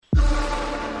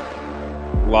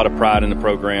lot of pride in the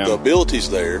program. The ability's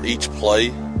there. Each play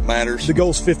matters. The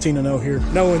goal's 15-0 here,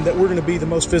 knowing that we're going to be the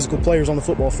most physical players on the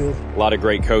football field. A lot of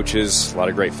great coaches, a lot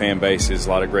of great fan bases, a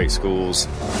lot of great schools.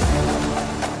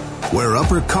 Where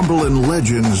Upper Cumberland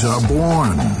legends are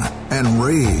born and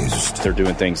raised. They're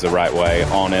doing things the right way,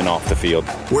 on and off the field.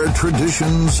 Where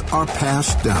traditions are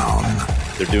passed down.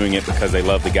 They're doing it because they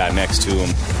love the guy next to them.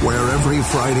 Where every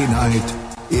Friday night,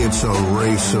 it's a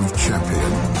race of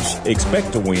champions.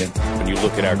 Expect to win. When you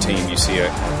look at our team, you see a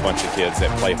bunch of kids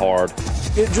that play hard.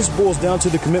 It just boils down to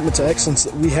the commitment to excellence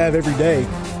that we have every day.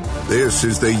 This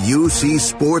is the UC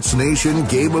Sports Nation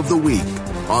Game of the Week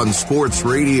on Sports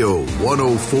Radio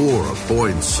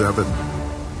 104.7.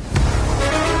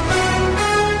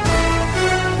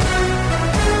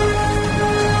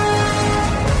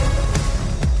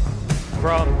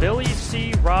 From Billy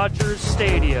C. Rogers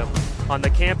Stadium on the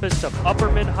campus of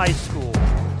Upperman High School,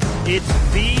 it's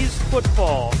Bees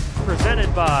Football,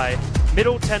 presented by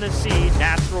Middle Tennessee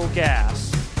Natural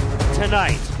Gas.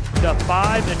 Tonight, the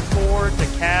 5-4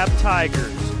 DeKalb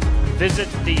Tigers visit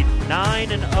the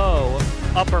 9-0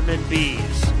 Upperman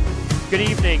Bees. Good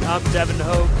evening, I'm Devin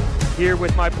Hoke, here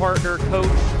with my partner, Coach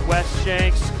Wes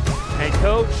Shanks. And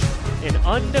Coach, an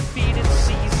undefeated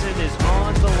season is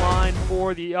on the line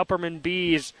for the Upperman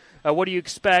Bees. What do you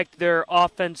expect their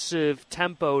offensive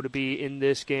tempo to be in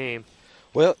this game?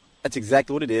 Well, that's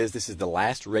exactly what it is. This is the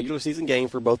last regular season game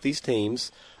for both these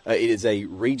teams. It is a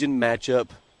region matchup,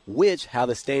 which, how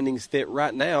the standings fit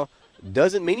right now,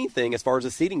 doesn't mean anything as far as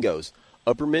the seeding goes.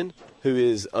 Upperman, who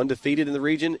is undefeated in the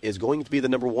region, is going to be the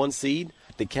number 1 seed.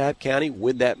 DeKalb County,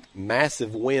 with that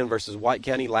massive win versus White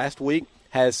County last week,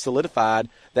 has solidified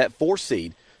that 4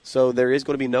 seed. So there is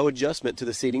going to be no adjustment to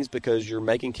the seedings because your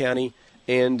Macon County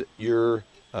and your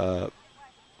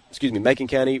Macon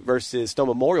County versus Stone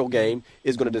Memorial game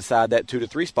is going to decide that 2 to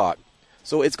 3 spot.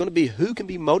 So it's going to be who can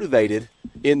be motivated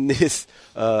in this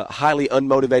highly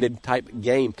unmotivated type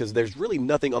game because there's really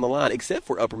nothing on the line except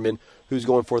for Upperman, who's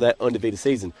going for that undefeated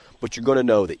season. But you're going to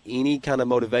know that any kind of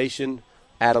motivation,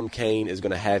 Adam Kane is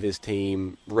going to have his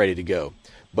team ready to go.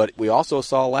 But we also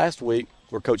saw last week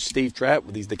where Coach Steve Trapp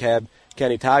with these DeKalb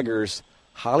County Tigers,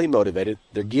 highly motivated.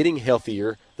 They're getting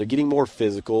healthier. They're getting more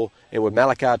physical. And with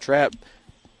Malachi Trapp,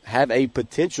 have a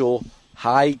potential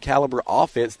high-caliber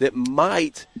offense that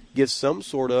might give some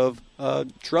sort of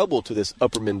trouble to this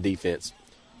Upperman defense.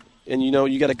 And,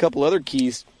 you got a couple other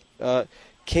keys.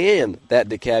 Can that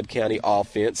DeKalb County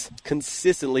offense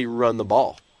consistently run the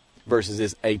ball versus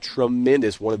is a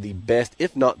tremendous, one of the best,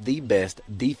 if not the best,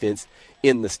 defense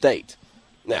in the state?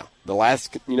 Now, the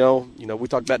last, we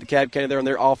talked about DeKalb County there on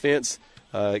their offense,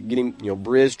 getting,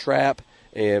 Briz Trapp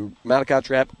and Malachi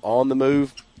Trapp on the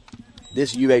move.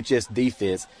 This UHS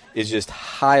defense is just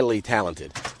highly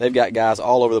talented. They've got guys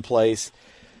all over the place.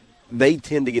 They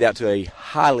tend to get out to a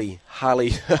highly,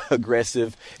 highly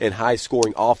aggressive and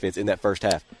high-scoring offense in that first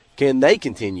half. Can they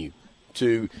continue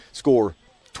to score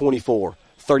 24,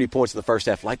 30 points in the first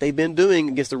half like they've been doing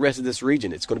against the rest of this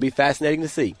region? It's going to be fascinating to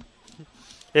see.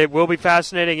 It will be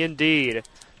fascinating indeed.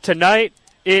 Tonight,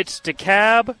 it's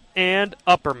DeKalb and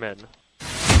Upperman.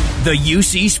 The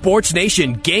UC Sports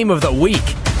Nation Game of the Week.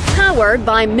 Powered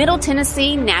by Middle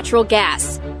Tennessee Natural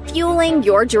Gas. Fueling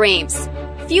your dreams.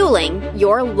 Fueling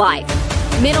your life.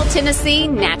 Middle Tennessee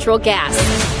Natural Gas.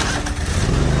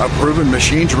 A proven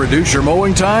machine to reduce your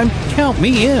mowing time? Count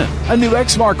me in. A new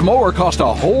Exmark mower costs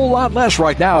a whole lot less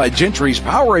right now at Gentry's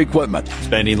Power Equipment.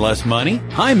 Spending less money?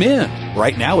 I'm in.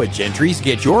 Right now at Gentry's,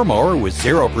 get your mower with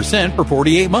 0% for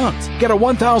 48 months. Get a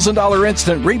 $1,000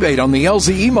 instant rebate on the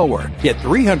LZE mower. Get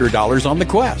 $300 on the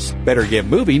Quest. Better get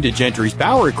moving to Gentry's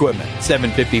Power Equipment,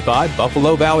 755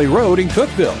 Buffalo Valley Road in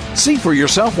Cookeville. See for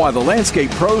yourself why the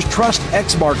landscape pros trust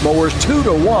Exmark mowers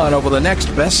 2-1 over the next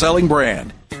best-selling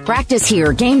brand. Practice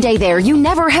here, game day there. You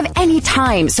never have any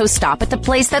time, so stop at the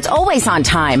place that's always on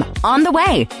time. On the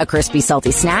Way. A crispy,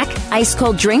 salty snack, ice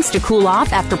cold drinks to cool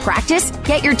off after practice.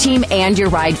 Get your team and your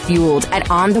ride fueled at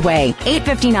On the Way,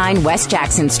 859 West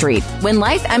Jackson Street. When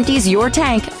life empties your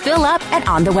tank, fill up at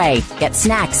On the Way. Get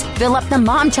snacks. Fill up the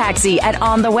mom taxi at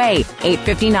On the Way,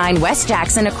 859 West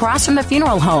Jackson, across from the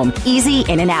funeral home. Easy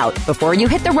in and out. Before you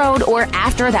hit the road or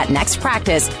after that next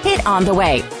practice, hit On the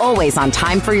Way. Always on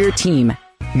time for your team.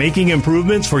 Making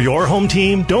improvements for your home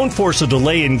team? Don't force a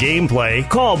delay in gameplay.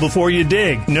 Call before you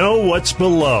dig. Know what's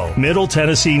below. Middle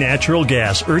Tennessee Natural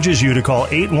Gas urges you to call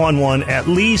 811 at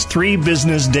least 3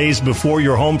 business days before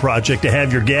your home project to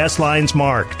have your gas lines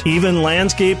marked. Even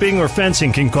landscaping or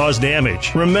fencing can cause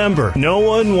damage. Remember, no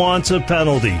one wants a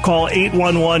penalty. Call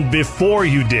 811 before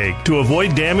you dig to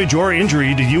avoid damage or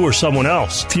injury to you or someone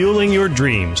else. Fueling your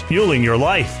dreams. Fueling your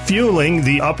life. Fueling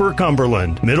the Upper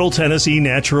Cumberland. Middle Tennessee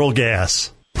Natural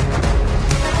Gas.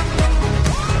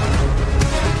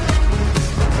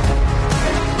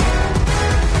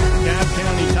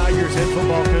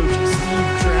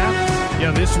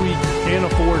 This week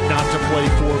can't afford not to play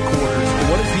 4 quarters.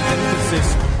 What is the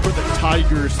emphasis for the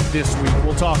Tigers this week?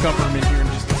 We'll talk Upperman here in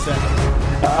just a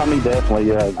second.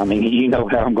 Definitely. You know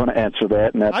how I'm going to answer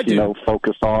that, and that's,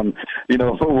 focus on,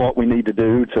 what we need to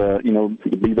do to,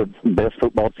 be the best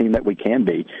football team that we can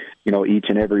be, each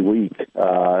and every week.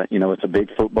 It's a big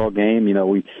football game.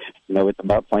 It's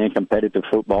about playing competitive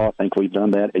football. I think we've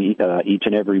done that each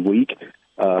and every week,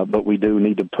 but we do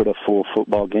need to put a full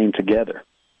football game together.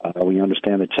 We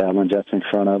understand the challenge that's in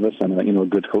front of us and, a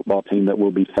good football team that we'll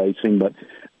be facing. But,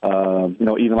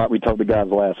 even like we told the guys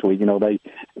last week,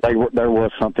 there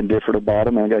was something different about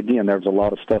them. And, again, there's a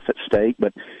lot of stuff at stake.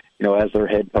 But, as their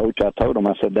head coach, I told them,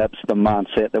 I said, that's the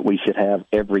mindset that we should have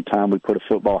every time we put a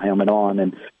football helmet on.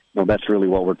 And, that's really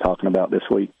what we're talking about this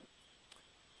week.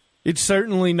 It's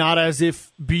certainly not as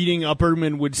if beating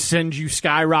Upperman would send you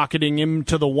skyrocketing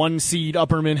into the 1 seed.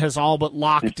 Upperman has all but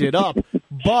locked it up.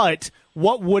 But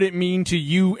what would it mean to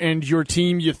you and your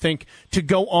team, you think, to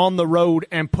go on the road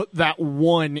and put that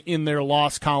 1 in their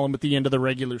loss column at the end of the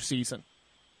regular season?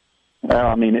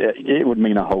 It would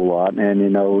mean a whole lot.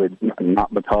 And,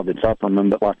 not because it's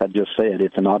Upperman, but like I just said,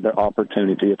 it's another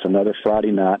opportunity. It's another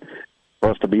Friday night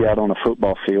for us to be out on a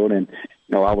football field. And,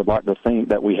 I would like to think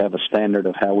that we have a standard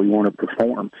of how we want to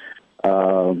perform.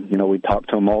 We talk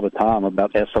to them all the time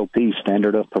about SOP,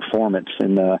 standard of performance.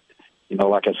 And,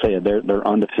 like I said, they're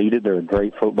undefeated. They're a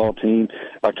great football team.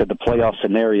 Like I said, the playoff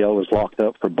scenario is locked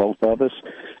up for both of us.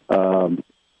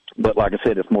 But like I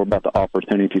said, it's more about the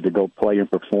opportunity to go play and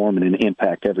perform and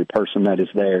impact every person that is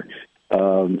there.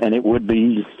 And it would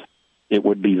be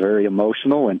very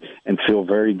emotional and feel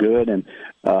very good and,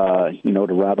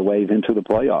 to ride a wave into the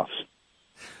playoffs.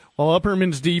 Well,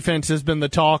 Upperman's defense has been the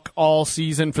talk all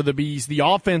season for the Bees. The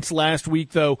offense last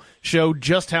week, though, showed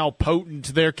just how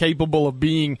potent they're capable of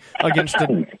being against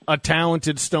a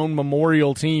talented Stone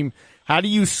Memorial team. How do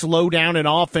you slow down an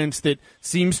offense that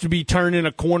seems to be turning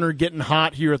a corner, getting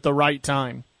hot here at the right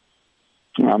time?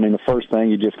 The first thing,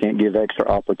 you just can't give extra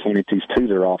opportunities to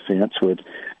their offense with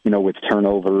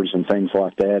turnovers and things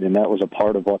like that. And that was a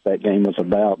part of what that game was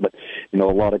about. But, a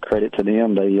lot of credit to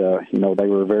them. They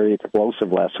were very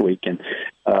explosive last week, and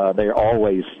they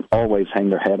always hang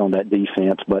their head on that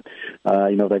defense. But,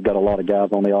 they've got a lot of guys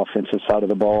on the offensive side of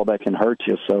the ball that can hurt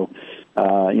you. So,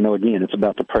 again, it's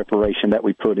about the preparation that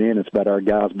we put in. It's about our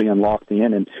guys being locked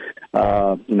in and,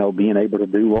 being able to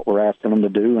do what we're asking them to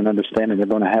do and understanding they're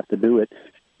going to have to do it,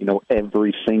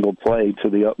 every single play to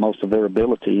the utmost of their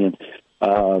ability. And,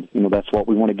 that's what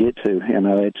we want to get to. And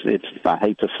it's I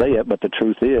hate to say it, but the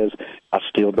truth is I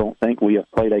still don't think we have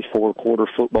played a 4-quarter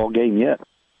football game yet.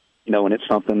 And it's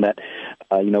something that,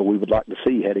 we would like to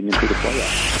see heading into the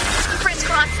playoffs.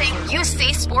 Crisscrossing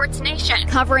UC Sports Nation,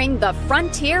 covering the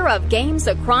frontier of games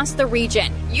across the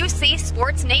region. UC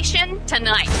Sports Nation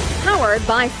tonight, powered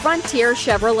by Frontier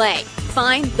Chevrolet.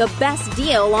 Find the best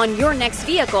deal on your next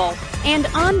vehicle and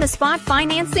on-the-spot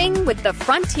financing with the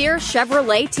Frontier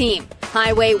Chevrolet team.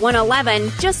 Highway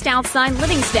 111, just outside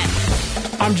Livingston.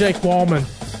 I'm Jake Wallman.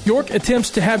 York attempts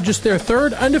to have just their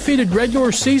 3rd undefeated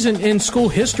regular season in school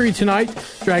history tonight.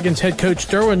 Dragons head coach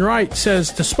Derwin Wright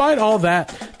says despite all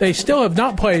that, they still have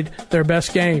not played their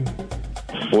best game.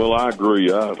 Well, I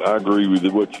agree. I agree with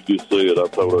what you just said. I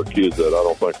told our kids that I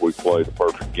don't think we've played a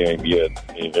perfect game yet,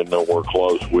 and nowhere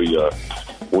close.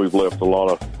 We've left a lot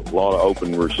of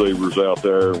open receivers out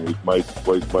there, and we've made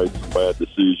some bad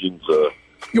decisions.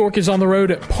 York is on the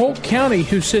road at Polk County,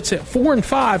 who sits at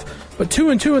 4-5, but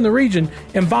 2-2 in the region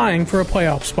and vying for a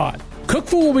playoff spot.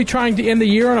 Cookeville will be trying to end the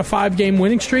year on a 5-game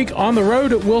winning streak on the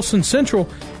road at Wilson Central.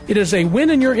 It is a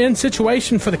win-and-you're-in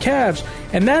situation for the Cavs,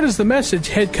 and that is the message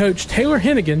head coach Taylor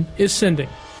Hennigan is sending.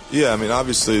 Yeah,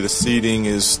 obviously the seeding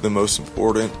is the most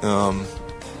important.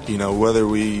 Whether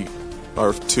we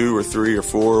are 2 or 3 or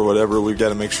 4 or whatever, we've got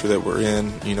to make sure that we're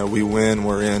in. We win,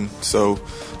 we're in. So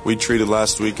we treated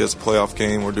last week as a playoff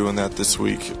game. We're doing that this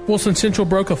week. Wilson Central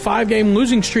broke a 5-game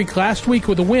losing streak last week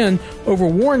with a win over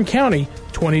Warren County,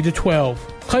 20-12.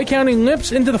 Clay County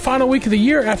limps into the final week of the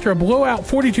year after a blowout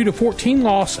 42-14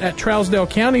 loss at Trousdale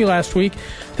County last week.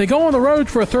 They go on the road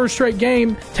for a third straight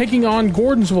game, taking on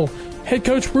Gordonsville. Head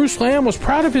coach Bruce Lamb was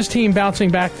proud of his team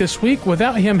bouncing back this week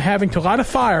without him having to light a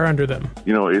fire under them.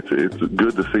 You know, it's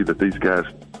good to see that these guys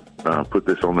put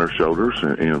this on their shoulders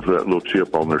and put that little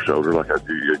chip on their shoulder, like I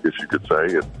guess you could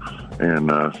say,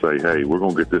 and say, hey, we're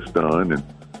going to get this done. And,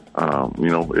 you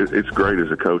know, it's great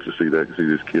as a coach to see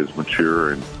these kids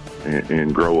mature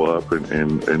and grow up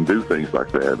and do things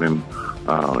like that. And,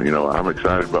 you know, I'm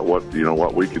excited about what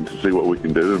we can see what we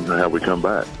can do and how we come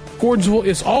back. Gordonsville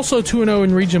is also 2-0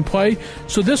 in region play,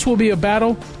 so this will be a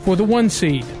battle for the 1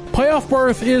 seed. Playoff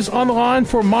berth is on the line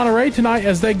for Monterey tonight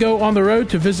as they go on the road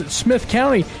to visit Smith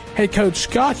County. Head coach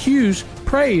Scott Hughes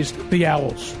praised the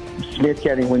Owls. Smith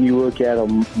County, when you look at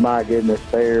them, my goodness,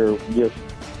 they're just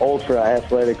ultra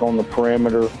athletic on the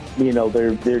perimeter. You know,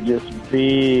 they're just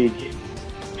big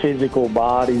physical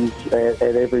bodies at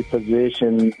every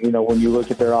position. You know, when you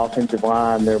look at their offensive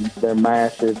line, they're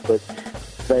massive, but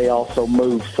they also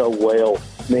move so well.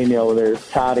 You know, their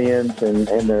tight ends and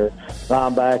their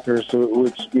linebackers,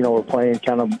 which, you know, are playing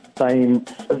kind of same.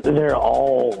 They're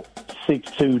all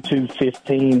 6'2",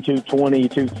 215, 220,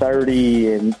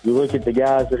 230. And you look at the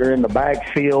guys that are in the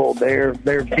backfield, they're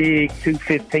big,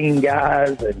 215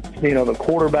 guys. And, you know, the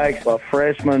quarterback's a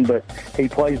freshman, but he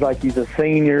plays like he's a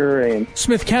senior. And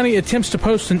Smith County attempts to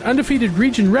post an undefeated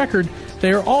region record.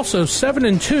 They are also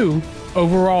 7-2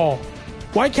 overall.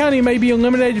 White County may be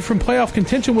eliminated from playoff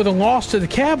contention with a loss to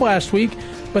DeKalb last week,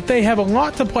 but they have a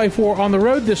lot to play for on the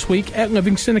road this week at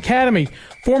Livingston Academy.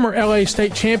 Former LA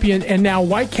State champion and now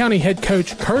White County head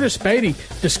coach Curtis Beatty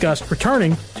discussed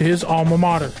returning to his alma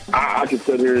mater. I could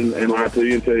sit here and lie to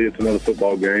you and tell you it's another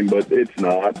football game, but it's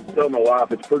not. Tell my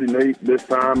wife it's pretty neat this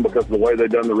time because of the way they've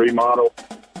done the remodel.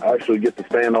 I actually get to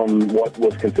stand on what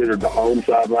was considered the home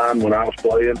sideline when I was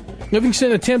playing.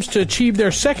 Livingston attempts to achieve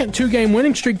their second 2-game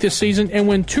winning streak this season and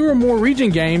win 2 or more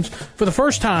region games for the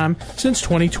first time since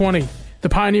 2020. The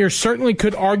Pioneers certainly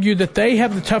could argue that they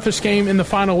have the toughest game in the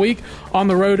final week on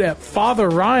the road at Father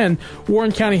Ryan.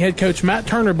 Warren County head coach Matt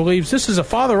Turner believes this is a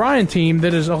Father Ryan team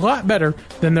that is a lot better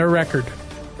than their record.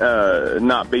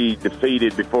 Not be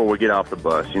defeated before we get off the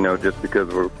bus, you know, just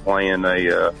because we're playing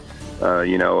a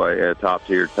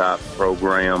top-tier type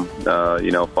program,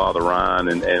 Father Ryan,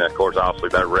 and of course, obviously,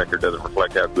 that record doesn't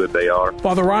reflect how good they are.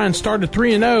 Father Ryan started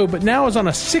 3-0, but now is on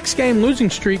a 6-game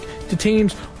losing streak to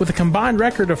teams with a combined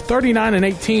record of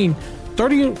 39-18,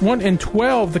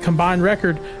 31-12, the combined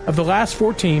record of the last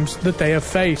 4 teams that they have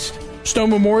faced.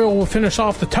 Stone Memorial will finish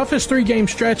off the toughest 3-game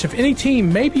stretch of any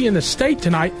team maybe in the state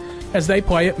tonight as they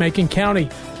play at Macon County.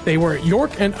 They were at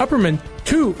York and Upperman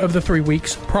 2 of the 3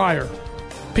 weeks prior.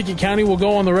 Pickett County will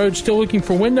go on the road still looking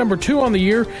for win number 2 on the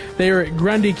year. They are at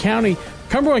Grundy County.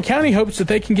 Cumberland County hopes that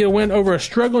they can get a win over a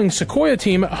struggling Sequoia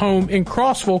team at home in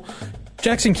Crossville.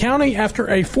 Jackson County, after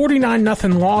a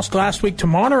 49-0 loss last week to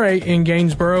Monterey in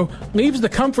Gainesboro, leaves the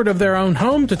comfort of their own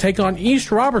home to take on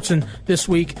East Robertson this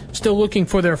week, still looking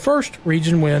for their first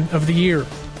region win of the year.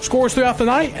 Scores throughout the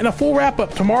night and a full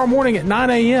wrap-up tomorrow morning at 9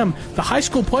 a.m. The high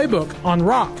school playbook on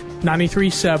Rock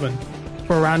 93.7.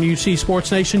 For Around UC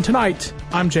Sports Nation tonight,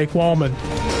 I'm Jake Wallman.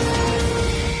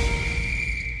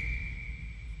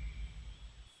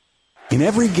 In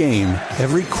every game,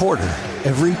 every quarter,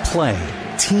 every play,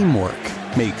 teamwork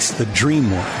makes the dream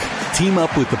work. Team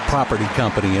up with the Property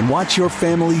Company and watch your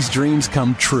family's dreams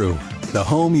come true. The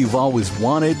home you've always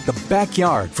wanted, the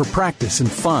backyard for practice and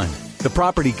fun. The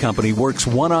Property Company works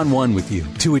one-on-one with you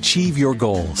to achieve your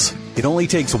goals. It only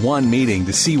takes one meeting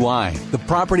to see why. The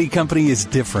Property Company is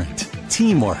different.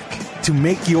 Teamwork to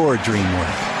make your dream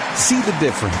work. See the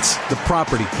difference. The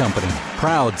Property Company,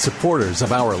 proud supporters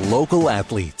of our local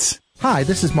athletes. Hi,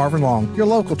 this is Marvin Long, your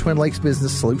local Twin Lakes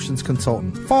Business Solutions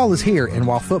consultant. Fall is here, and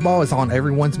while football is on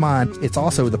everyone's mind, it's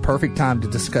also the perfect time to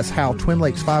discuss how Twin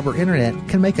Lakes Fiber Internet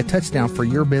can make a touchdown for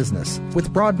your business.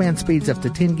 With broadband speeds up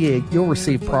to 10 gig, you'll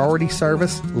receive priority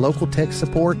service, local tech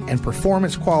support, and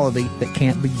performance quality that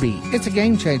can't be beat. It's a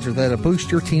game changer that'll boost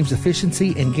your team's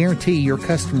efficiency and guarantee your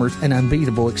customers an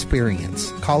unbeatable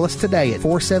experience. Call us today at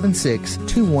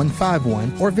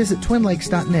 476-2151 or visit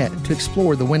twinlakes.net to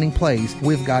explore the winning plays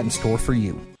we've got in store for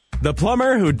you. The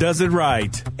plumber who does it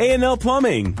right. A&L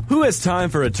Plumbing. Who has time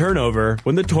for a turnover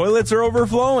when the toilets are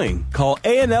overflowing? Call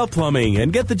A&L Plumbing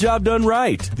and get the job done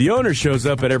right. The owner shows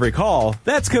up at every call.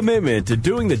 That's commitment to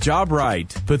doing the job right.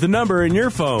 Put the number in your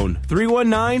phone,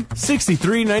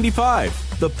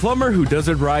 319-6395. The plumber who does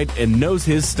it right and knows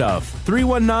his stuff,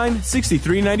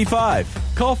 319-6395.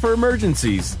 Call for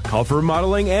emergencies. Call for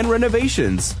remodeling and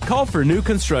renovations. Call for new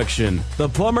construction. The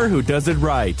plumber who does it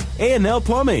right. A&L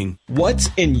Plumbing. What's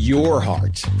in your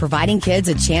heart? Providing kids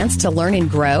a chance to learn and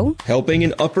grow. Helping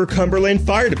an Upper Cumberland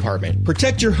Fire Department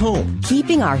protect your home.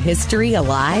 Keeping our history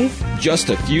alive. Just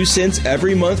a few cents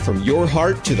every month from your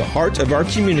heart to the heart of our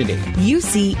community.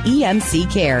 UC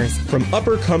EMC Cares. From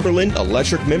Upper Cumberland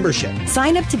Electric membership.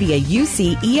 Sign up to be a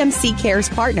UC EMC Cares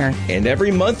partner. And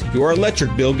every month, your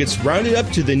electric bill gets rounded up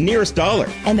to the nearest dollar.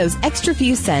 And those extra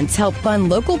few cents help fund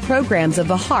local programs of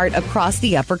the heart across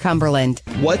the Upper Cumberland.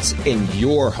 What's in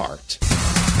your heart?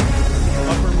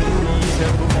 Upperman Bees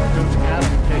head football coach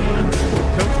Adam Kane.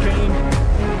 Coach Kane,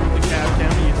 DeKalb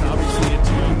County is obviously a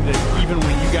team that even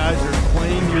when you guys are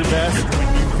playing your best, when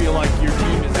you feel like your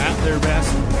team is at their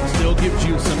best, still gives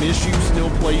you some issues, still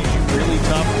plays you really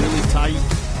tough, really tight.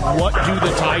 What do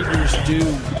the Tigers do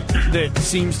that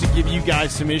seems to give you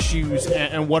guys some issues,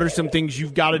 and what are some things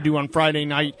you've got to do on Friday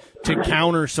night to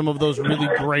counter some of those really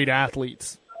great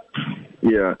athletes?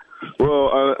 Yeah,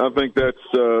 well, I think that's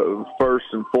first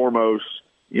and foremost,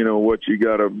 what you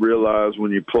got to realize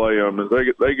when you play them is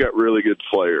they got really good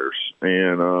players,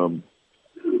 and,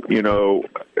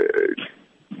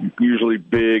 usually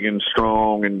big and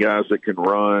strong and guys that can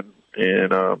run,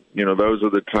 and, those are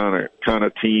the kind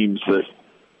of teams that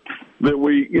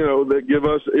we, that give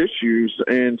us issues.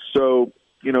 And so,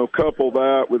 couple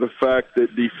that with the fact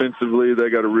that defensively they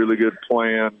got a really good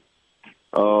plan.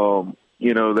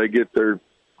 They get their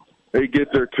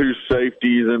two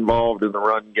safeties involved in the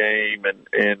run game and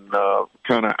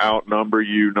kind of outnumber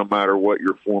you no matter what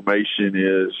your formation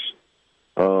is.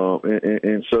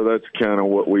 And so that's kind of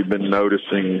what we've been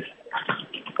noticing.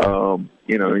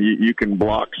 You can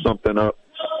block something up,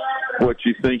 what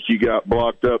you think you got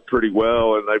blocked up pretty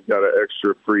well, and they've got an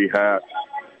extra free hat,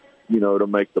 to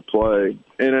make the play.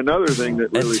 And another thing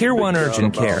that really at Tier 1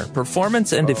 Urgent Care,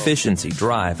 performance and efficiency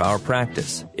drive our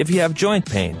practice. If you have joint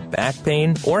pain, back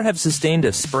pain, or have sustained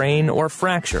a sprain or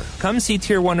fracture, come see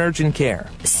Tier 1 Urgent Care.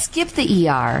 Skip the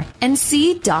ER and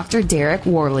see Dr. Derek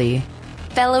Worley.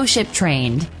 Fellowship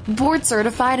trained, board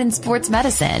certified in sports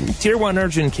medicine. Tier 1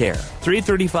 Urgent Care,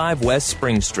 335 West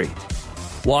Spring Street.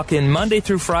 Walk in Monday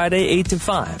through Friday, 8 to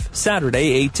 5,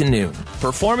 Saturday, 8 to noon.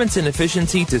 Performance and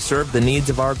efficiency to serve the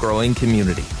needs of our growing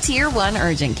community. Tier 1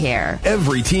 Urgent Care.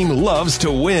 Every team loves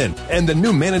to win, and the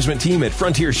new management team at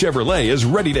Frontier Chevrolet is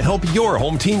ready to help your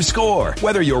home team score.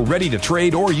 Whether you're ready to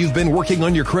trade or you've been working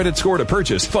on your credit score to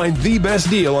purchase, find the best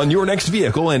deal on your next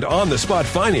vehicle and on-the-spot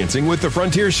financing with the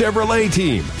Frontier Chevrolet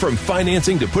team. From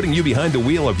financing to putting you behind the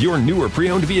wheel of your new or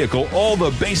pre-owned vehicle, all the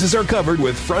bases are covered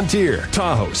with Frontier.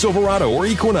 Tahoe, Silverado, or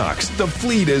Equinox. The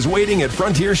fleet is waiting at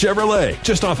Frontier Chevrolet,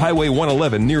 just off Highway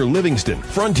 111 near Livingston.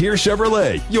 Frontier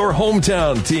Chevrolet, your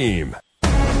hometown team.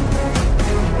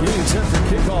 Getting set for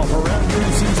kickoff around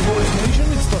UC Sports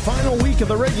Nation. It's the final week of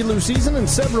the regular season, and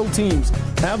several teams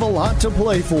have a lot to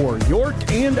play for. York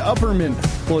and Upperman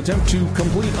will attempt to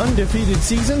complete undefeated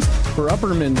seasons. For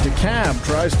Upperman, DeKalb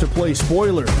tries to play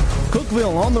spoiler.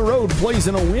 Cookeville on the road plays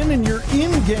in a win, and you're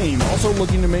in game. Also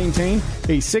looking to maintain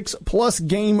a 6+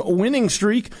 game winning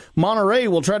streak. Monterey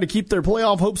will try to keep their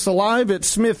playoff hopes alive at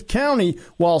Smith County,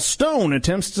 while Stone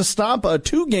attempts to stop a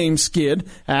 2-game skid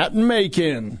at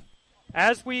Macon.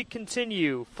 As we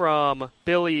continue from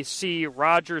Billy C.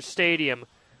 Rogers Stadium,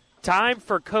 time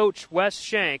for Coach Wes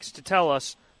Shanks to tell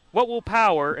us what will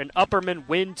power an Upperman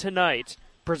win tonight,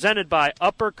 presented by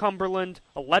Upper Cumberland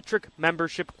Electric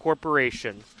Membership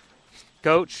Corporation.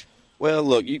 Coach? Well,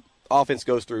 look, offense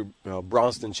goes through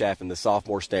Bronston Chaffin, the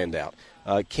sophomore standout.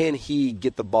 Can he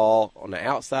get the ball on the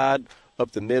outside,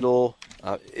 up the middle?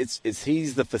 He's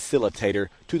the facilitator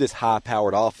to this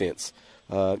high-powered offense.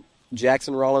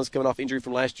 Jackson Rollins, coming off injury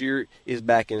from last year, is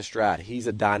back in stride. He's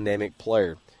a dynamic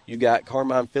player. You got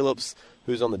Carmine Phillips,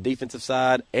 who's on the defensive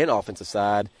side and offensive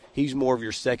side. He's more of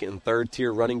your second and third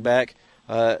tier running back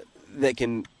that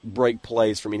can break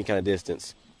plays from any kind of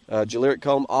distance. Jaleric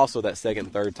Combe, also that second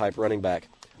and third type running back.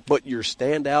 But your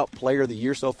standout player of the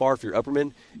year so far for your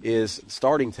Upperman is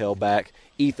starting tailback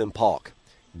Ethan Paulk.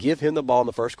 Give him the ball in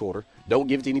the first quarter. Don't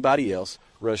give it to anybody else.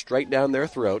 Run straight down their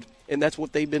throat. And that's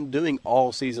what they've been doing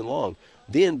all season long.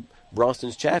 Then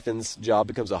Bronston Chaffin's job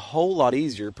becomes a whole lot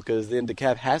easier because then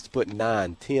DeKalb has to put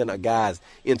 9, 10 guys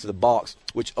into the box,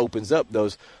 which opens up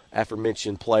those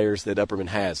aforementioned players that Upperman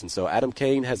has. And so Adam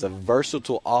Kane has a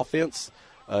versatile offense.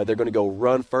 They're going to go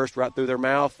run first right through their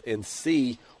mouth and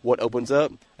see what opens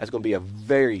up. That's going to be a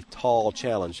very tall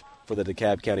challenge for the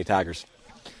DeKalb County Tigers.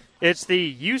 It's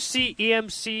the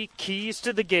UCEMC Keys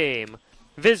to the Game.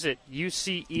 Visit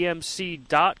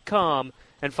UCEMC.com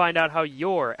and find out how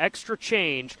your extra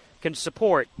change can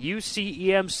support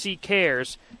UCEMC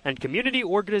Cares and community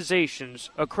organizations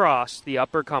across the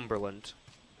Upper Cumberland.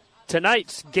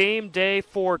 Tonight's game day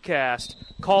forecast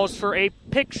calls for a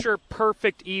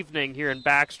picture-perfect evening here in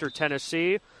Baxter,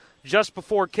 Tennessee. Just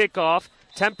before kickoff,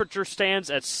 temperature stands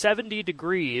at 70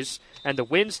 degrees, and the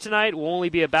winds tonight will only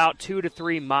be about 2 to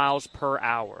 3 miles per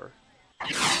hour.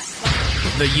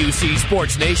 The UC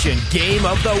Sports Nation Game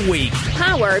of the Week.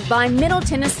 Powered by Middle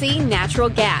Tennessee Natural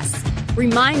Gas.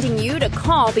 Reminding you to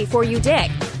call before you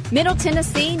dig. Middle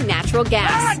Tennessee Natural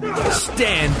Gas.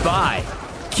 Stand by.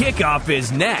 Kickoff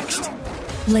is next.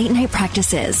 Late night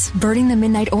practices, burning the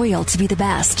midnight oil to be the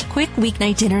best. Quick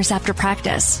weeknight dinners after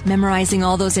practice, memorizing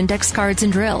all those index cards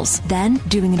and drills, then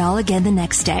doing it all again the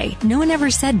next day. No one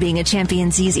ever said being a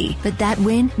champion's easy, but that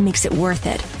win makes it worth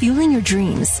it. Fueling your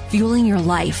dreams, fueling your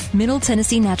life. Middle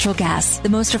Tennessee Natural Gas, the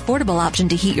most affordable option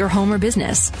to heat your home or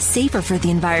business. Safer for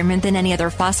the environment than any other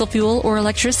fossil fuel or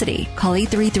electricity. Call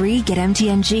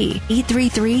 833-GET-MTNG.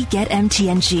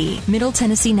 833-GET-MTNG. Middle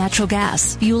Tennessee Natural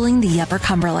Gas, fueling the Upper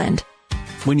Cumberland.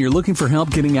 When you're looking for help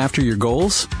getting after your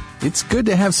goals, it's good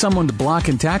to have someone to block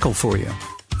and tackle for you.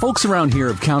 Folks around here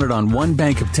have counted on One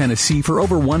Bank of Tennessee for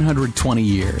over 120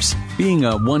 years. Being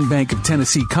a One Bank of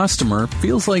Tennessee customer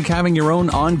feels like having your own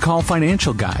on-call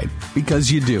financial guide, because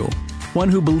you do. One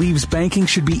who believes banking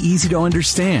should be easy to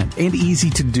understand and easy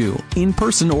to do, in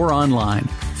person or online.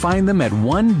 Find them at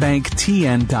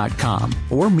onebanktn.com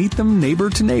or meet them neighbor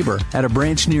to neighbor at a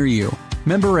branch near you.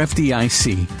 Member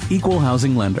FDIC, Equal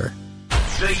Housing Lender.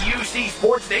 The UC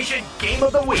Sports Nation Game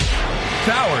of the Week.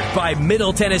 Powered by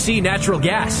Middle Tennessee Natural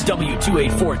Gas.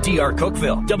 W284DR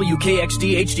Cookeville.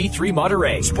 WKXD HD3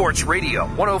 Monterey. Sports Radio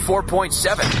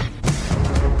 104.7.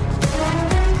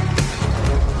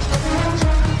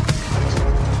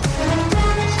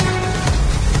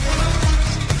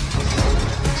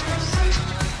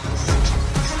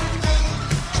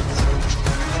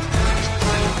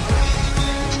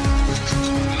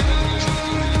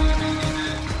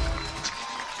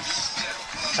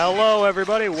 Hello,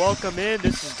 everybody. Welcome in.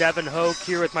 This is Devin Hoke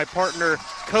here with my partner,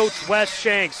 Coach Wes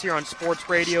Shanks, here on Sports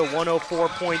Radio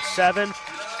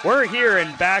 104.7. We're here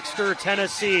in Baxter,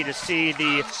 Tennessee to see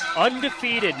the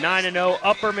undefeated 9-0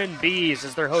 Upperman Bees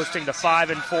as they're hosting the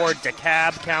 5-4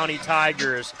 DeKalb County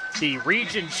Tigers, the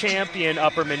region champion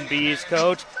Upperman Bees,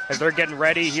 Coach, as they're getting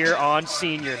ready here on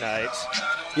senior nights.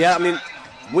 Yeah, I mean,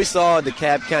 we saw a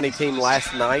DeKalb County team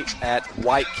last night at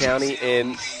White County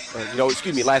and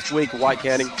last week, White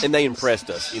County, and they impressed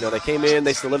us. They came in,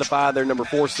 they solidified their number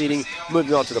 4 seeding,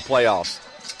 moving on to the playoffs.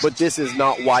 But this is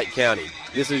not White County.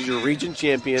 This is your region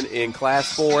champion in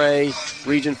Class 4A,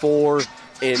 Region 4,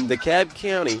 and DeKalb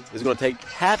County is going to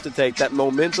have to take that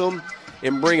momentum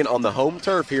and bring it on the home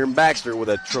turf here in Baxter with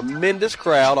a tremendous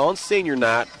crowd on senior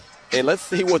night, and let's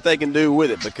see what they can do with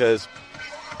it, because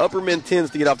Upperman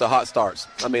tends to get off to hot starts.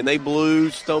 I mean, they blew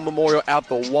Stone Memorial out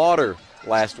the water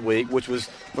last week, which was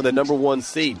for the number 1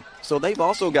 seed. So they've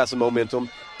also got some momentum,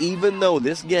 even though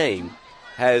this game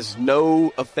has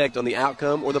no effect on the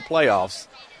outcome or the playoffs.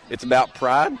 It's about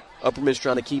pride. Upperman's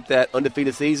trying to keep that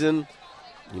undefeated season.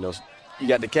 You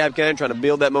got DeKalb County trying to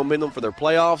build that momentum for their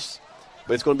playoffs,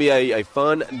 but it's going to be a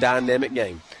fun, dynamic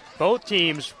game. Both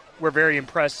teams were very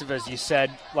impressive, as you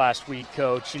said last week,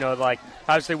 Coach.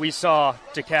 Obviously we saw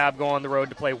DeKalb go on the road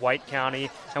to play White County,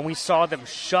 and we saw them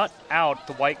shut out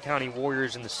the White County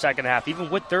Warriors in the second half. Even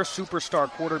with their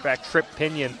superstar quarterback, Trip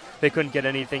Pinion, they couldn't get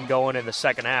anything going in the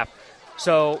second half.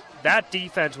 So that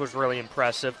defense was really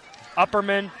impressive.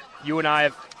 Upperman, you and I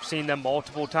have seen them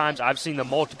multiple times. I've seen them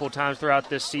multiple times throughout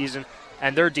this season,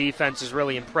 and their defense has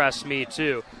really impressed me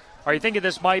too. Are you thinking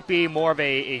this might be more of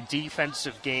a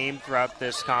defensive game throughout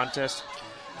this contest?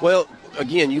 Well,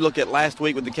 again, you look at last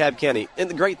week with DeKalb County, and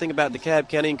the great thing about DeKalb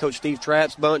County and Coach Steve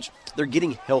Trapp's bunch, they're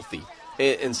getting healthy,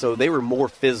 and so they were more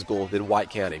physical than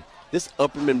White County. This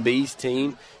Upperman Bees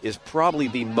team is probably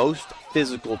the most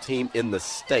physical team in the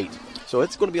state, so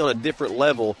it's going to be on a different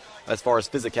level as far as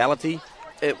physicality,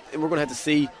 and we're going to have to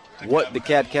see what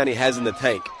DeKalb County has in the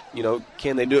tank.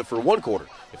 Can they do it for 1 quarter?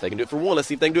 If they can do it for 1, let's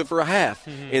see if they can do it for a half.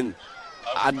 Mm-hmm. And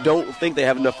I don't think they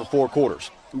have enough for 4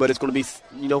 quarters. But it's going to be,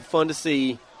 fun to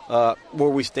see where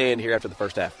we stand here after the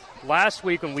first half. Last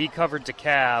week when we covered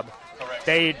DeKalb,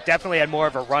 they definitely had more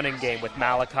of a running game with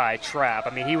Malachi Trapp.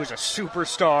 I mean, he was a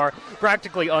superstar,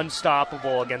 practically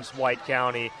unstoppable against White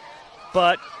County.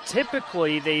 But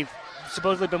typically they've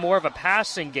supposedly been more of a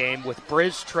passing game with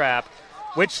Briz Trapp.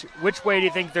 Which way do you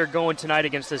think they're going tonight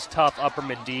against this tough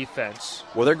Upperman defense?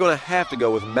 Well, they're going to have to go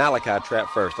with Malachi Trapp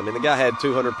first. I mean, the guy had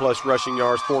 200-plus rushing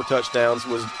yards, 4 touchdowns,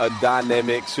 was a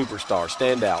dynamic superstar,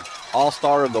 standout,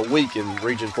 all-star of the week in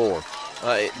Region 4.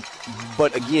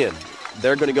 But again,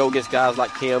 they're going to go against guys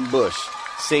like Cam Bush,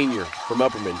 senior from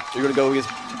Upperman. You're going to go against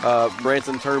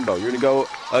Branson Turnbow. You're going to go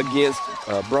against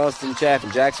Bronson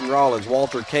Chaffin, Jackson Rollins,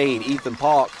 Walter Kane, Ethan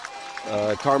Pauk,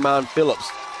 Carmine Phillips.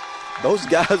 Those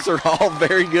guys are all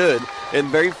very good and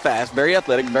very fast, very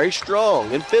athletic, very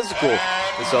strong and physical.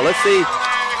 And so let's see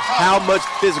how much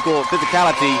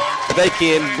physicality they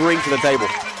can bring to the table.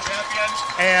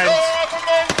 And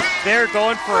they're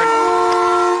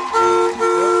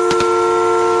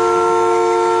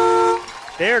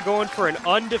going for an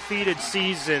undefeated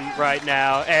season right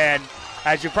now, and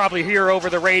as you probably hear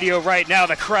over the radio right now,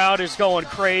 the crowd is going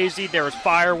crazy. There's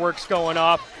fireworks going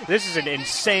off. This is an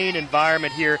insane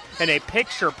environment here in a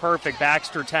picture-perfect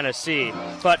Baxter, Tennessee.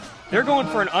 But they're going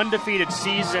for an undefeated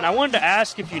season. I wanted to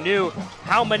ask if you knew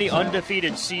how many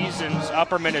undefeated seasons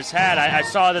Upperman has had. I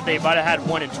saw that they might have had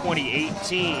one in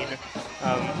 2018.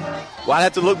 Well, I'd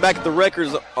have to look back at the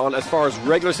records on as far as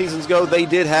regular seasons go. They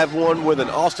did have one with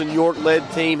an Austin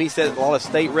York-led team. He set a lot of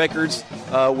state records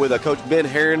with Coach Ben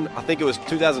Herron. I think it was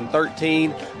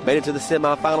 2013. Made it to the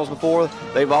semifinals before.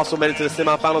 They've also made it to the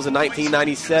semifinals in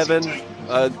 1997.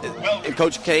 And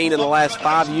Coach Kane in the last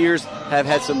 5 years have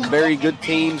had some very good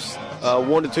teams,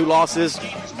 1 to 2 losses.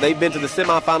 They've been to the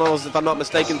semifinals, if I'm not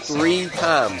mistaken, 3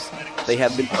 times. They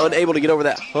have been unable to get over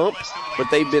that hump, but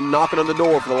they've been knocking on the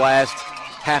door for the last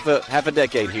half a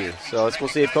decade here. So let's go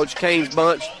see if Coach Kane's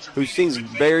bunch, who seems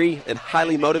very and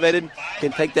highly motivated,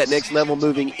 can take that next level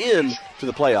moving in to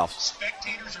the playoffs.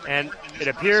 And it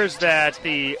appears that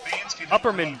the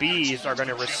Upperman Bees are going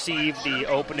to receive the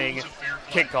opening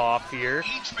kickoff here.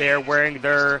 They're wearing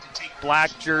their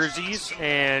black jerseys,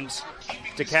 and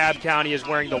DeKalb County is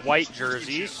wearing the white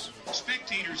jerseys.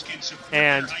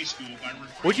 And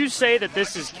would you say that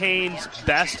this is Kane's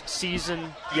best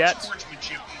season yet?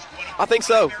 I think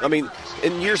so. I mean,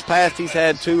 in years past, he's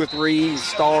had 2 or 3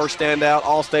 star, standout,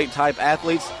 all-state type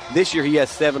athletes. This year, he has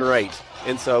 7 or 8.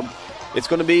 And so it's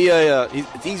going to be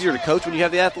it's easier to coach when you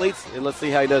have the athletes, and let's see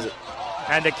how he does it.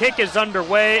 And the kick is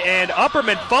underway, and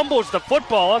Upperman fumbles the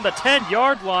football on the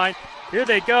 10-yard line. Here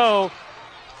they go.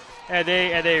 And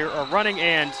they are running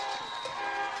and...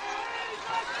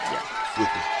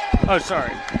 Yeah. Oh,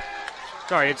 sorry.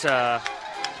 Sorry, it's... Sorry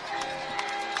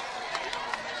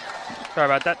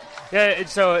about that. Yeah,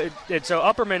 so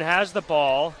Upperman has the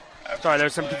ball. Sorry,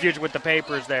 there's some confusion with the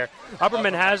papers there.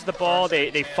 Upperman has the ball.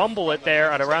 They fumble it there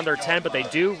at around their 10, but they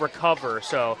do recover.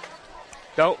 So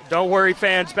don't worry,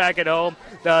 fans back at home.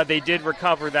 They did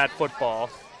recover that football.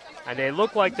 And they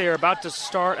look like they are about to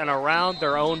start and around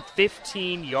their own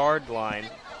 15-yard line.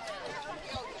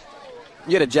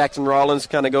 You had a Jackson Rollins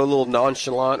kind of go a little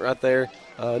nonchalant right there.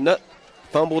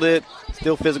 Fumbled it,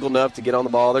 still physical enough to get on the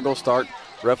ball. They're going to start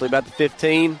roughly about the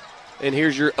 15. And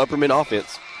here's your Upperman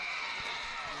offense.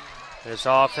 This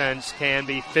offense can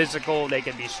be physical. They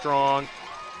can be strong.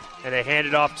 And they hand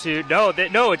it off to... No,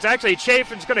 it's actually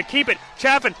Chaffin's going to keep it.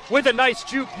 Chaffin with a nice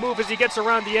juke move as he gets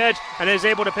around the edge and is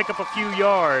able to pick up a few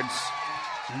yards.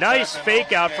 Nice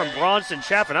fake out from Bronson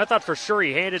Chaffin. I thought for sure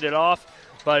he handed it off,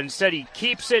 but instead he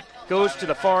keeps it, goes to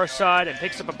the far side, and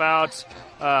picks up about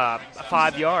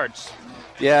 5 yards.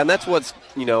 Yeah, and that's what's,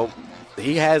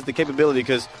 he has the capability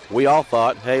because we all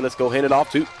thought, hey, let's go hand it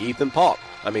off to Ethan Pauk.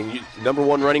 I mean, number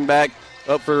 1 running back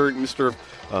up for Mr.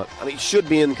 Should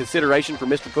be in consideration for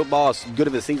Mr. Football. As good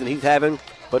of a season he's having.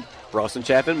 But Bronson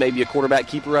Chaffin, maybe a quarterback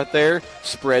keeper right there,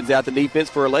 spreads out the defense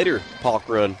for a later Pauk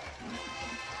run.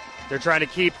 They're trying to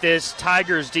keep this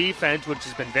Tigers defense, which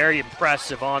has been very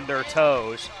impressive, on their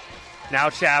toes. Now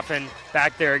Chaffin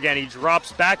back there again. He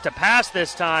drops back to pass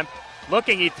this time.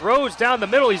 Looking, he throws down the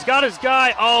middle. He's got his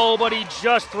guy. Oh, but he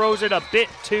just throws it a bit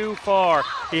too far.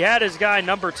 He had his guy,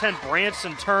 number 10,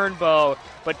 Branson Turnbow,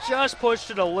 but just pushed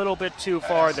it a little bit too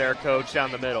far there, Coach,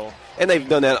 down the middle. And they've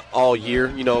done that all year.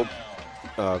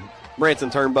 Branson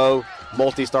Turnbow,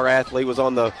 multi-star athlete, was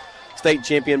on the state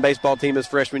champion baseball team his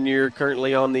freshman year,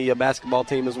 currently on the basketball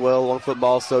team as well, on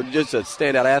football. So just a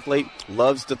standout athlete.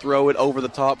 Loves to throw it over the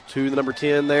top to the number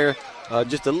 10 there.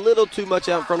 Just a little too much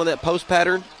out in front of that post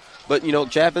pattern. But,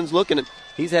 Chaffin's looking at,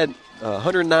 he's had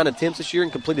 109 attempts this year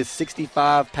and completed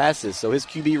 65 passes. So his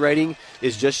QB rating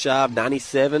is just shy of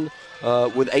 97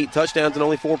 with 8 touchdowns and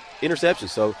only 4 interceptions.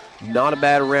 So not a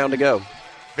bad round to go.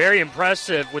 Very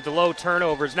impressive with the low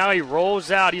turnovers. Now he rolls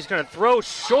out. He's going to throw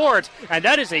short, and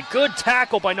that is a good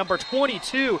tackle by number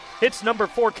 22. Hits number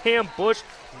 4, Cam Bush,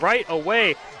 right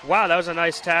away. Wow, that was a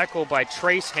nice tackle by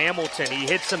Trace Hamilton. He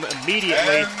hits him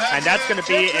immediately, and that's going to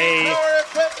be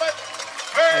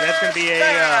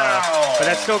but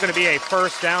that's still going to be a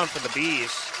first down for the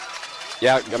Bees.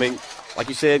 Yeah, I mean, like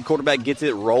you said, quarterback gets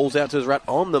it, rolls out to his right,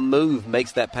 on the move,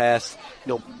 makes that pass,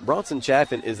 Bronson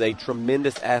Chaffin is a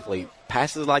tremendous athlete.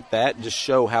 Passes like that just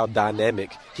show how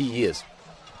dynamic he is.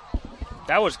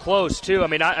 That was close, too. I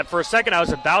mean, for a second I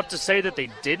was about to say that they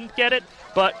didn't get it,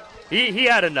 but he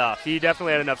had enough. He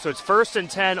definitely had enough. So it's 1st and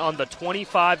 10 on the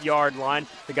 25-yard line.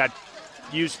 They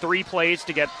used 3 plays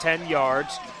to get 10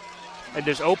 yards. And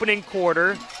there's opening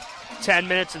quarter, 10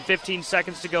 minutes and 15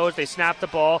 seconds to go as they snap the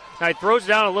ball. Now he throws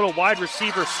down a little wide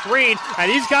receiver screen,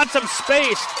 and he's got some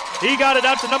space. He got it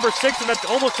out to number 6, and that's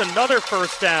almost another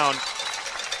first down.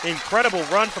 Incredible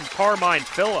run from Carmine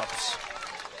Phillips.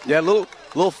 Yeah, a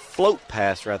little float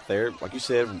pass right there. Like you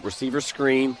said, receiver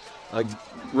screen.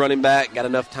 Running back got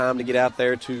enough time to get out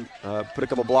there to put a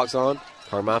couple blocks on.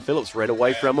 Carmine Phillips right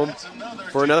away from him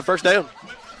for another first down.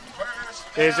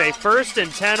 It is a 1st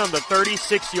and 10 on the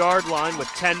 36-yard line with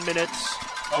 10 minutes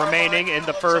remaining in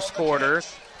the first quarter.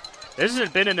 This has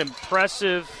been an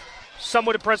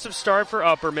somewhat impressive start for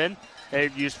Upperman.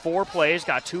 They've used 4 plays,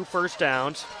 got 2 first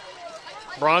downs.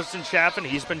 Bronson Chaffin,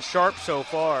 he's been sharp so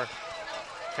far.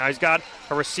 Now he's got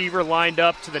a receiver lined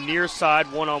up to the near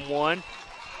side, one-on-one.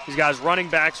 He's got his running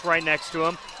backs right next to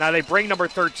him. Now they bring number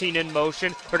 13 in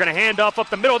motion. They're going to hand off up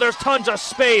the middle. There's tons of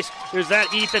space. There's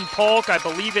that Ethan Polk. I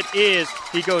believe it is.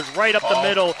 He goes right up the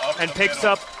middle and picks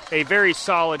up a very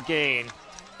solid gain.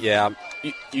 Yeah,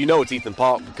 you know it's Ethan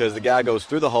Polk because the guy goes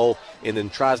through the hole and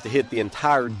then tries to hit the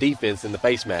entire defense in the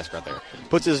face mask right there.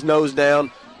 Puts his nose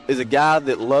down. Is a guy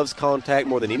that loves contact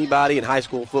more than anybody in high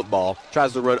school football.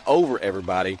 Tries to run over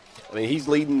everybody. I mean, he's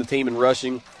leading the team in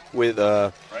rushing with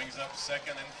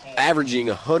averaging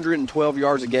 112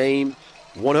 yards a game,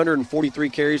 143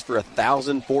 carries for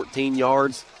 1,014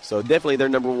 yards. So definitely their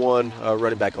number one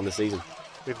running back on the season.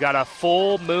 We've got a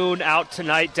full moon out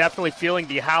tonight, definitely feeling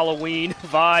the Halloween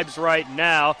vibes right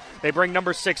now. They bring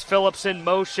number 6 Phillips in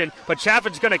motion, but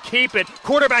Chaffin's going to keep it.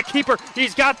 Quarterback keeper,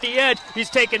 he's got the edge. He's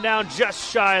taken down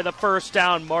just shy of the first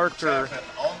down marker.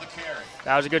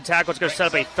 That was a good tackle. It's going to set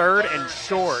up a 3rd and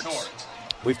short.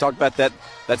 We've talked about that.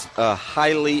 That's a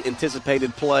highly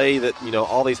anticipated play that,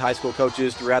 all these high school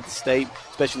coaches throughout the state,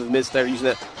 especially the mid-state, are using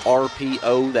that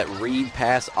RPO, that read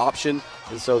pass option.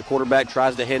 And so the quarterback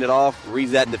tries to hand it off,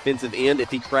 reads that defensive end. If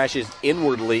he crashes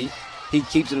inwardly, he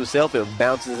keeps it himself and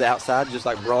bounces outside just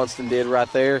like Bronston did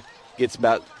right there. Gets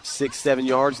about 6-7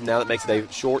 yards, and now that makes it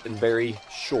a short and very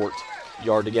short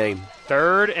yard to gain.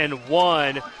 3rd and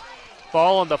 1.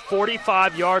 Ball on the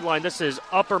 45-yard line. This is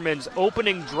Upperman's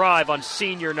opening drive on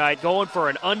senior night, going for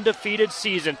an undefeated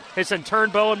season. It's in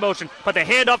Turnbow in motion, but they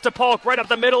hand off to Polk right up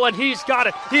the middle, and he's got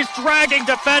it. He's dragging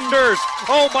defenders.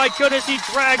 Oh, my goodness, he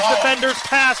drags defenders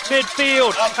past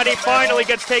midfield, and he finally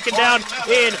gets taken down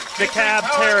in DeKalb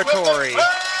territory.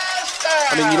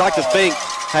 I mean, you like to think,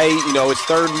 hey, it's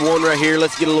 3rd and 1 right here.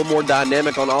 Let's get a little more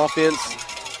dynamic on offense.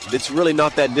 It's really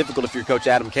not that difficult if you're Coach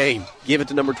Adam Kane. Give it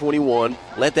to number 21.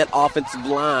 Let that offensive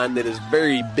line that is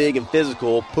very big and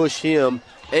physical push him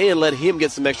and let him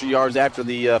get some extra yards after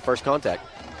the first contact.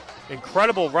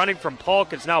 Incredible running from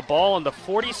Polk. It's now ball on the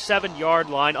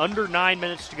 47-yard line. Under 9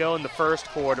 minutes to go in the first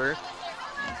quarter.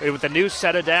 With a new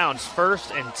set of downs.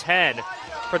 1st and 10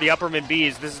 for the Upperman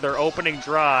Bees. This is their opening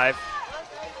drive.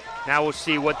 Now we'll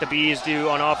see what the Bees do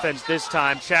on offense this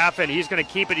time. Chaffin, he's going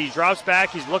to keep it. He drops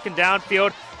back. He's looking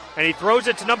downfield. And he throws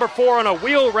it to number 4 on a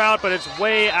wheel route, but it's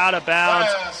way out of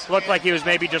bounds. Looked like he was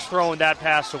maybe just throwing that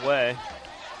pass away.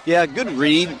 Yeah, good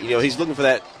read. He's looking for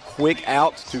that quick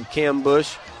out to Cam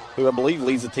Bush, who I believe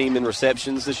leads the team in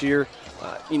receptions this year.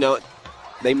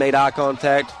 They made eye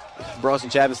contact. Bronson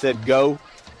Chaffin said, go.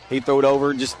 He threw it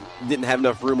over, just didn't have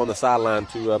enough room on the sideline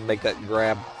to make that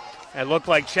grab. It looked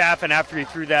like Chaffin, after he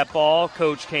threw that ball,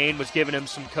 Coach Kane was giving him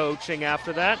some coaching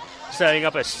after that, setting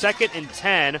up a 2nd and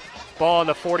 10. Ball on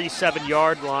the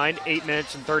 47-yard line, 8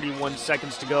 minutes and 31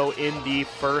 seconds to go in the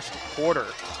first quarter.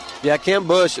 Yeah, Cam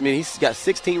Bush, he's got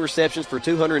 16 receptions for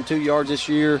 202 yards this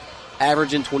year,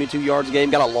 averaging 22 yards a game,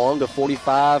 got a long to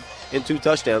 45 and 2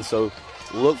 touchdowns. So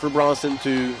look for Bronson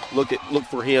to look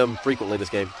for him frequently this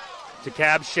game.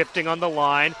 DeKalb shifting on the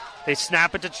line. They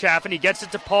snap it to Chaffin. He gets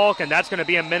it to Polk, and that's going to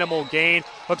be a minimal gain.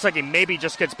 Looks like he maybe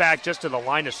just gets back just to the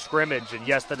line of scrimmage, and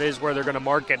yes, that is where they're going to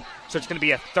mark it. So it's going to be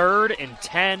a 3rd and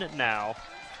 10 now.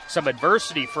 Some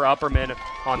adversity for Upperman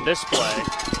on this play.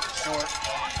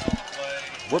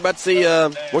 We're about to see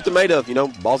what they're made of.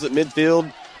 Balls at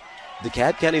midfield.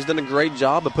 DeKalb County's done a great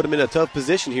job of putting them in a tough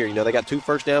position here. They got 2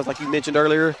 first downs, like you mentioned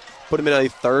earlier. Put them in a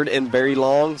 3rd and very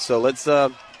long. So let's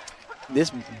this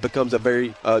becomes a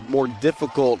very more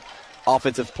difficult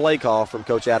offensive play call from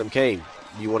Coach Adam Kane.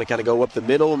 You want to kind of go up the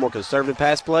middle, a more conservative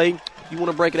pass play. You want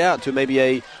to break it out to maybe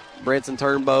a Branson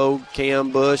Turnbow,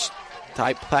 Cam Bush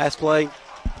type pass play.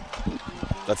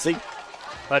 Let's see.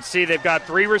 Let's see, they've got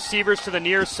 3 receivers to the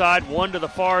near side, 1 to the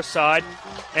far side.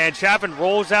 And Chaffin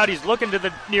rolls out. He's looking to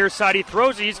the near side. He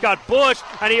throws it. He's got Bush,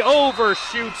 and he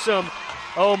overshoots him.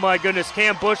 Oh, my goodness.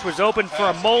 Cam Bush was open for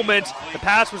a moment. The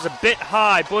pass was a bit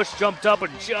high. Bush jumped up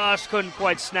and just couldn't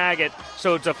quite snag it.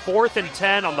 So it's a 4th and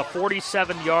 10 on the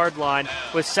 47-yard line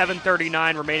with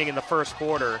 7:39 remaining in the first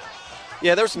quarter.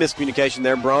 Yeah, there was some miscommunication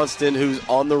there. Bronston, who's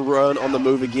on the run, on the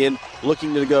move again,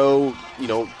 looking to go,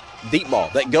 deep ball,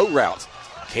 that go route.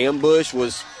 Cam Bush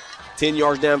was 10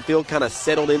 yards downfield, kind of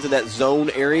settled into that zone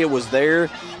area, was there.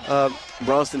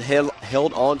 Bronston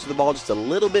held on to the ball just a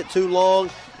little bit too long,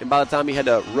 and by the time he had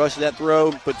to rush that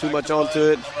throw, put too much onto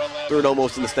it, threw it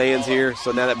almost in the stands here.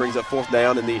 So now that brings up 4th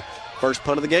down in the first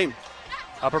punt of the game.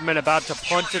 Upperman about to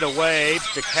punt it away.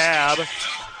 DeKalb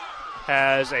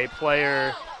has a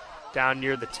player down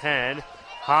near the 10.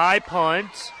 High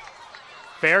punt.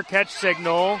 Fair catch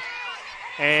signal.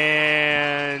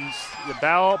 And the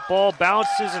ball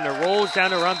bounces and it rolls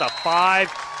down around the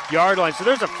 5-yard line. So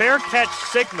there's a fair catch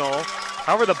signal.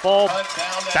 However, the ball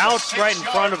bounced right in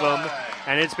front of him,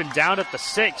 and it's been down at the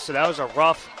 6. So that was a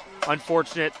rough,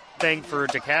 unfortunate thing for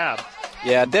DeKalb.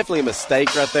 Yeah, definitely a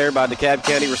mistake right there by DeKalb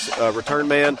County return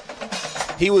man.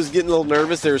 He was getting a little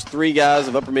nervous. There's 3 guys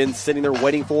of Upperman sitting there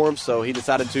waiting for him, so he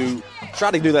decided to try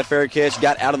to do that fair catch,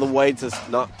 got out of the way to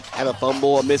not have a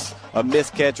fumble, a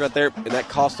missed catch right there, and that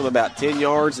cost them about 10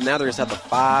 yards, and now they're inside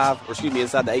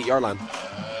inside the 8-yard line.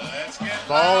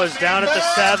 Ball is down at the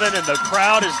 7, and the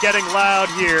crowd is getting loud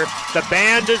here. The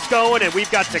band is going, and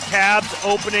we've got DeKalb's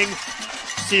opening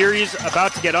series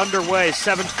about to get underway.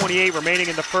 7:28 remaining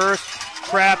in the first.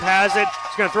 Trapp has it.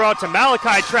 He's going to throw out to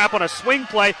Malachi Trapp on a swing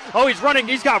play. Oh, he's running.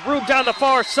 He's got room down the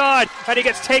far side, and he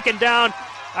gets taken down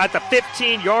at the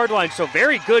 15-yard line. So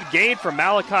very good gain from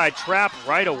Malachi Trapp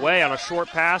right away on a short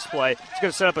pass play. He's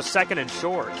going to set up a 2nd and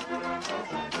short.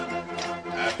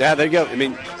 Yeah, there you go. I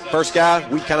mean, first guy,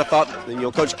 we kind of thought,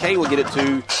 Coach Kane would get it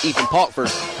to Ethan Palk for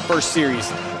first series,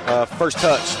 first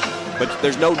touch. But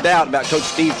there's no doubt about Coach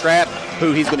Steve Trapp,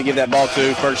 who he's going to give that ball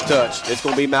to first touch. It's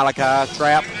going to be Malachi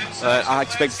Trapp. I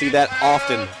expect to see that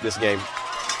often this game.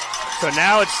 So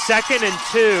now it's 2nd and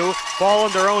 2. Ball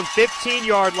on their own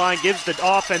 15-yard line gives the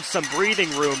offense some breathing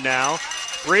room now.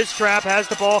 Briz Trapp has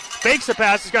the ball, fakes the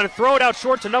pass. He's going to throw it out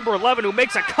short to number 11, who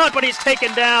makes a cut, but he's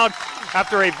taken down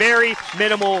after a very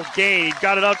minimal gain. He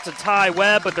got it up to Ty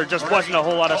Webb, but there just wasn't a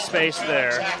whole lot of space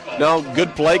there. No,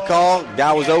 good play call.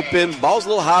 Guy was open. Ball's a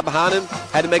little high behind him.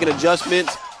 Had to make an adjustment.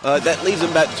 That leaves him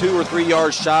about 2 or 3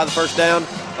 yards shy of the first down.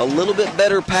 A little bit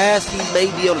better pass. He may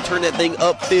be able to turn that thing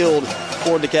upfield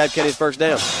for DeKalb County's first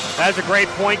down. That's a great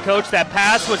point, Coach. That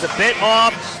pass was a bit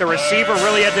off. The receiver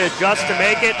really had to adjust to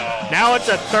make it. Now it's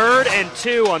a 3rd and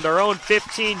 2 on their own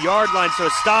 15-yard line. So a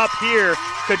stop here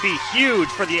could be huge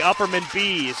for the Upperman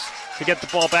Bees to get the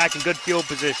ball back in good field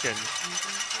position.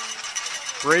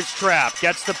 Briz Trapp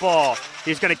gets the ball.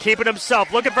 He's going to keep it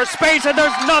himself, looking for space, and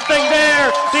there's nothing there.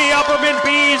 The Upperman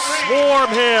Bees swarm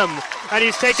him, and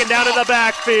he's taken down in the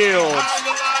backfield.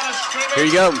 Here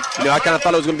you go. I kind of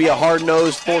thought it was going to be a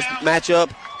hard-nosed forced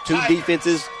matchup. 2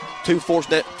 defenses, 2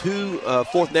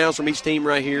 fourth downs from each team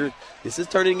right here. This is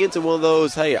turning into one of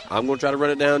those, hey, I'm going to try to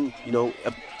run it down,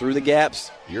 up through the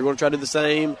gaps. You're going to try to do the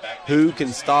same. Who can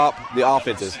stop the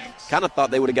offenses? Kind of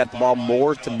thought they would have got the ball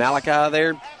more to Malachi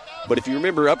there. But if you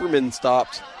remember, Upperman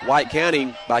stopped White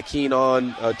County by keying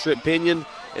on Trip Pinion,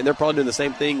 and they're probably doing the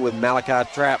same thing with Malachi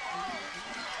Trapp.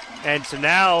 And so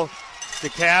now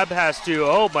DeKalb has to,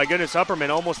 oh my goodness,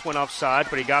 Upperman almost went offside,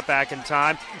 but he got back in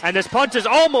time. And this punt is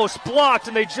almost blocked,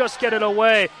 and they just get it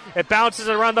away. It bounces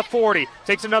around the 40,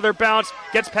 takes another bounce,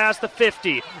 gets past the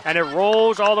 50, and it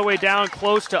rolls all the way down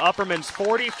close to Upperman's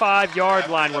 45-yard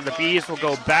line, where the Bees will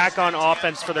go back on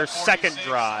offense for their 2nd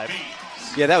drive.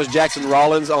 Yeah, that was Jackson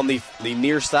Rollins on the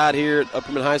near side here at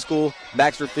Upperman High School,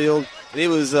 Baxter Field. And he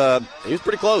was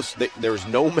pretty close. There was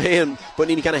no man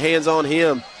putting any kind of hands on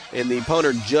him, and the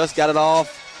punter just got it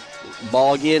off.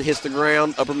 Ball again hits the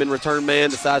ground. Upperman return man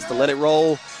decides to let it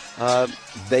roll.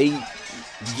 They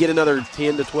get another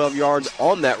 10 to 12 yards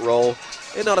on that roll.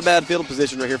 And not a bad field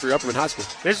position right here for Upperman High School.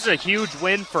 This is a huge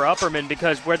win for Upperman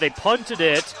because where they punted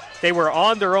it, they were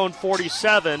on their own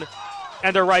 47,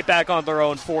 and they're right back on their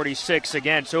own 46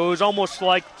 again. So it was almost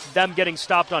like them getting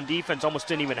stopped on defense almost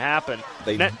didn't even happen.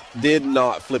 They did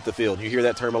not flip the field. You hear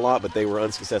that term a lot, but they were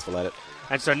unsuccessful at it.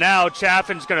 And so now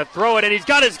Chaffin's going to throw it, and he's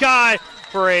got his guy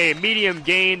for a medium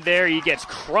gain there. He gets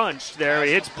crunched there.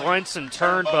 He hits Brinson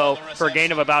Turnbow for a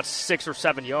gain of about 6 or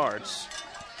 7 yards.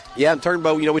 Yeah, and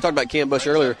Turnbow, we talked about Cam Bush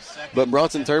earlier, but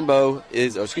Branson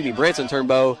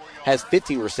Turnbow has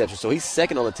 15 receptions, so he's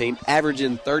second on the team,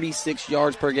 averaging 36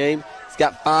 yards per game. He's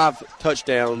got 5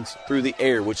 touchdowns through the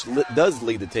air, which does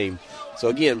lead the team. So,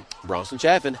 again, Bronson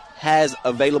Chaffin has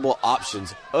available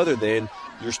options other than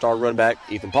your star running back,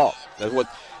 Ethan Paul.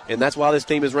 That's why this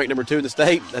team is ranked number 2 in the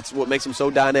state. That's what makes them so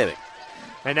dynamic.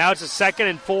 And now it's a 2nd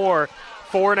and 4.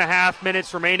 4.5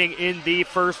 minutes remaining in the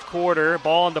first quarter.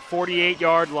 Ball on the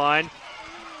 48-yard line.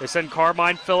 They send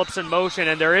Carmine Phillips in motion,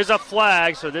 and there is a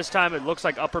flag, so this time it looks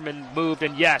like Upperman moved.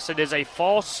 And, yes, it is a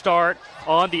false start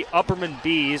on the Upperman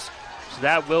Bees, so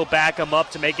that will back them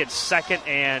up to make it 2nd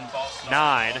and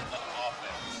 9.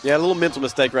 Yeah, a little mental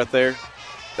mistake right there.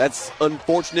 That's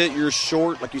unfortunate. You're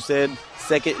short, like you said,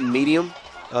 2nd and medium.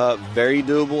 Very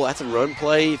doable. That's a run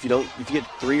play. If you get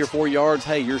 3 or 4 yards,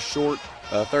 hey, you're short.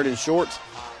 3rd and short.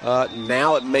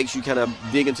 Now it makes you kind of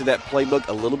dig into that playbook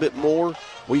a little bit more.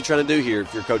 What are you trying to do here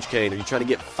if you're Coach Kane? Are you trying to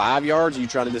get 5 yards? Are you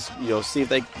trying to just see if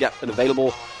they got an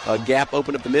available gap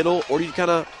open up the middle? Or do you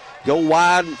kind of go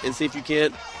wide and see if you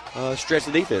can't stretch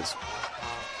the defense?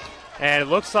 And it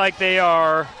looks like they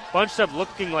are bunched up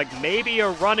looking like maybe a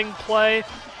running play.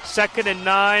 2nd and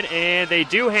 9, and they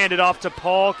do hand it off to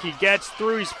Paul. He gets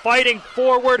through. He's fighting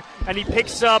forward, and he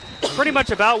picks up pretty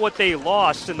much about what they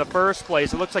lost in the first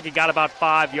place. It looks like he got about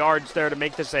 5 yards there to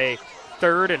make this a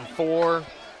 3rd and 4.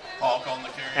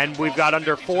 And we've got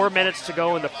under 4 minutes to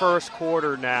go in the first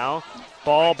quarter now.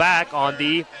 Ball back on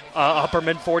the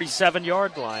Upperman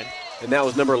 47-yard line. And that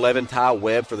was number 11, Ty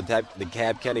Webb, for the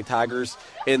DeKalb County Tigers.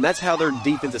 And that's how their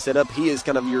defense is set up. He is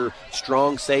kind of your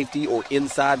strong safety or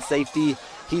inside safety.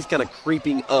 He's kind of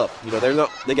creeping up.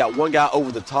 They got one guy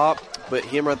over the top, but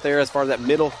him right there as far as that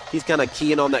middle, he's kind of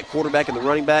keying on that quarterback and the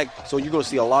running back. So you're going to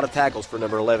see a lot of tackles for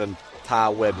number 11, Ty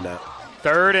Webb tonight.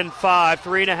 3rd and 5,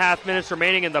 3.5 minutes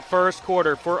remaining in the first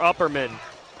quarter for Upperman.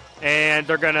 And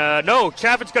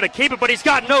Chaffin's going to keep it, but he's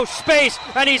got no space,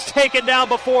 and he's taken down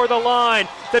before the line.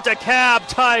 The DeKalb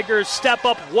Tigers step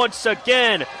up once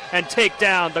again and take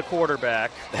down the quarterback.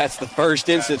 That's the first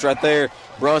instance right there.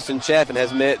 Bronson Chaffin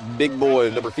has met big boy,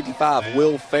 number 55,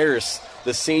 Will Ferris,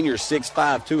 the senior,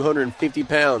 6'5", 250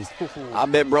 pounds. I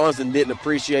bet Bronson didn't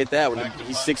appreciate that one.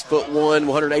 He's 6'1",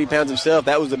 180 pounds himself.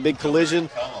 That was a big collision.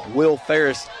 Will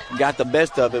Ferris got the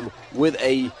best of him with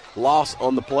a loss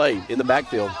on the play in the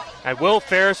backfield. And Will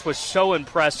Ferris was so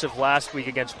impressive last week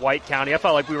against White County. I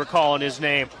felt like we were calling his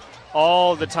name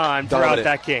all the time throughout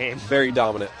that game. Very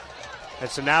dominant. And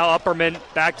so now Upperman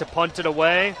back to punt it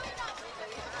away.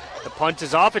 The punt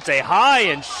is off. It's a high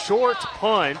and short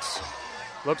punt.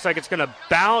 Looks like it's going to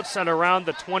bounce at around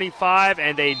the 25,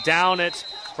 and they down it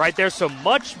right there. So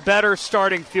much better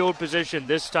starting field position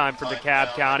this time for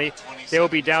DeKalb County. They will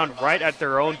be down right at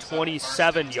their own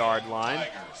 27-yard line.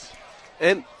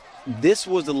 And this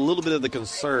was a little bit of the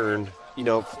concern,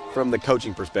 from the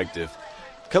coaching perspective.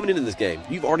 Coming into this game,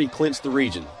 you've already clinched the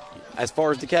region. As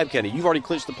far as DeKalb County, you've already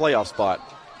clinched the playoff spot.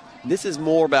 This is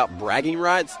more about bragging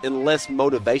rights and less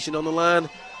motivation on the line.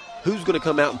 Who's going to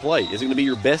come out and play? Is it going to be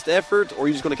your best effort, or are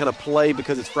you just going to kind of play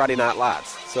because it's Friday Night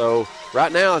Lights? So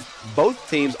right now, both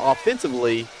teams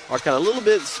offensively are kind of a little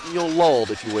bit,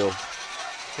 lulled, if you will.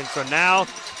 And so now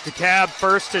DeKalb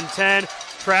 1st and 10.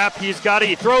 Trap, he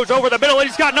throws over the middle, and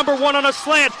he's got number 1 on a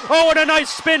slant. Oh, and a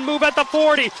nice spin move at the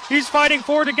 40. He's fighting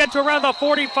forward to get to around the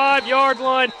 45-yard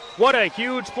line. What a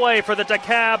huge play for the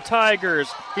DeKalb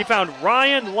Tigers. He found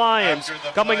Ryan Lyons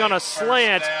coming on a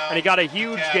slant, and he got a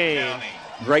huge gain.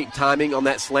 Great timing on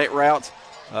that slant route.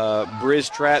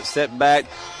 Briz Trap set back.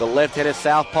 The left-handed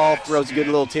southpaw throws a good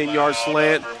little 10-yard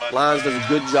slant. Lyons does a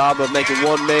good job of making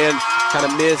one man kind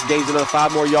of miss, gains another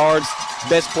 5 more yards.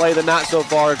 Best play of the night so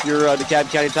far if you're the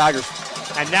DeKalb County Tigers.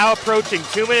 And now approaching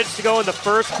 2 minutes to go in the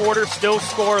first quarter, still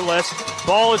scoreless.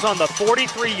 Ball is on the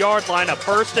 43-yard line, a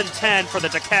 1st and 10 for the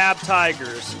DeKalb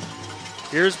Tigers.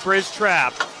 Here's Briz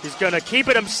Trap. He's going to keep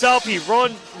it himself. He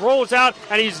rolls out,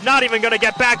 and he's not even going to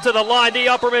get back to the line. The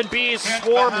Upperman Bees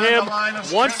swarm him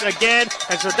once again,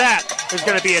 and so that is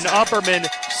going to be an Upperman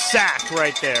sack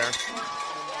right there.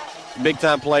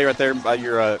 Big-time play right there by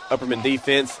your Upperman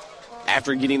defense.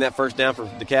 After getting that first down for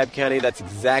DeKalb County, that's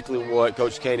exactly what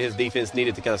Coach Kane and his defense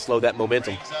needed to kind of slow that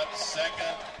momentum. 2nd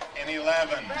and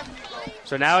 11.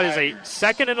 So now it is a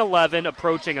 2nd and 11,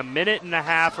 approaching a minute and a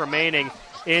half remaining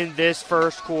in this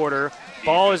first quarter.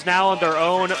 Ball is now on their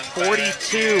own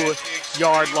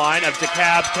 42-yard line of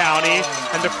DeKalb County,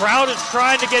 and the crowd is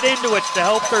trying to get into it to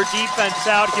help their defense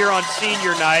out here on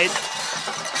senior night,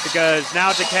 because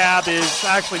now DeKalb is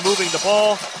actually moving the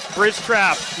ball. Briz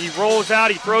Trap, he rolls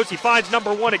out, he throws, he finds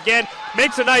number 1 again.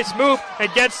 makes a nice move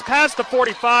and gets past the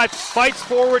 45, fights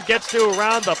forward, gets to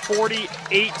around the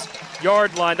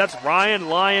 48-yard line. That's Ryan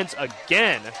Lyons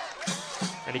again.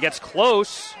 And he gets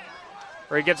close,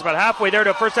 or he gets about halfway there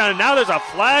to a first down, and now there's a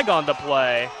flag on the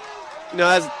play.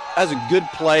 That's a good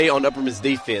play on Upperman's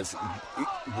defense.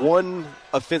 One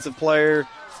offensive player,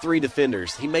 3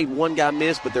 defenders. He made one guy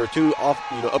miss, but there were 2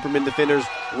 Upperman defenders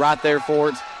right there for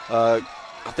it. I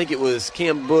think it was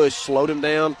Cam Bush slowed him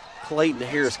down. Clayton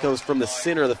Harris comes from the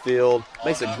center of the field,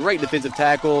 makes a great defensive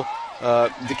tackle.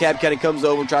 DeKalb County comes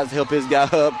over, tries to help his guy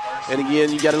up. And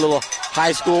again, you got a little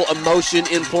high school emotion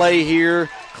in play here.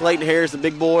 Clayton Harris, the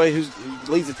big boy who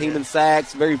leads the team in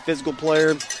sacks, very physical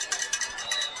player.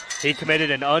 He committed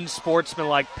an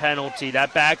unsportsmanlike penalty.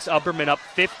 That backs Upperman up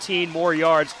 15 more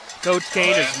yards. Coach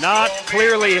Kane is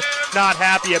clearly not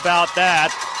happy about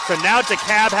that. So now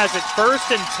DeKalb has it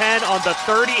 1st and 10 on the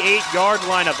 38-yard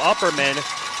line of Upperman.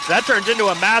 So that turns into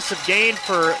a massive gain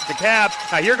for DeKalb.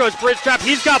 Now here goes Bridgetrap.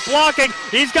 He's got blocking.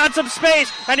 He's got some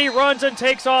space. And he runs and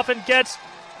takes off and gets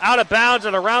out of bounds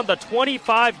at around the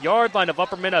 25-yard line of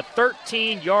Upperman. A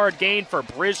 13-yard gain for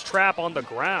Bridgetrap on the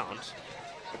ground.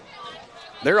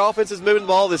 Their offense is moving the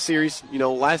ball this series.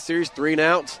 Last series, 3 and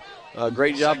outs.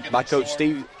 Great job by Coach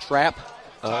Steve Trapp.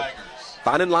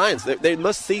 Finding Lyons. They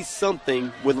must see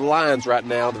something with Lyons right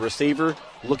now. The receiver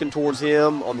looking towards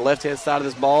him on the left-hand side of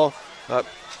this ball. That's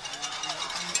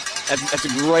a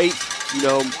great,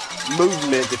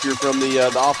 movement if you're from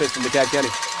the offense from DeKalb County.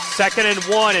 2nd and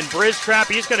 1, and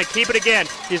Bridgetrap, he's going to keep it again.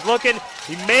 He's looking.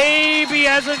 He maybe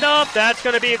has enough. That's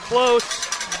going to be close.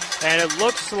 And it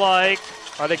looks like,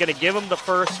 are they going to give him the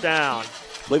first down? I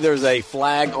believe there's a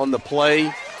flag on the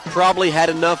play. Probably had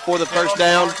enough for the first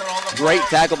down. Great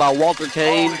tackle by Walter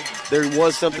Kane. There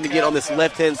was something to get on this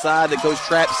left-hand side that Coach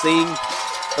Trapp seen.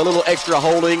 A little extra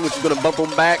holding, which is going to bump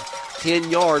them back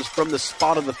 10 yards from the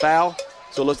spot of the foul.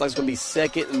 So it looks like it's going to be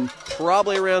 2nd and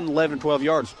probably around 11, 12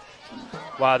 yards.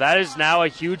 Wow, that is now a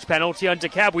huge penalty on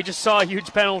DeKalb. We just saw a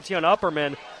huge penalty on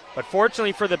Upperman. But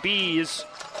fortunately for the Bees,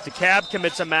 DeKalb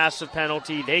commits a massive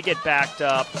penalty. They get backed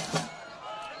up.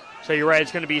 So you're right,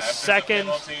 it's going to be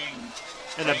 2nd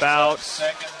and about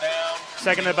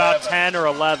 10 or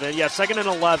 11. Yeah, 2nd and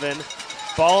 11.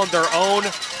 Ball on their own.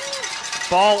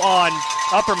 Ball on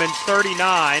Upperman's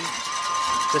 39.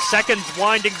 The second's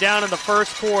winding down in the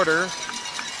first quarter.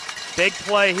 Big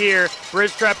play here.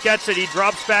 Bridgetrap gets it. He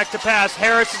drops back to pass.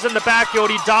 Harris is in the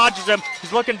backfield. He dodges him.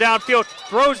 He's looking downfield.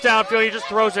 Throws downfield. He just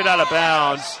throws it out of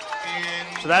bounds.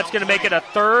 So that's going to make it a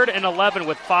 3rd and 11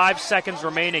 with 5 seconds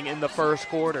remaining in the first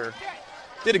quarter.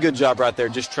 Did a good job right there,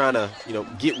 just trying to,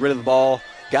 get rid of the ball.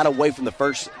 Got away from the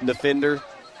first defender.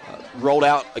 Rolled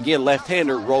out, again,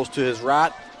 left-hander, rolls to his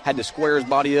right. Had to square his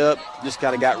body up. Just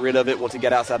kind of got rid of it once he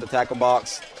got outside the tackle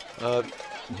box.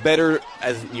 Better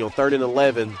as, 3rd and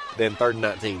 11 than 3rd and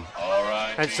 19. All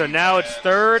right. And so now it's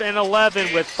 3rd and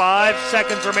 11 with 5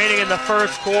 seconds remaining in the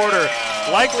first quarter.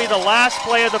 Likely the last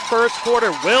play of the first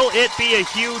quarter. Will it be a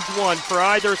huge one for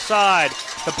either side?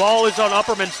 The ball is on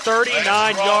Upperman's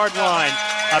 39-yard line.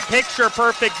 A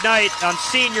picture-perfect night on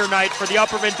senior night for the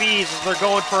Upperman Bees as they're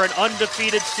going for an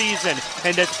undefeated season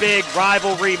in this big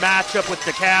rivalry matchup with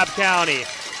DeKalb County.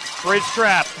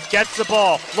 Bridgetrap gets the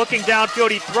ball, looking downfield.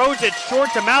 He throws it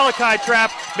short to Malachi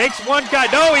Trapp. Makes one guy.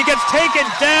 No, he gets taken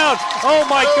down. Oh,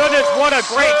 my goodness. What a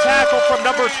great tackle from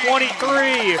number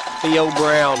 23. Theo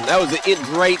Brown. That was a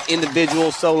great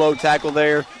individual solo tackle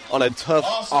there on a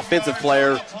tough offensive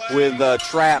player with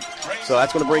Trapp. So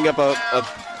that's going to bring up a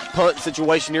punt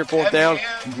situation here, 4th down.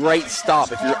 Great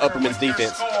stop if you're Upperman's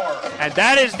defense. And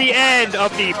that is the end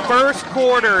of the first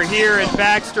quarter here in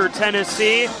Baxter,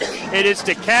 Tennessee. It is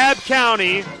DeKalb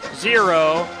County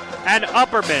 0 and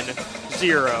Upperman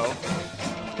 0.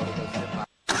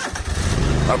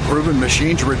 A proven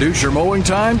machine to reduce your mowing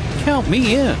time? Count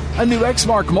me in. A new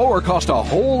Exmark mower costs a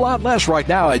whole lot less right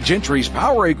now at Gentry's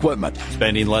Power Equipment.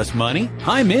 Spending less money?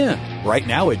 I'm in. Right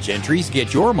now at Gentry's,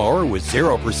 get your mower with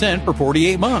 0% for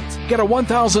 48 months. Get a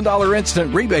 $1,000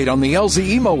 instant rebate on the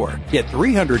LZE mower. Get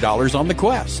 $300 on the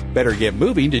Quest. Better get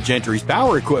moving to Gentry's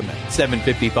Power Equipment,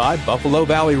 755 Buffalo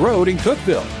Valley Road in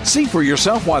Cookeville. See for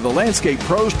yourself why the landscape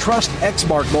pros trust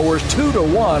Exmark mowers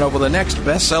 2-1 over the next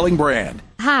best-selling brand.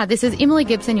 Hi, this is Emily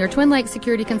Gibson, your Twin Lakes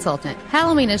security consultant.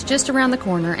 Halloween is just around the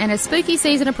corner, and as spooky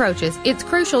season approaches, it's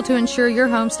crucial to ensure your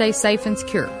home stays safe and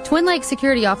secure. Twin Lakes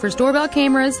Security offers doorbell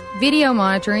cameras, video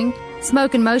monitoring,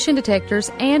 smoke and motion detectors,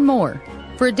 and more.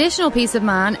 For additional peace of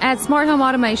mind, add smart home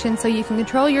automation so you can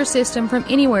control your system from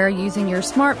anywhere using your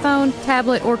smartphone,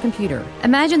 tablet, or computer.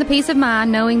 Imagine the peace of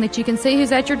mind knowing that you can see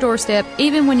who's at your doorstep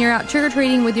even when you're out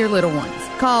trick-or-treating with your little ones.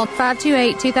 Call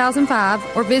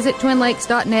 528-2005 or visit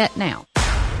twinlakes.net now.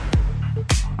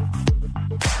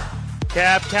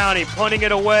 DeKalb County punting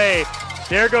it away.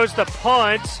 There goes the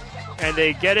punt, and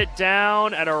they get it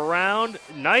down at around.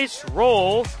 Nice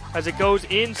roll as it goes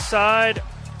inside.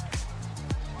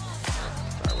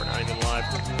 Sorry, we're not even live.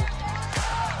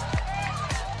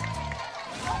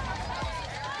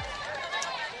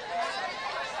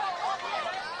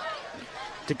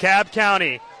 DeKalb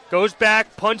County goes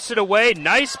back, punts it away.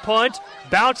 Nice punt.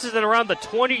 Bounces it around the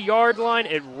 20-yard line.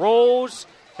 It rolls.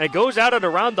 And it goes out at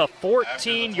around the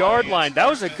 14-yard line. That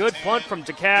was a good punt from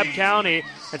DeKalb County.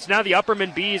 It's now the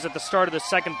Upperman Bees at the start of the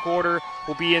second quarter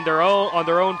will be on their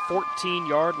own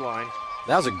 14-yard line.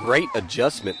 That was a great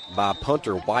adjustment by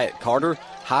punter Wyatt Carter.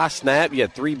 High snap. You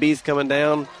had 3 Bees coming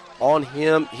down on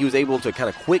him. He was able to kind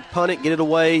of quick punt it, get it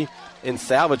away, and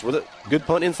salvage with it. Good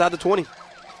punt inside the 20.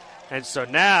 And so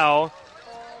now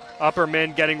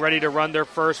Upperman getting ready to run their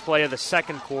first play of the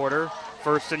second quarter.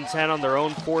 1st and 10 on their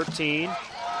own 14.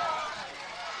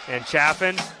 And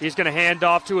Chaffin, he's going to hand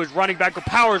off to his running back who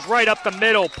powers right up the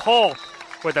middle. Polk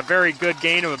with a very good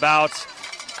gain of about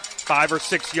 5 or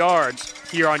 6 yards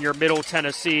here on your Middle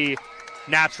Tennessee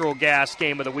Natural Gas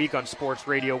Game of the Week on Sports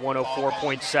Radio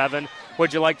 104.7.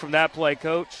 What'd you like from that play,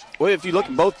 Coach? Well, if you look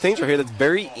at both teams right here, that's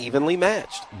very evenly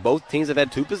matched. Both teams have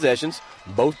had 2 possessions.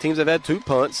 Both teams have had 2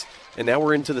 punts. And now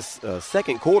we're into the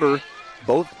second quarter.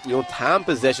 Both time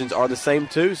possessions are the same,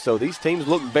 too. So these teams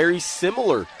look very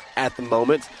similar at the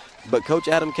moment, but Coach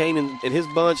Adam Kane and his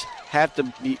bunch have to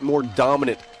be more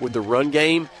dominant with the run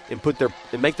game and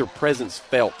make their presence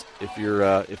felt if you're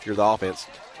the offense.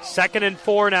 2nd and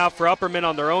 4 now for Upperman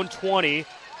on their own 20.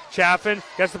 Chaffin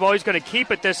gets the ball. He's going to keep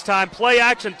it this time. Play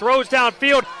action, throws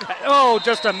downfield. Oh,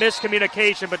 just a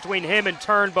miscommunication between him and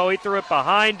Turnbow. He threw it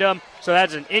behind him, so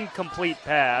that's an incomplete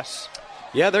pass.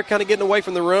 Yeah, they're kind of getting away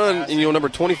from the run. And, number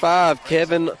 25,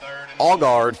 Kevin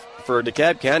Allgard for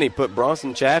DeKalb County put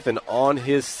Bronson Chaffin on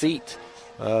his seat.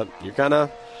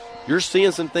 You're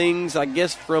seeing some things, I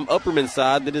guess, from Upperman's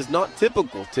side that is not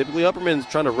typical. Typically, Upperman's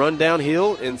trying to run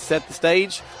downhill and set the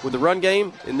stage with the run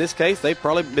game. In this case, they've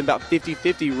probably been about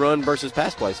 50-50 run versus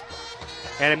pass plays.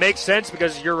 And it makes sense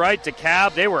because you're right,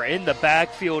 DeKalb, they were in the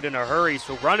backfield in a hurry,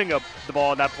 so running up the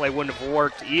ball on that play wouldn't have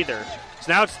worked either.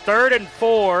 So now it's 3rd and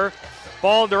 4.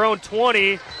 Ball in their own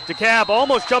 20. DeKalb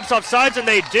almost jumps off sides, and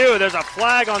they do. There's a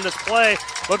flag on this play.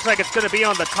 Looks like it's going to be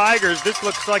on the Tigers. This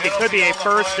looks like it could be a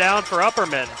first down for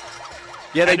Upperman.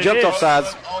 Yeah, they jumped off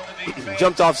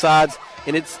sides.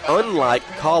 And it's unlike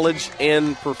college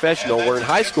and professional, where in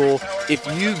high school, if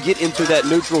you get into that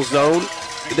neutral zone,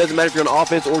 it doesn't matter if you're on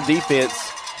offense or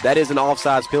defense, that is an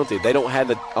offsides penalty. They don't have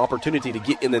the opportunity to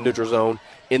get in the neutral zone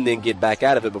and then get back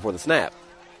out of it before the snap.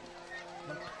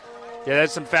 Yeah,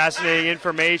 that's some fascinating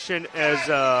information as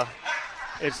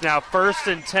it's now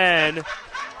 1st and 10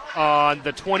 on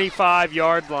the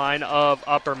 25-yard line of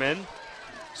Upperman.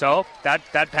 So that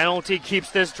penalty keeps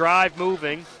this drive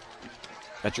moving.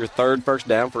 That's your 3rd first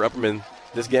down for Upperman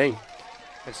this game.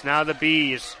 It's now the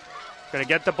Bees. Going to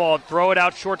get the ball, throw it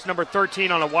out short to number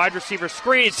 13 on a wide receiver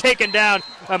screen. He's taken down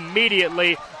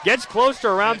immediately. Gets close to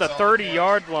around the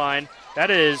 30-yard line.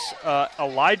 That is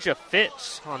Elijah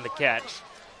Fitz on the catch.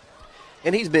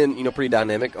 And he's been, pretty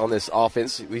dynamic on this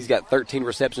offense. He's got 13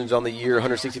 receptions on the year,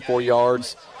 164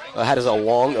 yards. Had a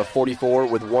long of 44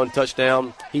 with 1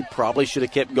 touchdown. He probably should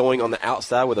have kept going on the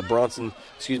outside with a Branson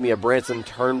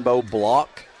Turnbow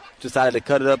block. Decided to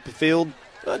cut it up the field.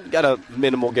 Got a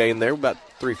minimal gain there, about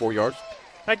 3-4 yards.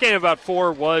 That gain of about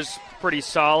 4 was pretty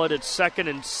solid. It's 2nd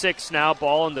and 6 now.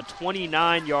 Ball on the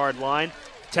 29-yard line.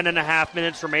 10.5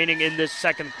 minutes remaining in this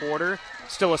second quarter.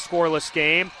 Still a scoreless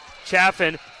game.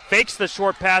 Chaffin fakes the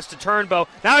short pass to Turnbow.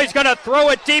 Now he's going to throw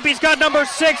it deep. He's got number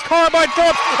 6, Carmine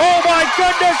Phillips. Oh, my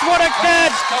goodness, what a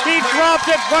catch. He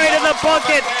dropped it right in the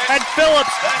bucket. And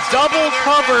Phillips, double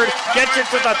covered, gets it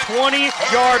to the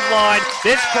 20-yard line.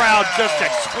 This crowd just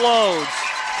explodes.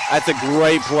 That's a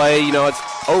great play. It's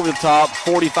over the top,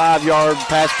 45-yard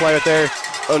pass play right there.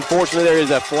 Unfortunately, there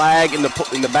is a flag in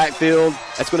the backfield.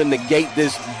 That's going to negate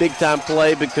this big-time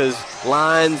play because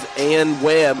Lyons and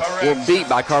Webb were beat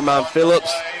by Carmine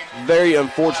Phillips. Very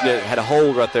unfortunate. Had a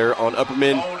hold right there on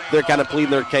Upperman. They're kind of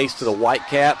pleading their case to the white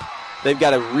cap. They've got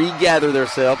to regather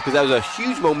themselves because that was a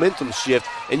huge momentum shift,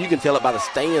 and you can tell it by the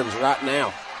stands right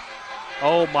now.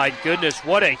 Oh, my goodness.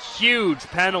 What a huge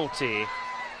penalty.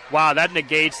 Wow, that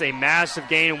negates a massive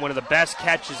gain and one of the best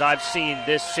catches I've seen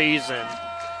this season.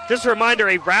 Just a reminder,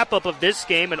 a wrap-up of this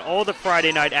game and all the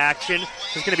Friday night action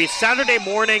is going to be Saturday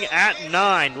morning at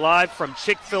 9, live from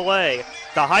Chick-fil-A.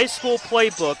 The high school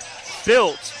playbook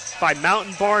built by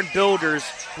Mountain Barn Builders,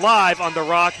 live on The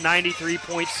Rock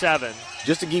 93.7.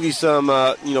 Just to give you some,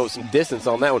 some distance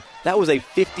on that one, that was a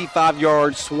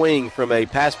 55-yard swing from a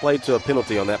pass play to a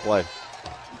penalty on that play.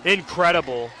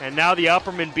 Incredible. And now the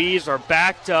Upperman Bees are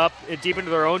backed up deep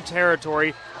into their own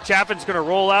territory. Chaffin's going to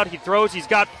roll out. He throws. He's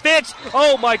got Fitz.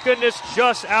 Oh, my goodness,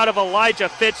 just out of Elijah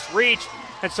Fitz's reach.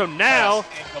 And so now,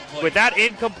 with that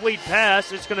incomplete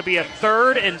pass, it's going to be a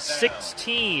 3rd and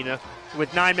 16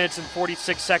 with 9 minutes and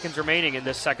 46 seconds remaining in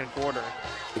this second quarter.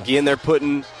 Again, they're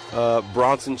putting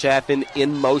Bronson Chaffin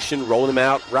in motion, rolling him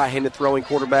out, right-handed throwing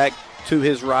quarterback to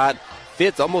his right.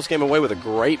 Fitz almost came away with a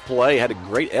great play, had a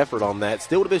great effort on that.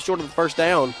 Still would have been short of the first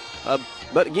down,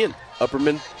 but again,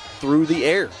 Upperman through the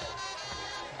air.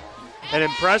 An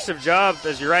impressive job,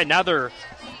 as you're right. Now they're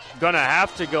going to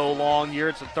have to go long here.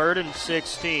 It's a 3rd and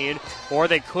 16, or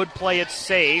they could play it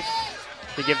safe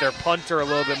to give their punter a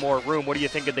little bit more room. What do you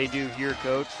think that they do here,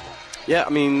 Coach? Yeah, I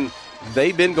mean,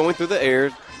 they've been going through the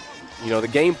air. You know, the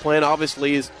game plan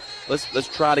obviously is let's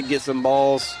try to get some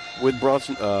balls with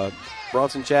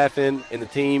Bronson Chaffin and the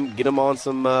team, get them on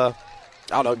some,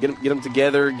 get them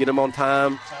together, get them on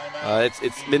time.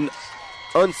 It's been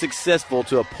unsuccessful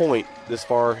to a point this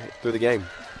far through the game.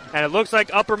 And it looks like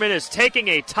Upperman is taking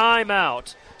a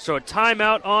timeout. So a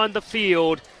timeout on the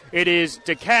field. It is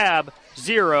DeKalb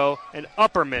 0 and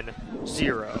Upperman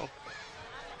 0.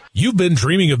 You've been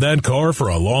dreaming of that car for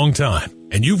a long time,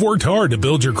 and you've worked hard to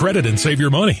build your credit and save your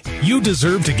money. You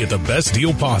deserve to get the best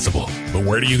deal possible. But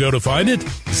where do you go to find it?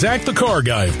 Zach the Car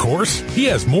Guy, of course. He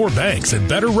has more banks and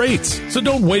better rates. So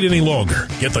don't wait any longer.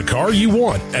 Get the car you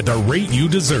want at the rate you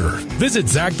deserve. Visit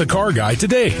Zach the Car Guy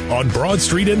today on Broad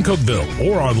Street in Cookeville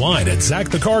or online at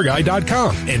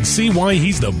ZachTheCarGuy.com and see why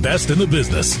he's the best in the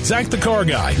business. Zach the Car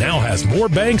Guy now has more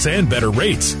banks and better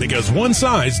rates because one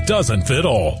size doesn't fit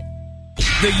all.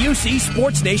 The UC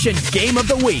Sports Nation Game of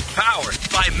the Week, powered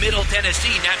by Middle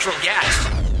Tennessee Natural Gas.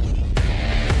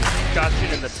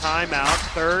 Discussion in the timeout,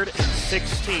 3rd and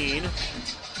 16.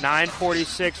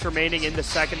 9:46 remaining in the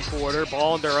second quarter.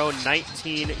 Ball on their own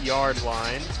 19-yard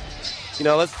line. You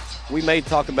know, we may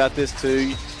talk about this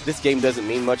too. This game doesn't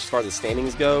mean much as far as the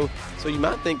standings go, so you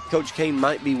might think Coach Kane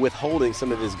might be withholding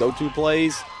some of his go-to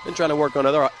plays and trying to work on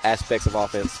other aspects of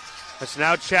offense. So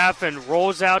now Chaffin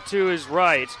rolls out to his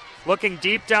right. Looking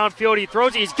deep downfield, he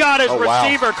throws. He's got his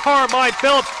receiver, wow. Carmine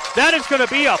Phillips. That is going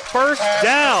to be a first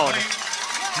down.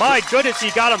 My goodness,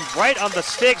 he got him right on the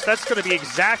sticks. That's going to be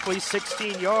exactly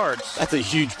 16 yards. That's a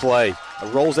huge play.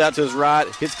 Rolls out to his right,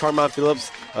 hits Carmine Phillips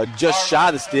just shy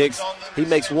of the sticks. He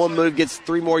makes one move, gets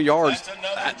 3 more yards.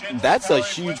 That's a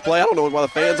huge play. I don't know why the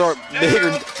fans aren't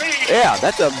bigger. Yeah,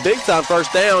 that's a big-time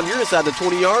first down. You're inside the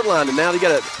 20-yard line, and now you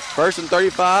got a 1st and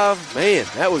 35. Man,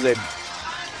 that was a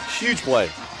huge play.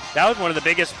 That was one of the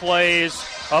biggest plays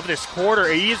of this quarter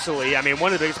easily. I mean,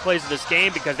 one of the biggest plays of this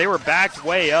game because they were backed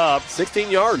way up. 16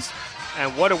 yards.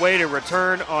 And what a way to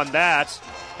return on that.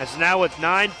 As now with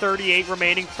 9:38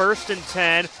 remaining, 1st and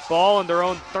 10. Ball on their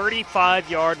own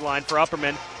 35-yard line for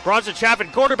Upperman. Bronson Chaffin,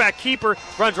 quarterback keeper,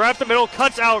 runs right up the middle,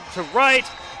 cuts out to right,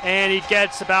 and he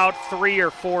gets about 3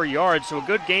 or 4 yards. So a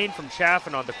good gain from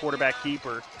Chaffin on the quarterback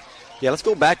keeper. Yeah, let's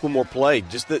go back one more play.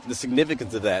 Just the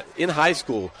significance of that. In high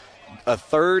school, a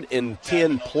 3rd and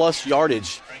 10-plus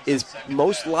yardage is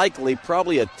most likely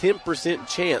probably a 10%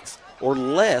 chance or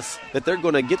less that they're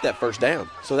going to get that first down.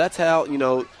 So that's how,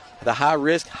 the high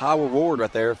risk, high reward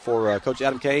right there for Coach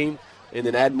Adam Kane, and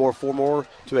then add 4 more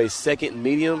to a 2nd and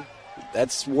medium.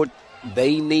 That's what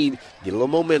they need. Get a little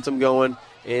momentum going,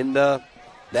 and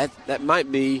that might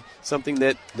be something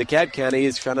that DeKalb County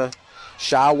is trying to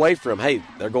shy away from. Hey,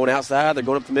 they're going outside, they're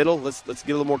going up the middle. Let's get a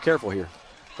little more careful here.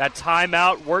 That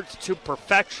timeout worked to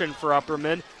perfection for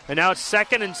Upperman. And now it's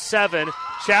 2nd and 7.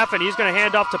 Chaffin, he's going to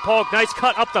hand off to Polk. Nice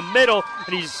cut up the middle,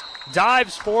 and he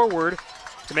dives forward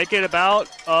to make it about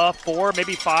a 4,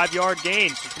 maybe 5-yard gain.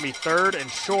 So it's going to be 3rd and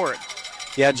short.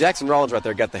 Yeah, Jackson Rollins right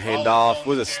there got the handoff.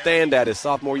 Was a standout his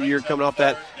sophomore year coming off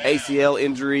that ACL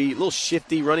injury. A little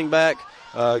shifty running back.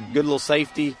 Good little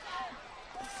safety.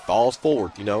 Falls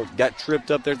forward, got tripped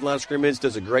up there at the line of scrimmage.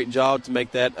 Does a great job to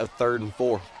make that a 3rd and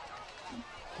 4.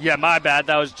 Yeah, my bad.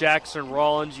 That was Jackson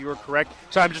Rollins. You were correct.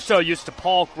 So I'm just so used to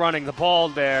Polk running the ball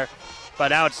there. But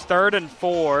now it's 3rd and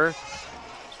 4.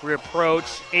 We approach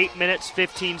 8 minutes,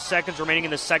 15 seconds remaining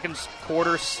in the second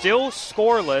quarter. Still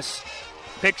scoreless.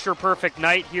 Picture-perfect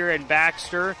night here in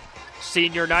Baxter.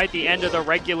 Senior night, the end of the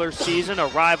regular season, a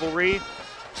rivalry.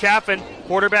 Chaffin,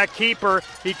 quarterback keeper.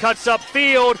 He cuts up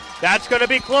field. That's going to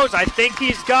be close. I think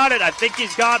he's got it. I think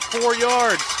he's got 4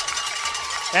 yards.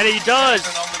 And he does.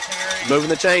 Moving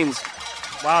the chains.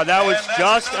 Wow, that was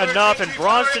just enough. And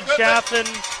Bronson Chaffin,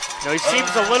 he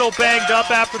seems a little banged up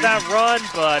after that run,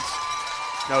 but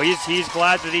no, he's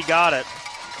glad that he got it.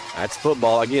 That's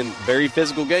football. Again, very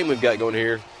physical game we've got going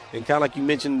here. And kind of like you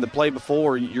mentioned the play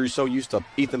before, you're so used to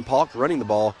Ethan Polk running the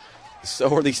ball.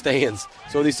 So are these stands.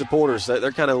 So are these supporters.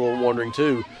 They're kind of a little wondering,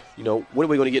 too, when are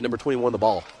we going to get number 21 the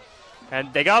ball?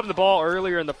 And they got him the ball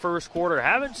earlier in the first quarter.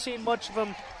 Haven't seen much of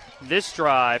him this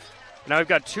drive. Now we've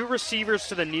got 2 receivers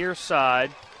to the near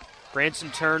side. Branson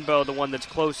Turnbow, the one that's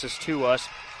closest to us.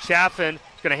 Chaffin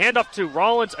is going to hand off to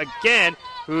Rollins again,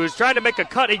 who's trying to make a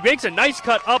cut. He makes a nice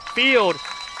cut upfield,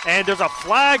 and there's a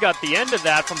flag at the end of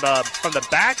that from the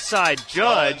backside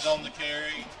judge.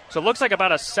 So it looks like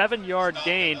about a 7-yard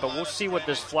gain, but we'll see what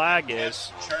this flag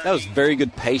is. That was very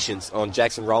good patience on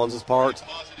Jackson Rollins' part.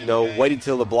 Waited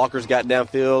till the blockers got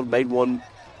downfield, made one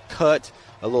cut,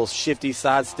 a little shifty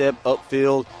sidestep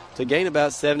upfield to gain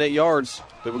about 7-8 yards.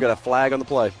 But we've got a flag on the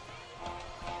play.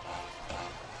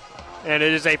 And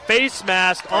it is a face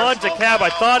mask on DeKalb.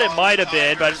 I thought it might have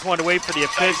been, but I just wanted to wait for the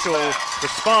official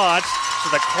response.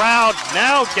 So the crowd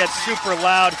now gets super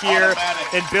loud here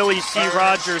in Billy C.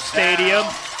 Rogers Stadium.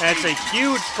 And it's a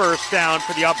huge first down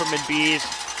for the Upperman Bees.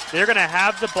 They're going to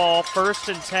have the ball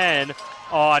 1st and 10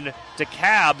 on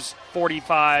DeKalb's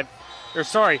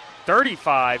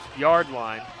 35-yard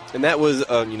line. And that was,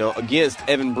 against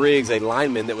Evan Briggs, a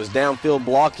lineman that was downfield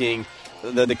blocking.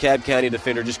 The DeKalb County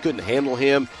defender just couldn't handle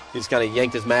him. He just kind of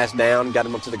yanked his mask down, got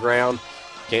him up to the ground.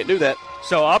 Can't do that.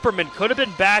 So Upperman could have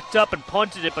been backed up and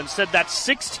punted it, but instead that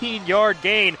 16-yard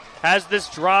gain has this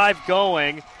drive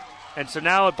going. And so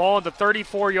now a ball on the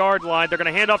 34-yard line. They're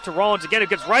going to hand off to Rollins again, who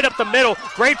gets right up the middle.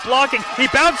 Great blocking. He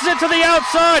bounces it to the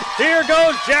outside. Here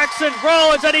goes Jackson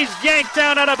Rollins, and he's yanked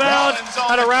down out of bounds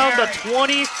at around the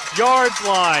 20-yard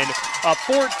line. A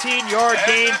 14-yard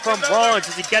gain from Rollins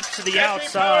as he gets to the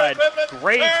outside.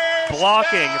 Great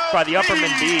blocking by the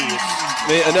Upperman Bees.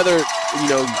 Another,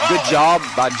 good job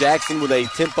by Jackson with a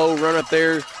tempo run up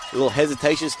there. A little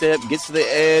hesitation step, gets to the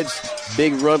edge.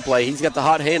 Big run play. He's got the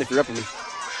hot hand if you're Upperman.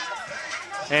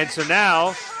 And so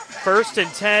now, 1st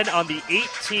and 10 on the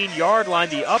 18-yard line.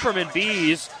 The Upperman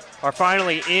Bees are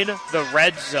finally in the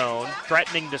red zone,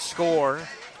 threatening to score.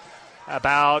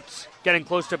 Getting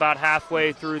close to about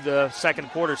halfway through the second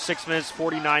quarter, 6 minutes,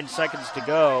 49 seconds to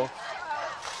go.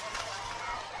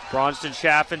 Bronston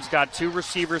Chaffin's got 2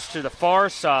 receivers to the far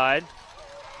side.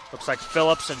 Looks like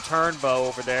Phillips and Turnbow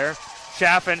over there.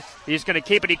 Chaffin, he's going to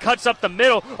keep it. He cuts up the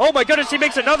middle. Oh, my goodness, he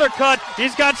makes another cut.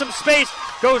 He's got some space.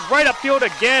 Goes right upfield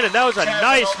again, and that was a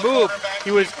nice move. He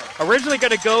was originally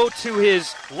going to go to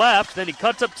his left, then he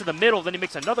cuts up to the middle, then he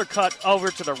makes another cut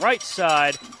over to the right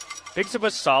side. Picks up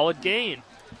a solid gain.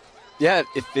 Yeah,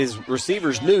 if his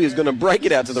receivers knew he was going to break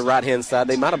it out to the right-hand side,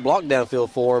 they might have blocked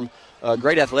downfield for him.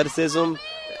 Great athleticism,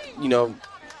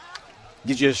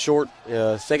 gives you a short,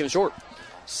 2nd and short.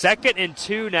 2nd and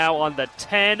 2 now on the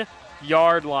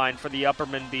 10-yard line for the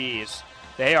Upperman Bees.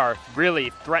 They are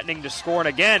really threatening to score. And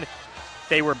again,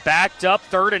 they were backed up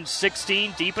 3rd and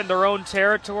 16 deep in their own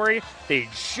territory. They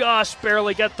just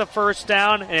barely get the first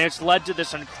down, and it's led to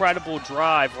this incredible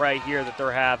drive right here that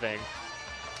they're having.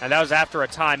 And that was after a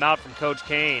timeout from Coach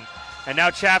Kane. And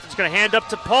now Chaffin's going to hand up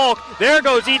to Polk. There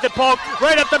goes Ethan Polk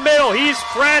right up the middle. He's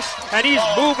fresh, and he's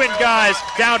moving guys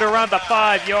down to around the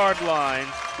 5-yard line.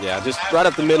 Yeah, just right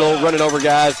up the middle, running over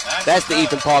guys. That's the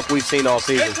Ethan Polk we've seen all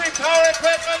season.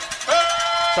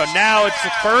 So now it's the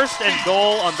 1st and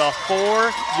goal on the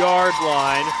 4-yard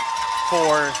line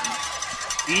for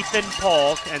Ethan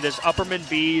Polk and this Upperman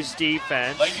Bees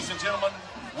defense. Ladies and gentlemen,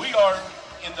 we are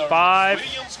in the 5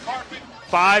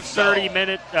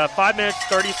 minutes,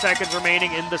 30 seconds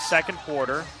remaining in the second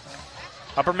quarter.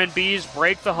 Upperman Bees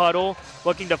break the huddle,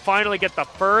 looking to finally get the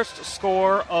first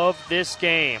score of this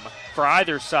game for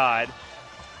either side.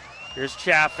 Here's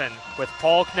Chaffin with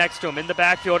Polk next to him in the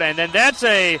backfield, and then that's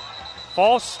a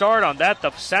false start on that.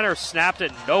 The center snapped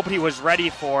it. Nobody was ready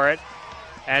for it,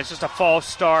 and it's just a false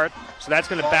start. So that's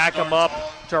going to back him up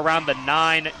to around the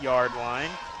 9-yard line.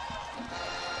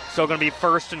 Still going to be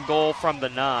 1st and goal from the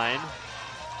 9.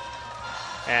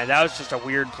 And that was just a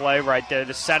weird play right there.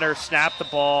 The center snapped the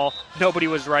ball. Nobody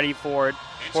was ready for it.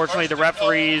 Fortunately, the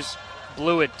referees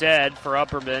blew it dead for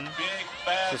Upperman.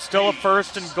 So still a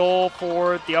 1st and goal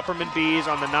for the Upperman Bees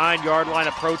on the 9-yard line,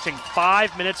 approaching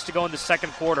 5 minutes to go in the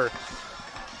second quarter.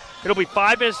 It'll be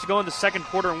 5 minutes to go in the second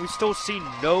quarter, and we still see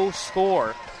no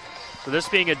score. So this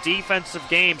being a defensive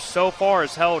game so far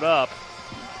has held up.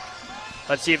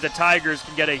 Let's see if the Tigers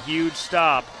can get a huge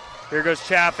stop. Here goes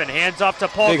Chaffin, hands off to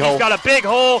Polk. He's got a big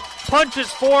hole,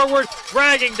 punches forward,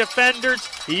 dragging defenders.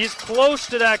 He's close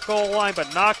to that goal line,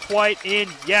 but not quite in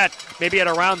yet. Maybe at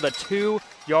around the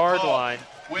 2-yard line.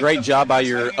 Great job by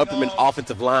your Upperman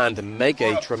offensive line to make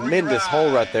a tremendous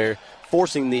hole right there,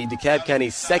 forcing the DeKalb County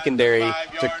secondary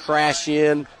to crash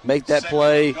in, make that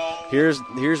play. Here's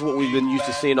what we've been used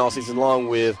to seeing all season long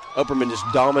with Upperman just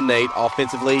dominate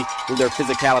offensively with their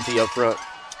physicality up front.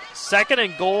 2nd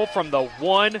and goal from the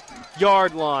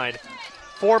 1-yard line.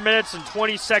 4 minutes and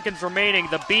 20 seconds remaining.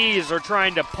 The Bees are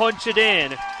trying to punch it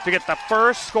in to get the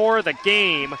first score of the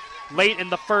game late in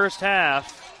the first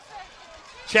half.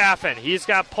 Chaffin, he's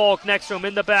got Polk next to him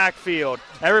in the backfield.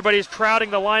 Everybody's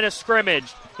crowding the line of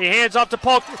scrimmage. He hands off to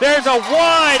Polk. There's a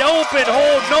wide open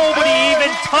hole. Nobody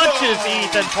even touches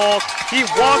Ethan Polk. He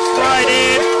walks right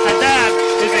in, and that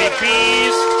is a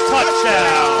Bees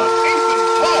touchdown.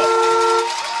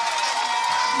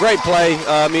 Great play.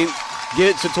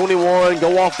 Get it to 21,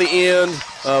 go off the end,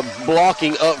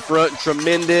 blocking up front,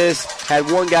 tremendous.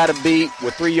 Had one guy to beat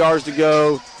with 3 yards to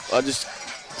go. Just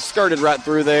skirted right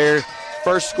through there.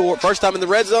 First time in the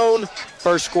red zone,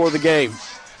 first score of the game.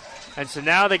 And so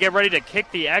now they get ready to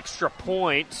kick the extra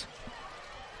point.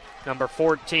 Number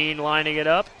 14 lining it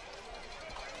up.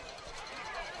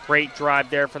 Great drive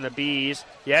there from the Bees.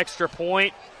 The extra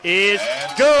point is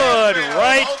good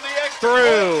right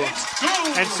through.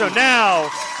 And so now,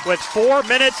 with 4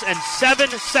 minutes and 7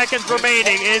 seconds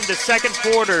remaining in the second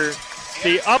quarter,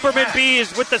 the Upperman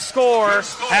Bees with the score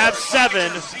have 7,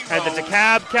 and the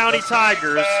DeKalb County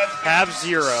Tigers have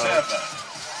 0.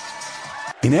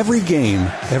 In every game,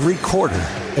 every quarter,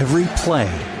 every play,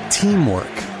 teamwork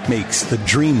makes the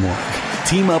dream work.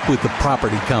 Team up with the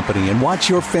property company and watch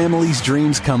your family's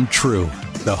dreams come true.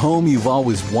 The home you've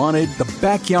always wanted, the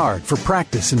backyard for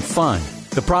practice and fun.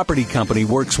 The property company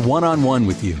works one-on-one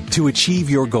with you to achieve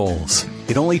your goals.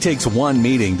 It only takes one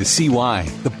meeting to see why.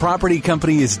 The property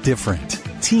company is different.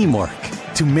 Teamwork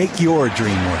to make your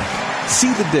dream work.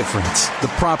 See the difference. The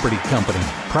property company,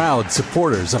 proud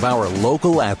supporters of our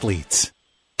local athletes.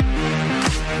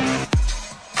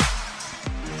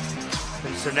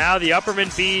 So now the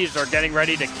Upperman Bees are getting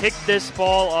ready to kick this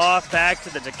ball off back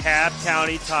to the DeKalb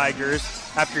County Tigers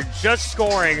after just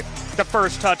scoring the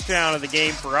first touchdown of the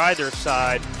game for either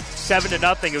side.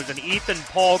 7-0. It was an Ethan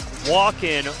Polk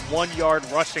walk-in 1-yard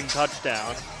rushing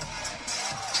touchdown.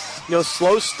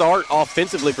 Slow start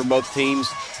offensively for both teams,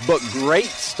 but great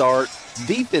start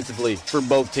defensively for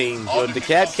both teams.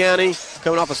 DeKalb County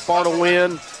coming off a Sparta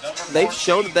win. They've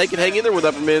shown that they can hang in there with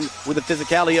Upperman with the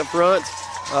physicality up front.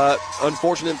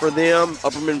 Unfortunate for them,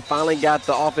 Upperman finally got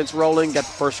the offense rolling, got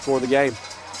the first score of the game.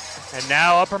 And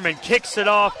now Upperman kicks it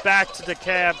off back to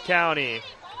DeKalb County.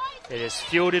 It is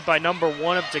fielded by number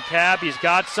 1 of DeKalb. He's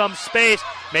got some space,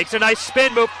 makes a nice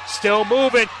spin move, still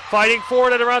moving, fighting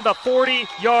forward at around the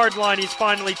 40-yard line. He's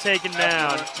finally taken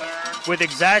down. With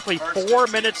exactly 4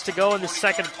 minutes to go in the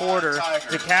second quarter,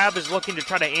 DeKalb is looking to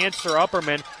try to answer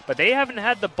Upperman, but they haven't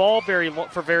had the ball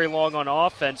for very long on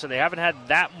offense, and they haven't had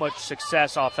that much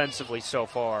success offensively so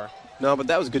far. No, but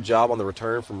that was a good job on the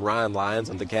return from Ryan Lyons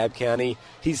on DeKalb County.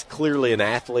 He's clearly an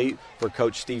athlete for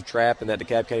Coach Steve Trapp and that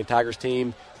DeKalb County Tigers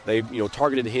team. They,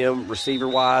 targeted him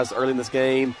receiver-wise early in this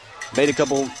game. Made a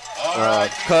couple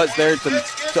cuts there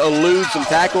to elude some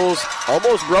tackles.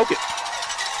 Almost broke it.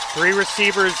 3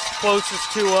 receivers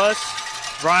closest to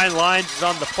us. Ryan Lyons is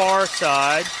on the far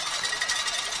side.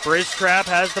 Bristrap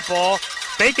has the ball.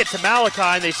 Fake it to Malachi,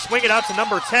 and they swing it out to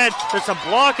number 10. There's some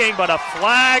blocking, but a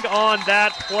flag on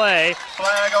that play.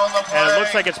 Flag on the play. And it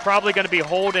looks like it's probably going to be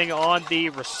holding on the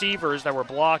receivers that were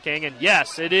blocking. And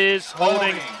yes, it is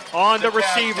holding on the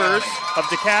receivers of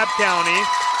DeKalb County.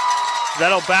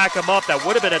 That'll back them up. That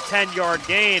would have been a 10-yard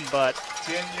gain, but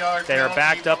they are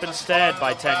backed up instead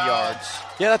by 10 yards.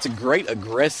 Yeah, that's a great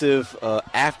aggressive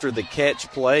after-the-catch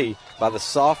play by the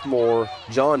sophomore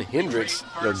John Hendricks.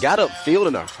 Got upfield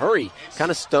in a hurry.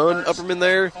 Kind of stunned Upperman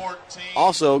there.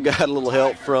 Also got a little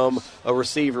help from a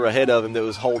receiver ahead of him that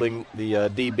was holding the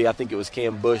DB. I think it was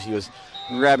Cam Bush. He was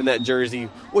grabbing that jersey,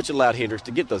 which allowed Hendricks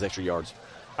to get those extra yards.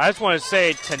 I just want to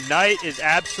say tonight is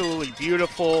absolutely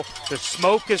beautiful. The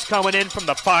smoke is coming in from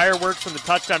the fireworks from the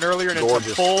touchdown earlier, and gorgeous.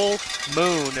 It's a full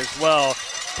moon as well.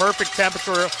 Perfect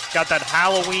temperature, got that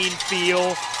Halloween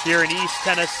feel here in East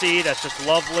Tennessee. That's just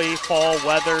lovely fall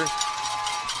weather.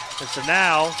 And so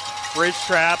now,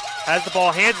 Bristrap has the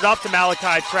ball, hands it off to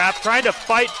Malachi Trapp, trying to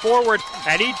fight forward,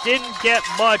 and he didn't get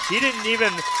much. He didn't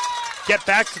even get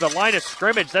back to the line of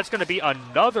scrimmage. That's going to be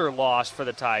another loss for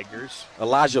the Tigers.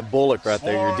 Elijah Bullock right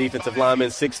there, your defensive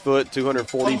lineman, 6 foot,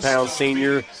 240-pound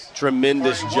senior.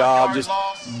 Tremendous job just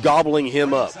gobbling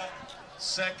him up.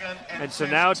 And so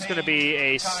now it's going to be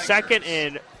a 2nd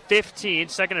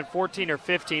and 14 or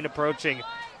 15, approaching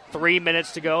 3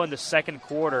 minutes to go in the second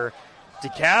quarter.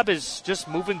 DeKalb is just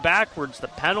moving backwards. The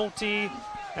penalty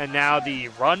and now the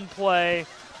run play.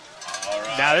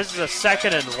 Now this is a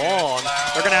 2nd and long.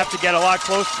 They're going to have to get a lot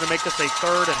closer to make this a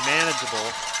 3rd and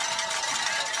manageable.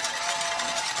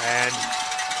 And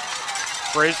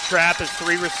Briz Trapp has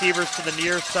 3 receivers to the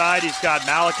near side. He's got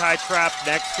Malachi Trapp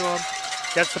next to him.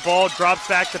 Gets the ball, drops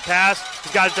back to pass.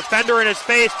 He's got a defender in his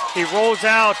face. He rolls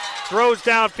out, throws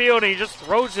downfield, and he just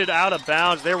throws it out of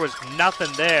bounds. There was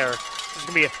nothing there. It's going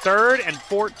to be a 3rd and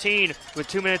 14 with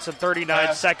 2 minutes and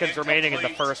 39 seconds remaining in the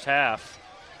first half.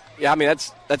 Yeah, I mean,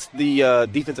 that's the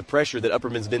defensive pressure that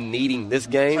Upperman's been needing this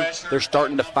game. They're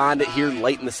starting to find it here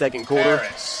late in the second quarter.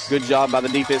 Good job by the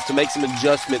defense to make some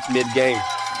adjustments mid-game.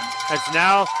 It's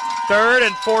now 3rd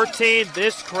and 14.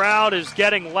 This crowd is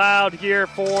getting loud here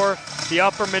for the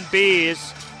Upperman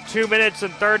Bees. 2 minutes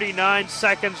and 39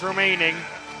 seconds remaining.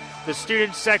 The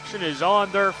student section is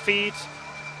on their feet.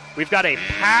 We've got a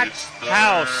packed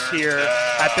house here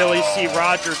at Billy C.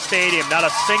 Rogers Stadium. Not a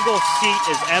single seat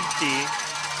is empty.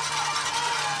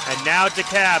 And now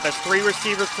DeKalb has 3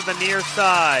 receivers to the near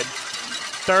side.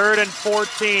 3rd and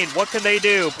 14. What can they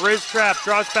do? Briz Trapp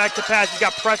drops back to pass. He's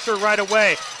got pressure right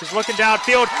away. He's looking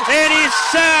downfield, and he's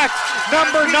sacked.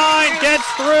 Number 9 gets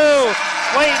through.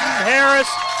 Clayton Harris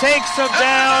takes him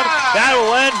down. That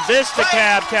will end this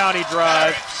DeKalb County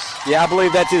drive. Yeah, I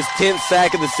believe that's his 10th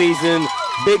sack of the season.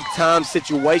 Big-time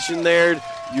situation there.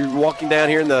 You're walking down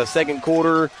here in the second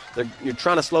quarter. You're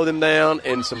trying to slow them down,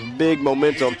 and some big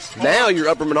momentum. Now your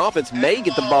Upperman offense may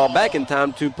get the ball back in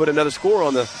time to put another score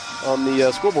on the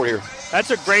scoreboard here.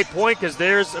 That's a great point because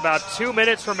there's about 2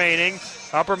 minutes remaining.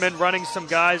 Upperman running some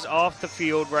guys off the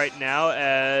field right now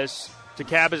as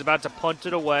DeKalb is about to punt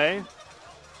it away.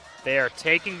 They are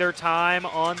taking their time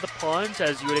on the punt,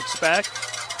 as you would expect.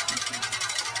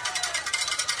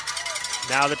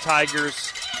 Now the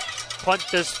Tigers punt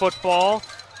this football.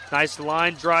 Nice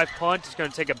line drive punt. It's going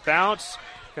to take a bounce.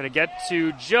 Going to get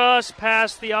to just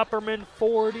past the Upperman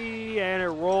 40, and it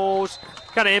rolls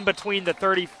kind of in between the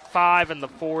 35 and the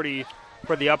 40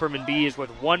 for the Upperman Bees with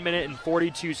 1 minute and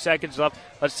 42 seconds left.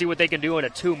 Let's see what they can do in a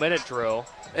 2-minute drill.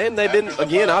 And they've been,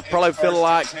 again, I probably feel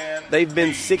like they've been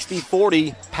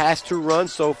 60-40 pass to run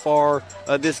so far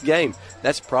this game.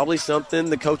 That's probably something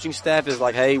the coaching staff is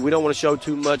like, hey, we don't want to show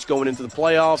too much going into the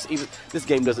playoffs. Even this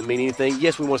game doesn't mean anything.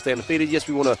 Yes, we want to stay undefeated. Yes,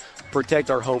 we want to protect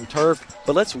our home turf.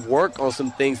 But let's work on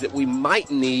some things that we might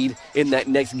need in that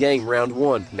next game, round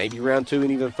 1, maybe round 2,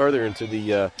 and even further into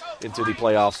the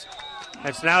playoffs.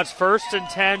 And so now it's 1st and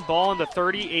 10, ball on the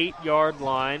 38-yard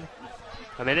line.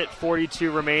 A minute 42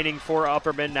 remaining for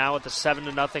Upperman, now with a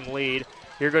 7-0 lead.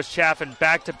 Here goes Chaffin,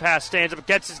 back to pass, stands up,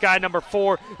 gets his guy number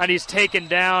 4, and he's taken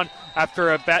down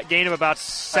after a gain of about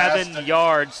 7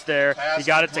 yards there. He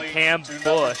got it to Cam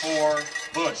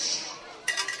Bush.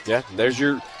 Yeah, there's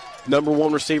your number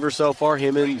 1 receiver so far,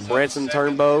 him and Branson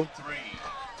Turnbow.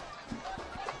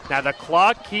 Now the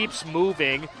clock keeps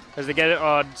moving as they get it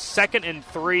on 2nd and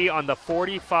 3 on the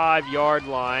 45-yard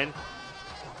line.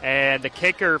 And the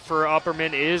kicker for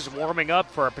Upperman is warming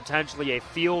up for potentially a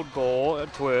field goal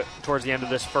towards the end of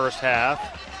this first half.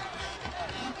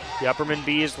 The Upperman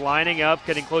Bees lining up,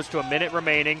 getting close to a minute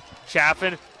remaining.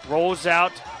 Chaffin rolls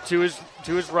out to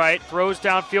his right, throws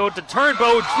downfield to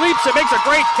Turnbow, leaps it, makes a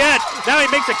great catch. Now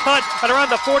he makes a cut at around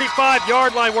the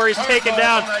 45-yard line where he's taken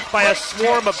down by a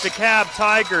swarm of DeKalb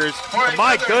Tigers. And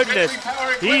my goodness,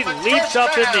 he leaps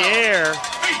up in the air.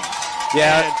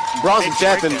 Yeah, Bronson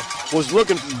Chaffin was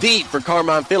looking deep for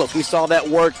Carmine Phillips. We saw that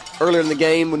work earlier in the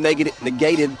game when they get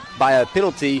negated by a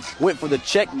penalty. Went for the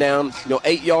check down,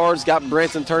 8 yards, got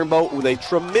Branson Turnbow with a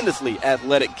tremendously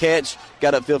athletic catch.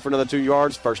 Got upfield for another 2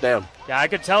 yards, first down. Yeah, I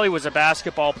could tell he was a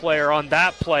basketball player on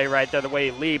that play right there, the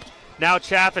way he leaped. Now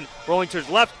Chaffin rolling to his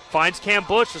left, finds Cam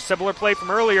Bush, a similar play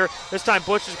from earlier. This time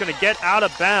Bush is going to get out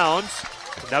of bounds.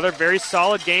 Another very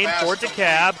solid gain for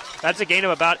DeKalb. That's a gain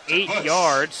of about 8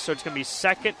 yards, so it's going to be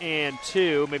 2nd and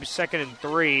 2, maybe 2nd and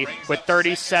 3, with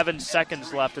 37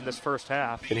 seconds left in this first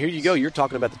half. And here you go. You're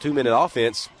talking about the 2-minute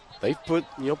offense. they've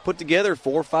put together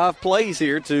 4 or 5 plays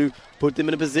here to put them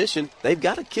in a position. They've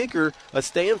got a kicker, a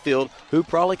Stanfield, who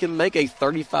probably can make a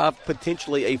 35,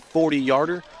 potentially a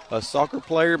 40-yarder. A soccer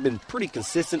player, been pretty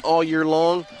consistent all year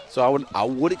long. So I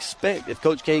would expect if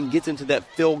Coach Kane gets into that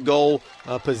field goal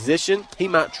position, he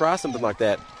might try something like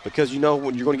that. Because when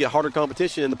you're going to get harder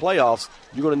competition in the playoffs,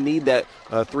 you're going to need that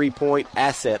 3-point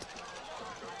asset.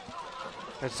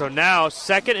 And so now,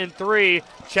 2nd and 3,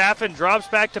 Chaffin drops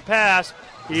back to pass.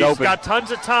 He's got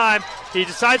tons of time. He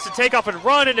decides to take off and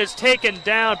run and is taken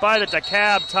down by the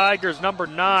DeKalb Tigers, number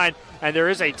 9. And there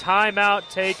is a timeout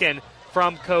taken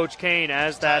from Coach Kane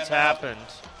as that's happened.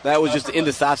 That was just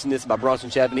indecisiveness by Bronson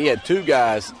Chaffin. He had 2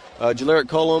 guys, Jaleric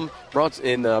Cullum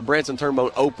and Branson Turnbow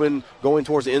open, going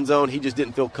towards the end zone. He just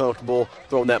didn't feel comfortable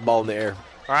throwing that ball in the air.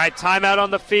 All right, timeout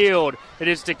on the field. It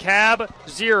is DeKalb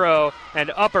 0 and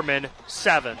Upperman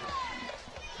 7.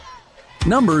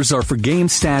 Numbers are for game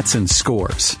stats and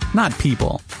scores, not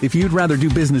people. If you'd rather do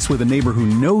business with a neighbor who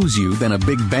knows you than a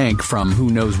big bank from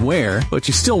who knows where, but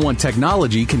you still want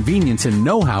technology, convenience, and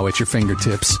know-how at your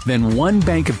fingertips, then One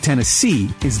Bank of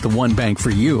Tennessee is the one bank for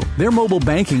you. Their mobile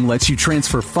banking lets you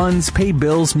transfer funds, pay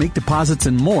bills, make deposits,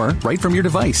 and more right from your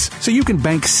device. So you can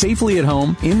bank safely at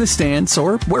home, in the stands,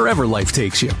 or wherever life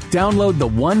takes you. Download the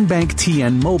One Bank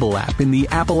TN mobile app in the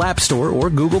Apple App Store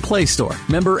or Google Play Store.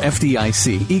 Member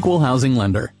FDIC, Equal Housing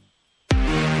Lender.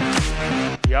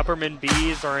 The Upperman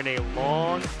Bees are in a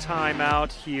long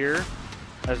timeout here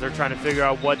as they're trying to figure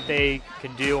out what they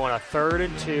can do on a 3rd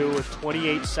and 2 with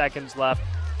 28 seconds left.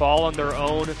 Ball on their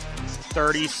own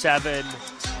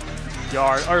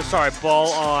 37-yard,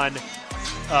 ball on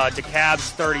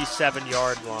DeKalb's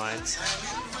 37-yard line.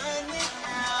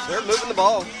 They're moving the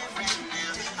ball.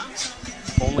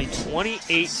 Only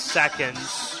 28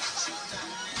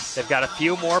 seconds. They've got a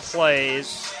few more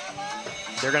plays.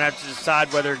 They're going to have to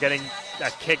decide whether getting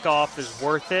a kickoff is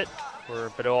worth it,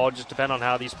 but it'll all just depend on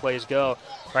how these plays go.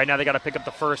 Right now they got to pick up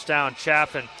the first down.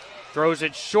 Chaffin throws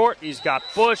it short. He's got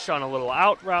Bush on a little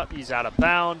out route. He's out of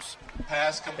bounds.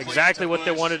 Exactly what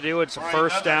they want to do. It's a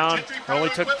first down. It only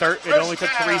took 3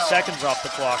 seconds off the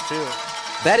clock, too.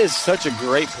 That is such a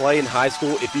great play in high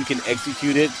school if you can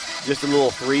execute it. Just a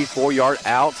little 3-4 yard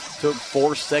out. Took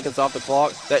 4 seconds off the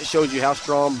clock. That shows you how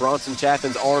strong Bronson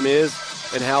Chaffin's arm is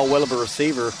and how well of a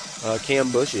receiver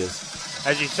Cam Bush is.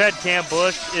 As you said, Cam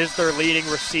Bush is their leading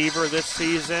receiver this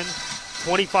season.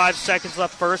 25 seconds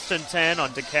left, 1st and 10 on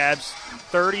DeKalb's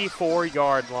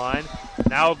 34-yard line.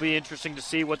 Now it'll be interesting to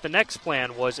see what the next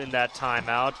plan was in that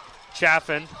timeout.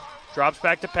 Chaffin drops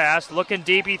back to pass, looking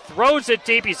deep. He throws it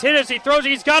deep. He's hit as he throws it.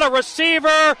 He's got a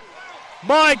receiver.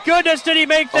 My goodness, did he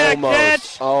make that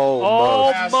catch?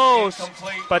 Almost.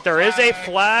 But there is a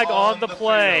flag on the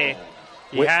play.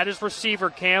 He had his receiver,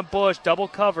 Cam Bush, double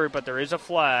covered, but there is a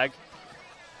flag.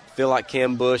 Feel like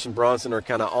Cam Bush and Bronson are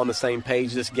kind of on the same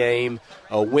page this game.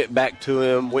 Went back to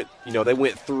him. They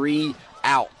went 3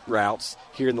 out routes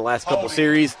here in the last couple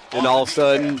series, and all of a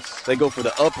sudden they go for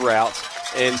the up route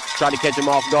and try to catch him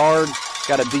off guard.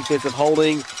 Got a defensive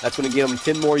holding. That's going to give them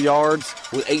 10 more yards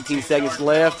with 18 seconds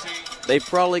left. They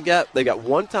got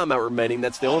 1 timeout remaining.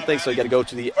 That's the only thing. So you got to go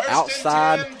to the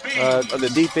outside of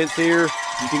the defense here.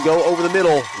 You can go over the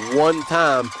middle 1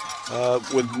 time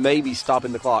with maybe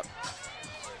stopping the clock.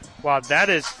 Wow, that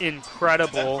is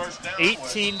incredible.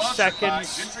 18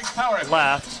 seconds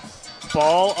left.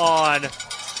 Ball on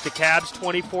DeKalb's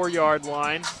 24-yard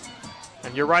line.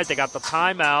 And you're right, they got the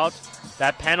timeout.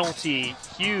 That penalty,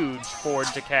 huge for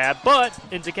DeKalb. But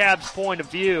in DeKalb's point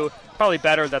of view, probably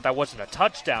better that wasn't a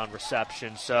touchdown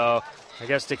reception. So I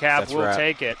guess DeKalb will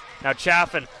take it. Now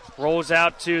Chaffin rolls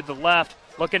out to the left.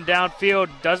 Looking downfield,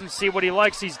 doesn't see what he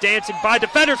likes. He's dancing by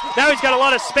defenders. Now he's got a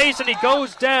lot of space, and he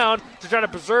goes down to try to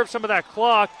preserve some of that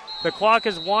clock. The clock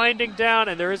is winding down,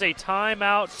 and there is a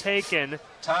timeout taken.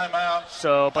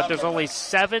 Timeout. But there's only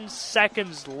 7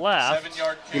 seconds left.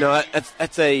 7-yard carry.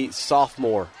 That's a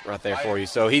sophomore right there for you.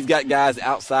 So he's got guys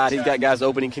outside. He's got guys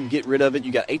open. He can get rid of it.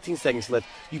 You got 18 seconds left.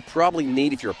 You probably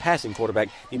need, if you're a passing quarterback,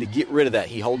 need to get rid of that.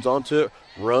 He holds on to it,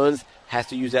 runs, has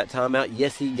to use that timeout.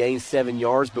 Yes, he gains 7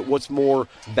 yards, but what's more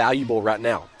valuable right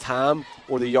now, time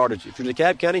or the yardage? If you're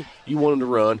DeKalb County, you want him to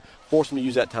run, force him to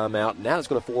use that timeout. Now it's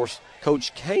going to force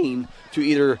Coach Kane to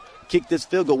either kick this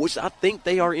field goal, which I think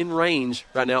they are in range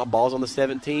right now. Ball's on the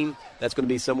 17. That's going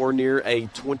to be somewhere near a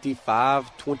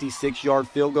 25, 26-yard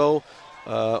field goal.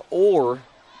 Or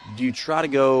do you try to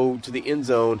go to the end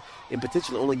zone and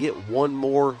potentially only get 1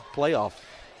 more playoff?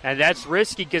 And that's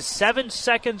risky because 7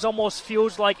 seconds almost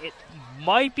feels like it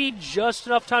might be just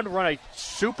enough time to run a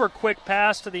super quick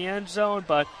pass to the end zone,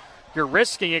 but you're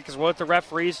risking it because what if the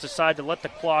referees decide to let the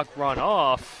clock run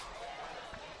off?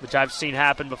 which I've seen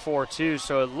happen before too.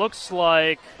 So it looks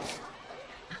like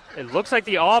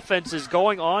the offense is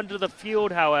going onto the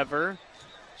field, however.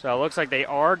 So it looks like they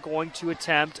are going to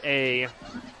attempt a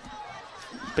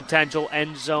potential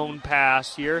end zone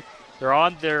pass here. They're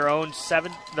on their own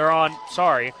DeKalb's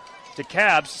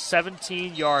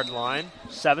 17-yard line.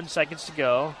 7 seconds to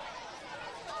go.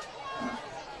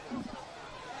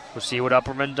 We'll see what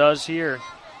Upperman does here.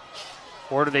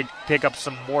 Or do they pick up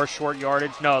some more short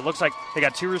yardage? No, it looks like they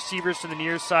got 2 receivers to the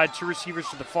near side, 2 receivers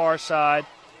to the far side.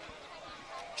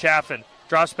 Chaffin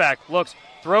drops back, looks,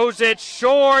 throws it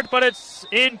short, but it's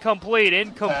incomplete.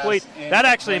 That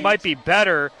actually might be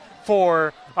better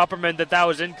for Upperman that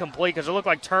was incomplete, because it looked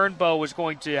like Turnbow was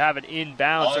going to have it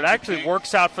inbound. So it actually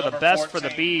works out for the best 14. For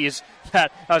the Bees.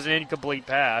 That was an incomplete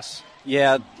pass.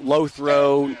 Yeah, low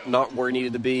throw, not where he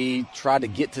needed to be. Tried to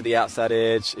get to the outside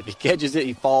edge. If he catches it,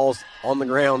 he falls on the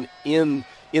ground in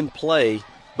play.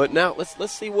 But now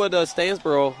let's see what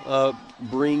Stansboro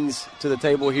brings to the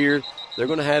table here. They're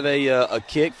going to have a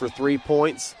kick for 3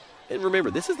 points. And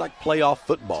remember, this is like playoff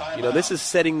football. This is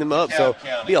setting them up. So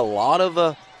be a lot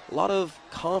of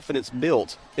confidence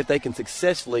built if they can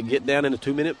successfully get down in a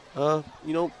 2-minute,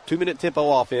 2-minute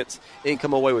tempo offense and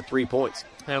come away with 3 points.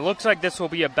 And it looks like this will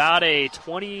be about a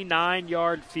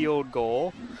 29-yard field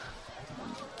goal,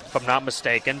 if I'm not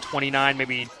mistaken. 29,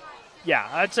 maybe, yeah,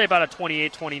 I'd say about a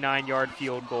 28, 29-yard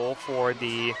field goal for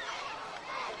the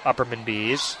Upperman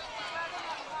Bees.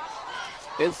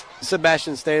 It's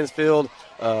Sebastian Stansfield.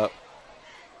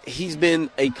 He's been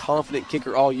a confident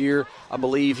kicker all year. I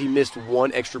believe he missed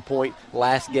 1 extra point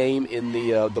last game in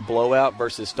the blowout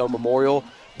versus Stone Memorial,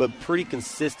 but pretty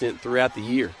consistent throughout the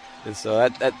year. And so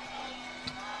that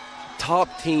top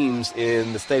teams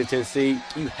in the state of Tennessee,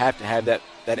 you have to have that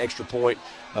extra point,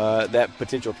 that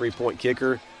potential 3-point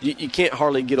kicker. You can't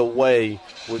hardly get away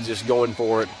with just going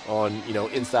for it on,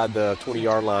 inside the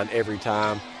 20-yard line every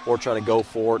time, or trying to go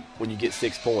for it when you get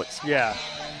 6 points. Yeah,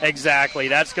 exactly.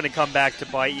 That's going to come back to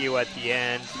bite you at the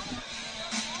end.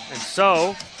 And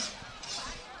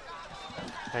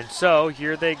so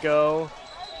here they go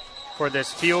for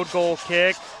this field goal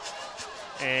kick.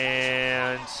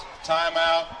 And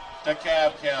timeout,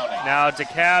 DeKalb County. Now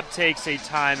DeKalb takes a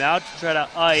timeout to try to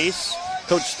ice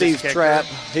Coach Steve Trapp.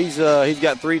 He's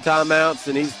got 3 timeouts,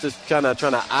 and he's just kind of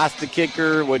trying to ice the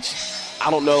kicker, which I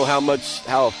don't know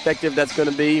how effective that's going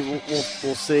to be.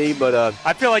 We'll see, but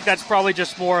I feel like that's probably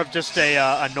just more of just a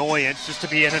annoyance, just to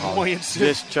be an annoyance.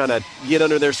 Just trying to get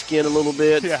under their skin a little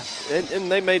bit. Yeah,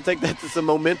 and they may take that to some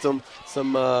momentum,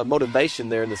 some motivation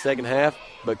there in the second half.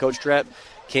 But Coach Trapp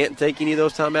can't take any of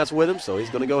those timeouts with him, so he's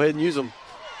going to go ahead and use them.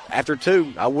 After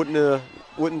 2, I wouldn't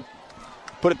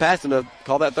put it past him to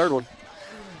call that third one.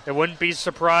 It wouldn't be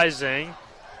surprising.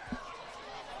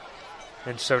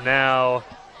 And so now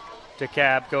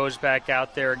DeKalb goes back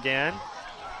out there again.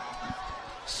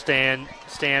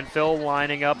 Stanfield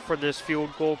lining up for this field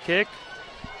goal kick.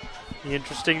 Be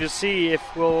interesting to see if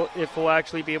we'll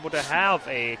actually be able to have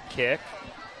a kick.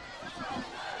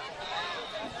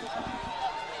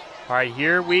 All right,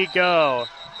 here we go.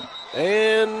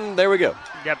 And there we go.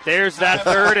 Yep, there's that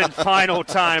third and final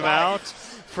timeout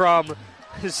from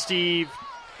Steve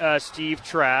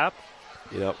Trapp.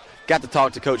 Yep. Got to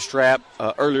talk to Coach Trapp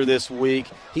earlier this week.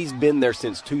 He's been there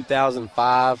since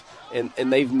 2005, and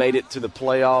they've made it to the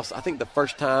playoffs. I think the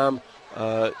first time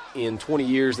in 20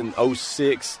 years in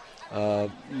 06.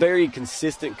 Very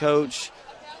consistent coach.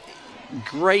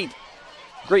 Great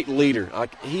leader.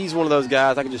 He's one of those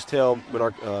guys, I can just tell with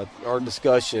our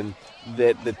discussion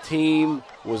that the team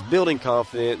was building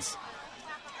confidence.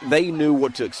 They knew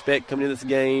what to expect coming into this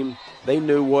game. They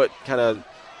knew what kind of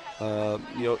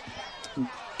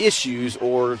issues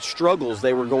or struggles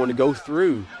they were going to go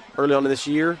through early on in this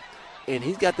year, and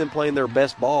he's got them playing their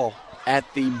best ball at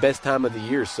the best time of the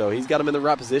year, so he's got them in the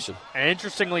right position. And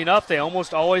interestingly enough, they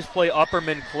almost always play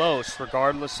Upperman close,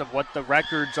 regardless of what the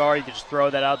records are. You can just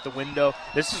throw that out the window.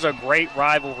 This is a great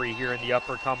rivalry here in the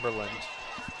Upper Cumberland.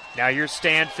 Now here's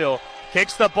Stanfield.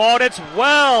 Kicks the ball, and it's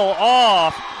well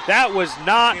off. That was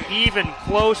not even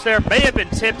close there. May have been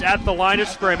tipped at the line of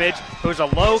scrimmage. It was a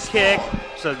low kick,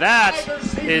 so that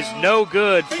is no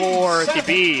good for the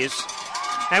Bees.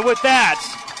 And with that,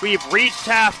 we've reached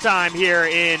halftime here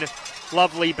in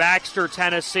lovely Baxter,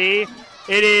 Tennessee.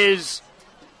 It is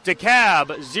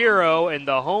DeKalb 0 and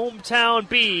the hometown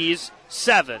Bees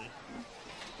 7.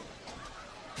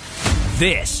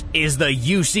 This is the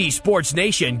UC Sports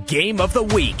Nation Game of the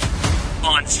Week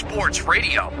on Sports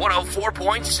Radio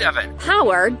 104.7.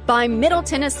 Powered by Middle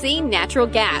Tennessee Natural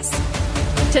Gas.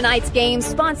 Tonight's game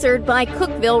sponsored by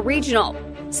Cookeville Regional.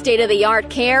 State-of-the-art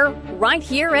care right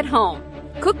here at home.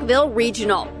 Cookeville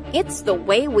Regional. It's the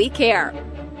way we care.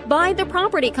 By The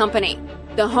Property Company,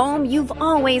 the home you've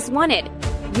always wanted.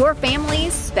 Your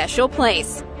family's special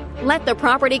place. Let The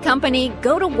Property Company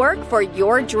go to work for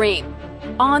your dream.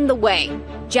 On the Way,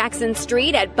 Jackson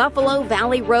Street at Buffalo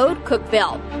Valley Road,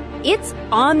 Cookeville. It's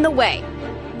on the way.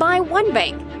 By One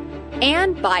Bank.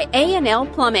 And by A&L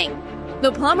Plumbing,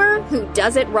 the plumber who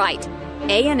does it right.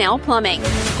 A&L Plumbing.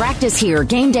 Practice here,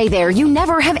 game day there. You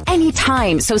never have any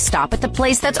time, so stop at the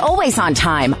place that's always on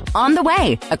time. On the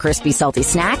Way, a crispy, salty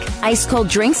snack, ice cold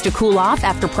drinks to cool off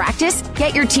after practice.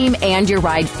 Get your team and your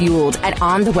ride fueled at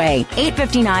On the Way,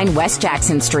 859 West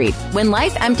Jackson Street. When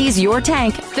life empties your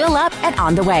tank, fill up at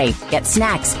On the Way. Get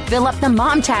snacks, fill up the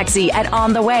mom taxi at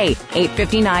On the Way,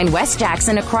 859 West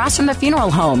Jackson, across from the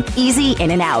funeral home. Easy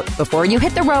in and out. Before you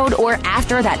hit the road or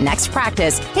after that next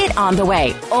practice, hit On the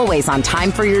Way. Always on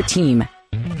time for your team.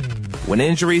 When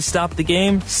injuries stop the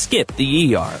game, skip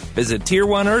the ER. Visit Tier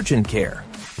 1 Urgent Care,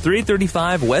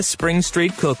 335 West Spring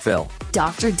Street, Cookeville.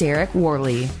 Dr. Derek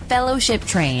Worley, fellowship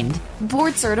trained,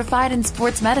 board certified in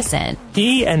sports medicine.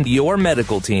 He and your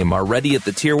medical team are ready at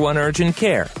the Tier 1 Urgent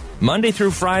Care, Monday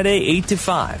through Friday, 8 to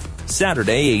 5,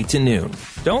 Saturday, 8 to noon.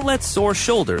 Don't let sore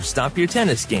shoulders stop your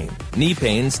tennis game. Knee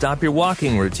pain stop your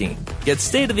walking routine. Get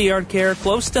state-of-the-art care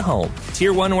close to home.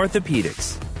 Tier 1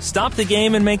 Orthopedics. Stop the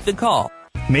game and make the call.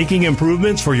 Making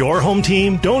improvements for your home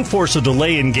team? Don't force a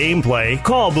delay in gameplay.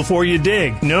 Call before you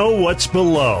dig. Know what's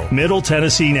below. Middle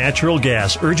Tennessee Natural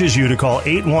Gas urges you to call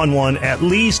 811 at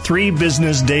least 3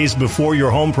 business days before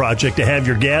your home project to have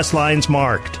your gas lines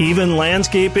marked. Even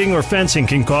landscaping or fencing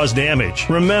can cause damage.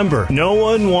 Remember, no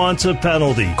one wants a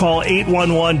penalty. Call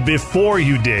 811 before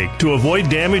you dig to avoid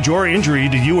damage or injury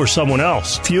to you or someone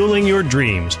else. Fueling your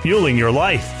dreams. Fueling your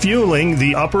life. Fueling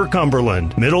the Upper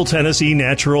Cumberland. Middle Tennessee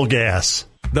Natural Gas.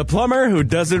 The plumber who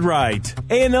does it right.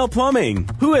 A&L Plumbing.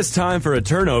 Who has time for a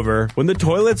turnover when the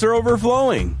toilets are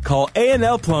overflowing? Call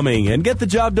A&L Plumbing and get the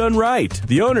job done right.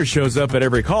 The owner shows up at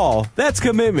every call. That's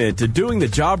commitment to doing the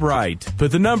job right.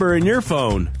 Put the number in your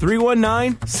phone,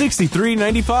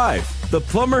 319-6395. The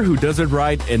plumber who does it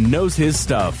right and knows his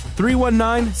stuff,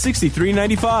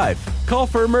 319-6395. Call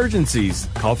for emergencies.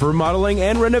 Call for remodeling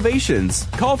and renovations.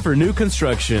 Call for new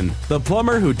construction. The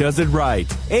plumber who does it right.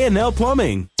 A&L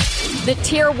Plumbing. The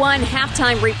Tier 1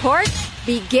 Halftime Report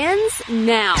begins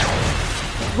now.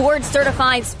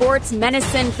 Board-certified sports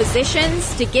medicine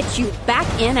physicians to get you back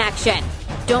in action.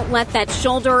 Don't let that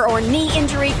shoulder or knee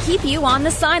injury keep you on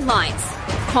the sidelines.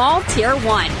 Call Tier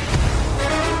 1.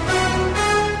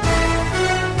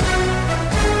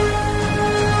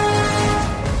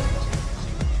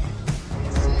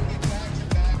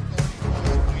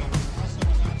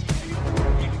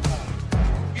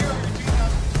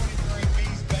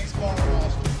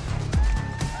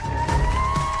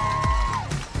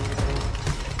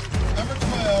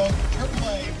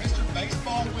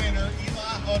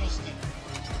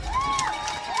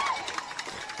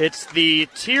 It's the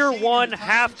Tier 1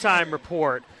 Halftime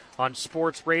Report on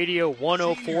Sports Radio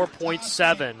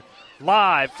 104.7,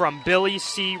 live from Billy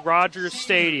C. Rogers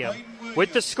Stadium,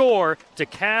 with the score,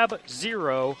 DeKalb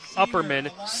 0,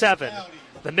 Upperman 7.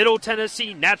 The Middle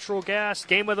Tennessee Natural Gas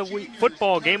Game of the Week,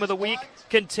 football Game of the Week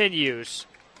continues.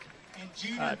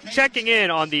 Checking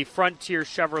in on the Frontier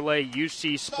Chevrolet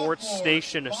UC Sports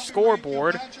Station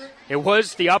scoreboard, it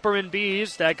was the Upperman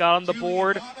Bees that got on the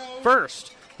board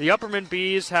first. The Upperman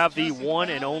Bees have the one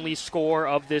and only score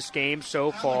of this game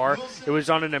so far. It was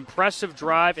on an impressive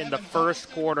drive in the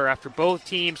first quarter after both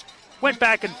teams went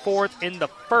back and forth in the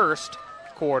first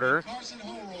quarter.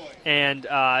 And,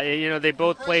 they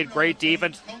both played great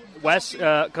defense.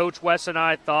 Coach Wes and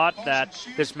I thought that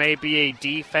this may be a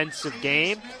defensive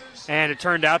game, and it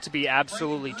turned out to be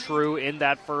absolutely true in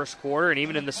that first quarter and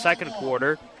even in the second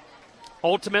quarter.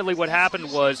 Ultimately, what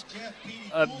happened was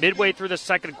midway through the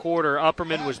second quarter,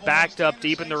 Upperman was backed up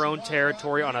deep in their own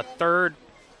territory on a third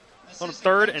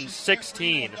and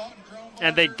 16,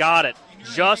 and they got it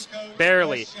just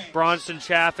barely. Bronson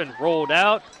Chaffin rolled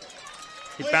out.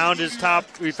 He found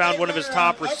one of his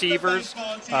top receivers,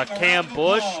 Cam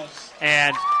Bush,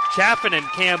 and Chaffin and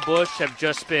Cam Bush have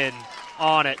just been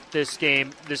on it this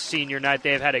game, this senior night.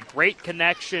 They've had a great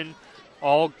connection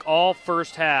all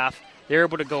first half. They're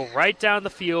able to go right down the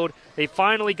field. They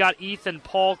finally got Ethan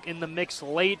Polk in the mix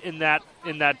late in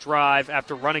that drive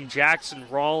after running Jackson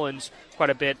Rollins quite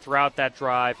a bit throughout that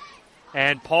drive.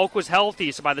 And Polk was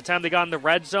healthy, so by the time they got in the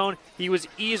red zone, he was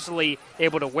easily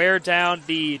able to wear down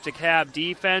the DeKalb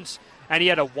defense, and he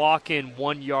had a walk-in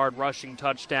 1-yard rushing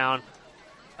touchdown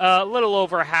a little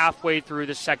over halfway through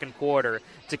the second quarter.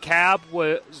 DeKalb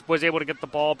was able to get the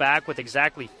ball back with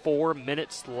exactly 4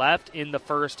 minutes left in the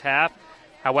first half.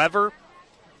 However,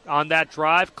 on that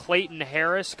drive, Clayton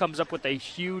Harris comes up with a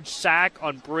huge sack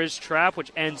on Briz Trapp,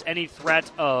 which ends any threat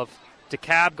of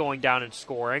DeKalb going down and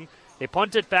scoring. They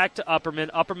punt it back to Upperman.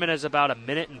 Upperman has about 1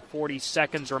 minute and 40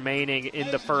 seconds remaining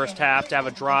in the first half to have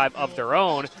a drive of their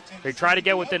own. They try to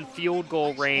get within field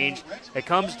goal range. It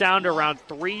comes down to around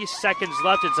 3 seconds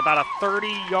left. It's about a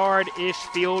 30-yard-ish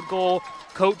field goal.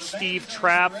 Coach Steve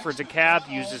Trapp for DeKalb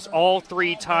uses all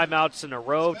 3 timeouts in a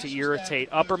row to irritate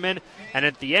Upperman. And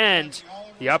at the end,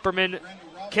 the Upperman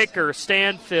kicker,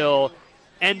 Stanfill,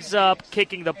 ends up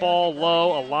kicking the ball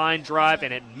low, a line drive,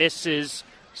 and it misses.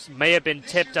 May have been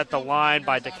tipped at the line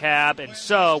by DeKalb. And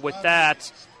so, with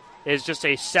that, is just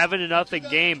a 7-0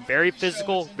 game. Very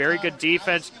physical, very good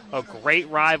defense, a great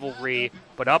rivalry.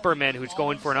 But Upperman, who's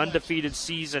going for an undefeated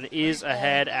season, is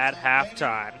ahead at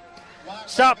halftime.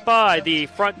 Stop by the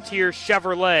Frontier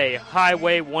Chevrolet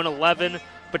Highway 111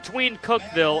 between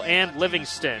Cookeville and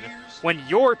Livingston when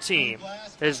your team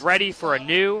is ready for a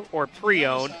new or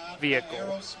pre-owned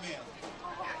vehicle.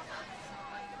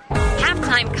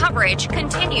 Halftime coverage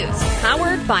continues.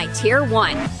 Powered by Tier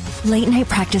 1. Late night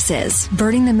practices,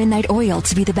 burning the midnight oil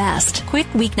to be the best. Quick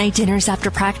weeknight dinners after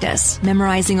practice,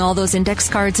 memorizing all those index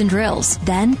cards and drills,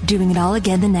 then doing it all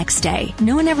again the next day.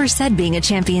 No one ever said being a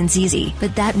champion's easy,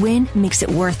 but that win makes it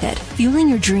worth it. Fueling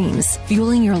your dreams,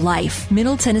 fueling your life.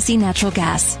 Middle Tennessee Natural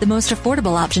Gas, the most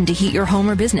affordable option to heat your home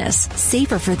or business.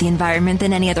 Safer for the environment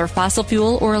than any other fossil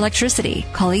fuel or electricity.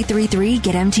 Call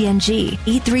 833-GET-MTNG.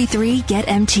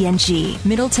 833-GET-MTNG.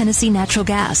 Middle Tennessee Natural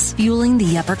Gas, fueling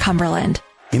the Upper Cumberland.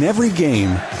 In every game,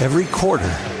 every quarter,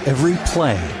 every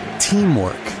play,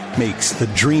 teamwork makes the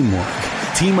dream work.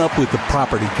 Team up with the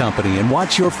property company and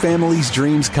watch your family's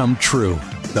dreams come true.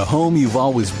 The home you've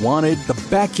always wanted, the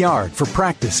backyard for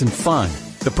practice and fun.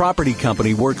 The property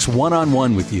company works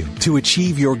one-on-one with you to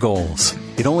achieve your goals.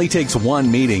 It only takes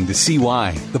one meeting to see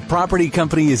why. The property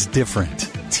company is different.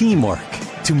 Teamwork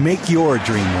to make your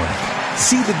dream work.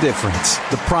 See the difference.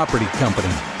 The Property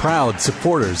Company, proud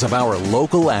supporters of our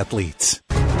local athletes.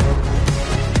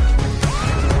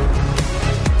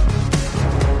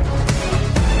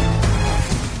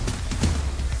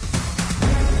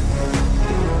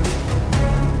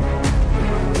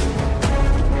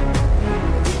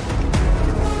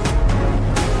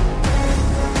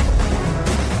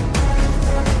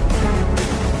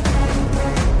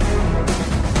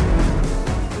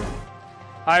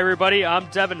 Hi, everybody. I'm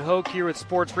Devin Hoke here with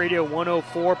Sports Radio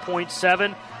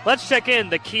 104.7. Let's check in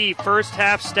the key first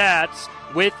half stats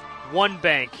with One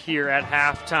Bank here at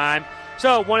halftime.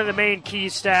 So one of the main key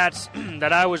stats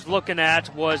that I was looking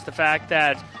at was the fact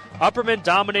that Upperman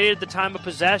dominated the time of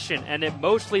possession, and it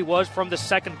mostly was from the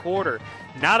second quarter.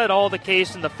 Not at all the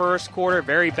case in the first quarter,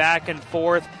 very back and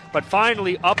forth. But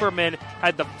finally, Upperman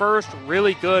had the first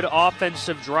really good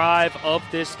offensive drive of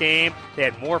this game. They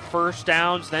had more first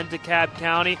downs than DeKalb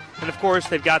County. And, of course,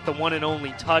 they've got the one and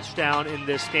only touchdown in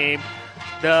this game.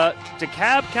 The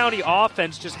DeKalb County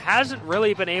offense just hasn't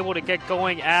really been able to get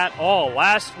going at all.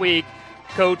 Last week,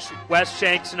 Coach Wes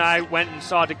Shanks and I went and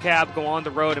saw DeKalb go on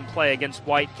the road and play against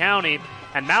White County.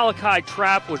 And Malachi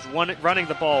Trapp was running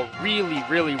the ball really,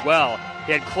 really well.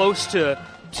 He had close to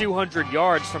 200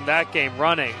 yards from that game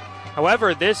running.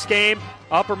 However, this game,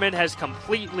 Upperman has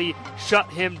completely shut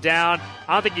him down.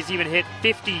 I don't think he's even hit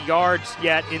 50 yards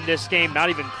yet in this game, not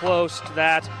even close to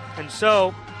that. And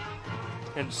so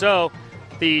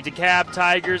the DeKalb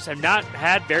Tigers have not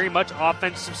had very much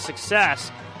offensive success.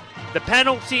 The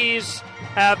penalties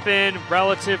have been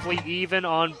relatively even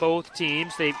on both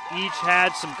teams. They've each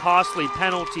had some costly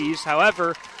penalties.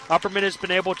 However, Upperman has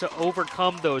been able to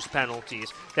overcome those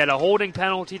penalties. They had a holding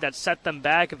penalty that set them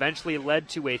back, eventually led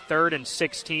to a 3rd and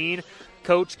 16.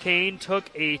 Coach Kane took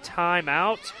a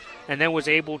timeout and then was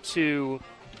able to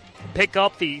pick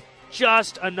up the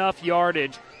just enough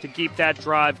yardage to keep that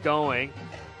drive going.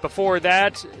 Before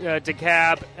that,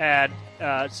 DeKalb had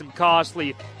some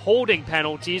costly holding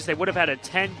penalties. They would have had a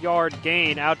 10-yard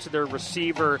gain out to their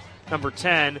receiver, number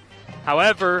 10.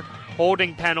 However,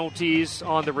 holding penalties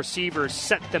on the receivers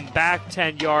set them back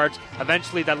 10 yards.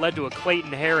 Eventually, that led to a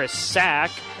Clayton Harris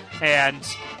sack, and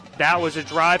that was a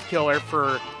drive killer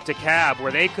for DeKalb,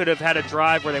 where they could have had a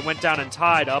drive where they went down and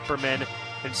tied Upperman.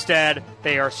 Instead,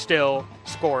 they are still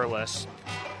scoreless.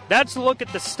 That's a look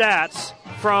at the stats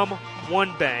from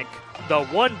One Bank. The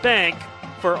One Bank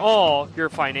for all your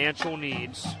financial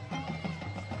needs.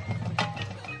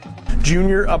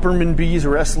 Junior Upperman Bees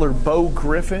wrestler Bo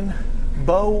Griffin.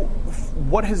 Bo,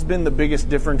 what has been the biggest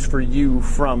difference for you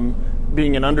from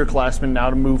being an underclassman now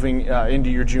to moving into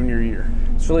your junior year?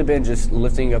 It's really been just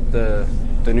lifting up the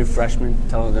new freshmen,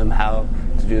 telling them how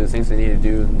to do the things they need to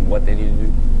do and what they need to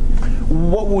do.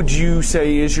 What would you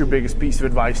say is your biggest piece of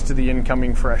advice to the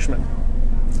incoming freshmen?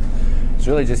 It's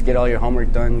really just get all your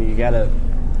homework done. You gotta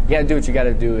do what you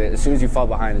gotta do. As soon as you fall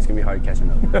behind, it's gonna be hard catching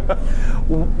up.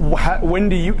 When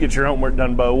do you get your homework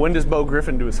done, Bo? When does Bo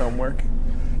Griffin do his homework?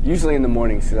 Usually in the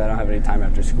mornings, because I don't have any time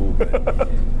after school.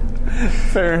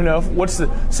 Fair enough.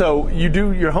 So you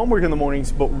do your homework in the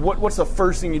mornings, but what's the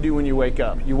first thing you do when you wake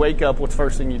up? You wake up, what's the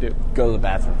first thing you do? Go to the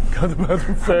bathroom. Go to the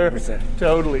bathroom, fair. 100%.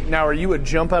 Totally. Now, are you a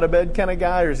jump out of bed kind of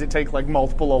guy, or does it take like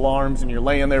multiple alarms and you're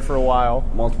laying there for a while?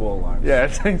 Multiple alarms.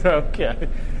 Yeah, okay.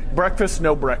 Breakfast,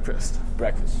 no breakfast?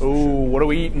 Breakfast. Ooh, sure. What are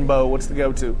we eating, Bo? What's the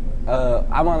go-to?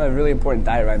 I'm on a really important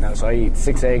diet right now, so I eat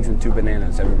 6 eggs and 2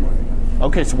 bananas every morning.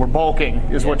 Okay, so we're bulking,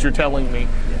 is what you're telling me. Yeah.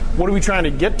 What are we trying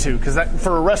to get to? Because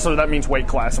for a wrestler, that means weight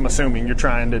class, I'm assuming. You're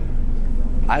trying to...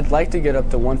 I'd like to get up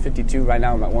to 152. Right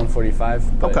now I'm at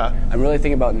 145. But okay. I'm really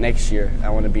thinking about next year. I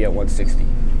want to be at 160.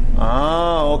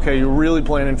 Oh, okay. You're really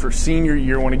planning for senior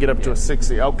year, want to get up to a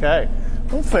 60. Okay.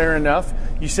 Well, fair enough.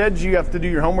 You said you have to do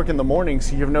your homework in the morning,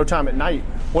 so you have no time at night.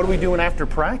 What are we doing after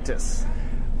practice?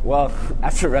 Well,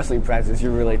 after wrestling practice,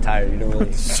 you're really tired. You don't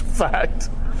really... Fact.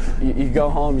 You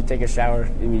go home, you take a shower,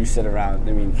 and you sit around.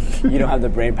 I mean, you don't have the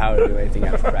brain power to do anything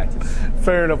after practice.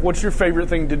 Fair enough. What's your favorite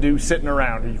thing to do sitting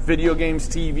around? Are you video games,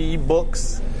 TV,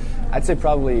 books? I'd say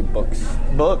probably books.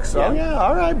 Books? Yeah. Oh, yeah.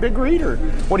 All right. Big reader.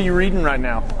 What are you reading right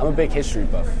now? I'm a big history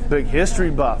buff. Big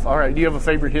history buff. All right. Do you have a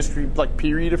favorite history, like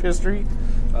period of history?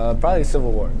 Probably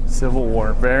Civil War. Civil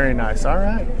War. Very nice. All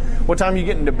right. What time are you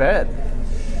getting to bed?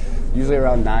 Usually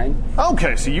around 9.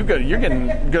 Okay, so you're getting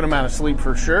a good amount of sleep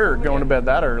for sure, going to bed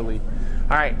that early.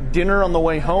 All right, dinner on the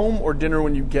way home or dinner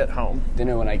when you get home?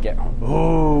 Dinner when I get home.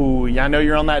 Oh, yeah, I know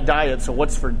you're on that diet, so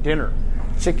what's for dinner?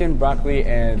 Chicken, broccoli,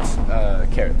 and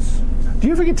carrots. Do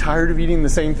you ever get tired of eating the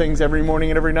same things every morning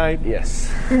and every night?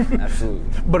 Yes,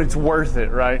 absolutely. But it's worth it,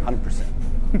 right? 100%.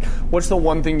 What's the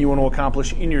one thing you want to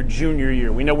accomplish in your junior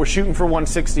year? We know we're shooting for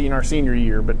 160 in our senior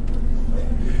year, but...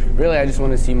 Really, I just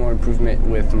want to see more improvement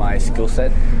with my skill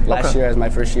set. Last year, as my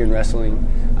first year in wrestling,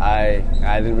 I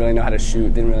didn't really know how to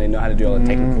shoot, didn't really know how to do all the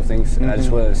technical things, and I just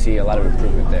wanted to see a lot of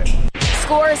improvement there.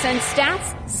 Scores and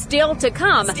stats still to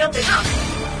come.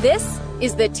 This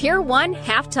is the Tier 1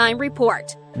 Halftime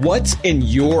Report. What's in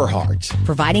your heart?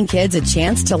 Providing kids a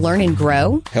chance to learn and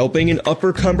grow. Helping an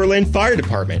Upper Cumberland Fire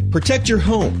Department protect your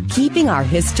home. Keeping our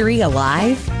history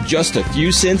alive. Just a few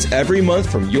cents every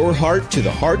month from your heart to the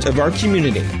heart of our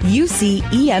community. UC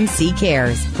EMC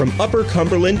Cares. From Upper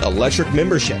Cumberland Electric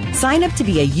membership. Sign up to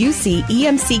be a UC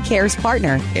EMC Cares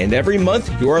partner. And every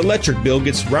month, your electric bill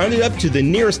gets rounded up to the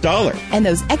nearest dollar. And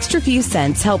those extra few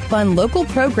cents help fund local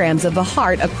programs of the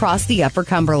heart across the Upper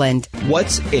Cumberland.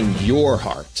 What's in your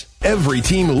heart? Every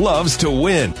team loves to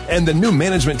win, and the new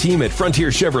management team at Frontier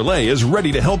Chevrolet is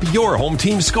ready to help your home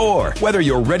team score. Whether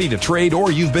you're ready to trade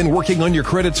or you've been working on your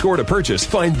credit score to purchase,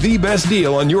 find the best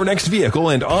deal on your next vehicle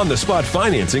and on-the-spot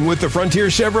financing with the Frontier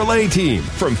Chevrolet team.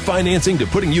 From financing to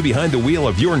putting you behind the wheel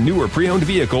of your newer pre-owned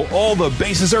vehicle, all the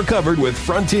bases are covered with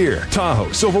Frontier.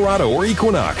 Tahoe, Silverado, or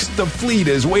Equinox, the fleet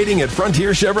is waiting at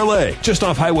Frontier Chevrolet, just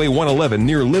off Highway 111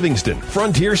 near Livingston.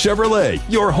 Frontier Chevrolet,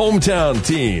 your hometown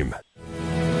team.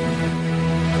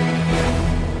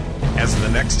 As the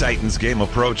next Titans game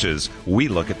approaches, we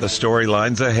look at the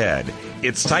storylines ahead.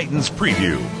 It's Titans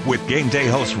Preview with Game Day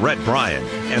host Rhett Bryan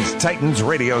and Titans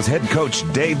Radio's head coach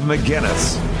Dave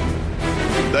McGinnis.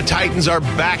 The Titans are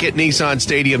back at Nissan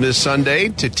Stadium this Sunday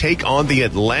to take on the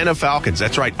Atlanta Falcons.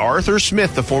 That's right, Arthur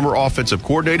Smith, the former offensive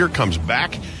coordinator, comes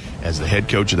back as the head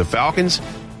coach of the Falcons.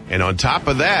 And on top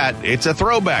of that, it's a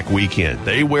throwback weekend.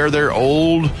 They wear their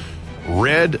old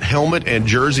red helmet and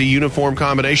jersey uniform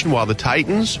combination, while the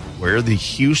Titans wear the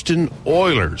Houston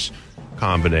Oilers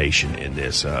combination in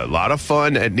this. A lot of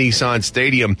fun at Nissan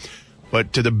Stadium.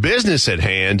 But to the business at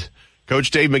hand,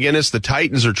 Coach Dave McGinnis, the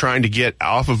Titans are trying to get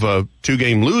off of a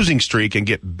 2-game losing streak and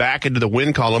get back into the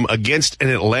win column against an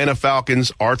Atlanta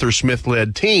Falcons, Arthur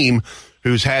Smith-led team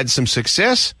who's had some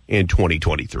success in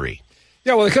 2023.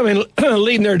 Yeah, well, they come in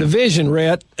leading their division,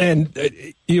 Rhett, and,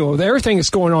 everything that's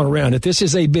going on around it. This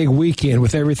is a big weekend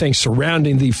with everything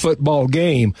surrounding the football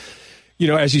game.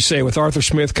 As you say, with Arthur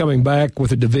Smith coming back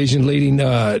with a division-leading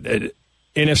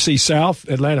NFC South,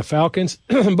 Atlanta Falcons,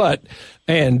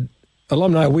 and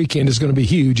Alumni Weekend is going to be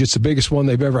huge. It's the biggest one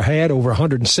they've ever had. Over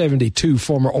 172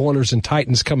 former Oilers and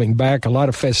Titans coming back. A lot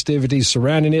of festivities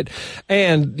surrounding it.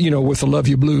 And, with the Love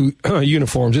You Blue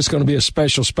uniforms, it's going to be a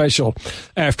special, special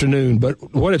afternoon.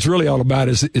 But what it's really all about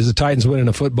is the Titans winning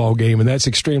a football game, and that's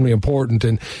extremely important.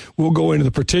 And we'll go into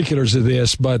the particulars of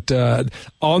this. But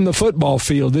on the football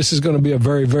field, this is going to be a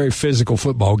very, very physical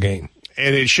football game.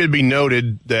 And it should be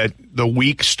noted that the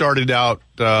week started out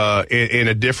in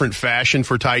a different fashion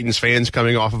for Titans fans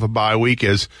coming off of a bye week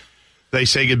as they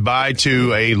say goodbye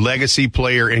to a legacy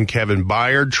player in Kevin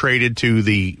Byard, traded to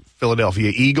the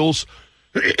Philadelphia Eagles,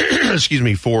 excuse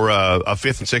me, for a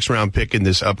 5th and 6th round pick in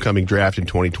this upcoming draft in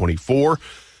 2024.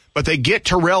 But they get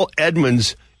Terrell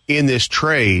Edmunds in this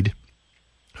trade,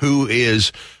 who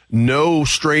is no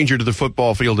stranger to the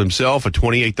football field himself, a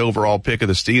 28th overall pick of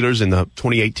the Steelers in the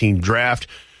 2018 draft,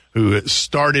 who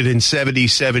started in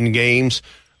 77 games.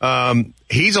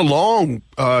 He's a long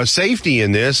safety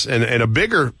in this and a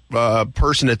bigger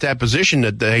person at that position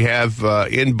that they have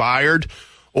in Byard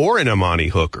or in Amani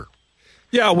Hooker.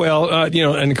 Yeah, well,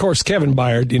 and of course, Kevin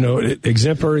Byard,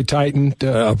 exemplary Titan,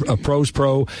 a pro's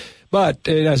pro. But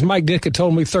as Mike Ditka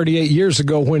told me 38 years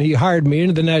ago when he hired me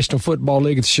into the National Football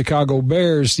League at the Chicago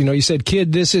Bears, he said,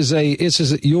 "Kid, this is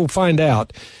you'll find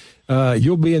out.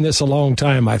 You'll be in this a long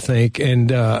time, I think." And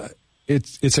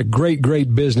it's a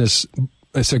great business.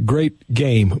 It's a great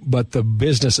game, but the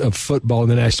business of football in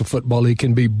the National Football League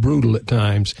can be brutal at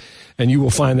times, and you will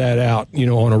find that out,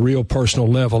 on a real personal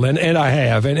level. And I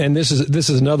have, and this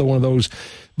is another one of those.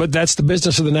 But that's the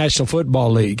business of the National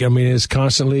Football League. I mean, it's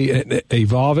constantly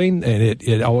evolving, and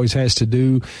it always has to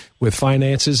do with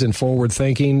finances and forward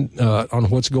thinking on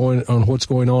what's going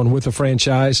on with the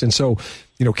franchise. And so,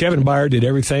 Kevin Byard did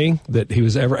everything that he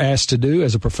was ever asked to do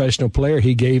as a professional player.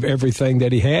 He gave everything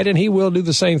that he had, and he will do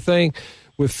the same thing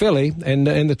with Philly, and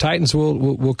the Titans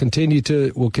will continue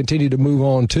to move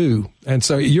on too. And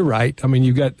so you're right. I mean,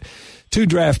 you've got 2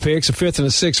 draft picks, a 5th and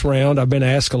a 6th round. I've been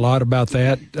asked a lot about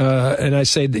that. And I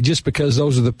say that just because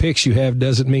those are the picks you have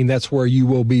doesn't mean that's where you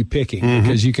will be picking,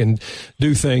 because you can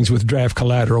do things with draft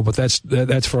collateral, but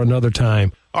that's for another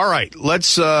time. All right,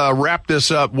 let's wrap this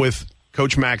up with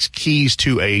Coach Mac's keys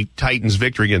to a Titans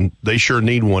victory, and they sure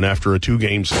need one after a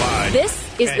 2-game slide. This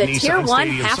is the Nissan Tier 1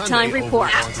 Stadium halftime Sunday report.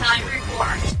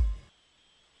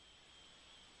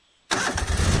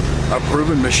 A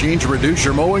proven machine to reduce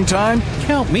your mowing time?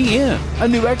 Count me in. A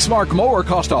new Exmark mower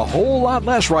costs a whole lot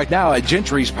less right now at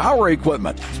Gentry's Power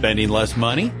Equipment. Spending less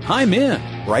money? I'm in.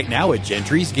 Right now at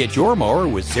Gentry's, get your mower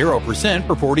with 0%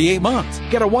 for 48 months.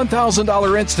 Get a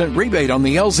 $1,000 instant rebate on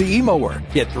the LZE mower.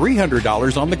 Get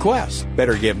 $300 on the Quest.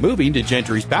 Better get moving to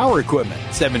Gentry's Power Equipment,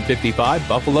 755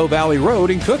 Buffalo Valley Road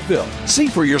in Cookeville. See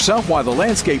for yourself why the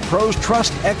landscape pros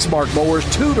trust Exmark mowers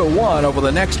 2-to-1 over the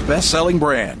next best-selling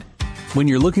brand. When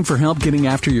you're looking for help getting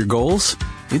after your goals,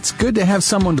 it's good to have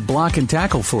someone to block and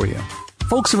tackle for you.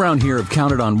 Folks around here have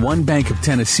counted on One Bank of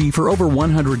Tennessee for over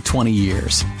 120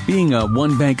 years. Being a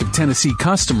One Bank of Tennessee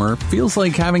customer feels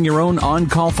like having your own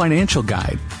on-call financial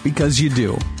guide, because you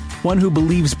do. One who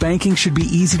believes banking should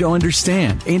be easy to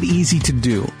understand and easy to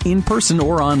do, in person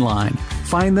or online.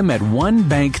 Find them at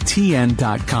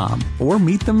onebanktn.com or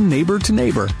meet them neighbor to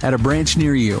neighbor at a branch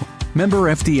near you.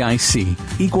 Member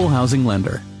FDIC, Equal Housing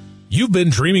Lender. You've been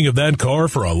dreaming of that car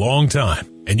for a long time,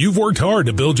 and you've worked hard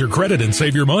to build your credit and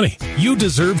save your money. You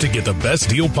deserve to get the best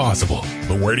deal possible.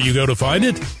 But where do you go to find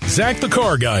it? Zach the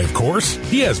Car Guy, of course.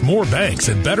 He has more banks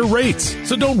and better rates.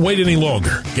 So don't wait any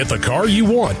longer. Get the car you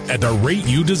want at the rate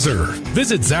you deserve.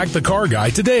 Visit Zach the Car Guy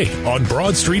today on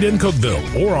Broad Street in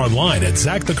Cookeville or online at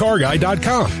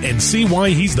ZachTheCarGuy.com and see why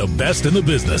he's the best in the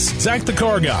business. Zach the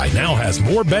Car Guy now has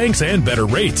more banks and better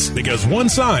rates because one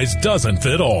size doesn't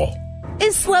fit all.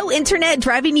 Is slow internet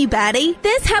driving you batty?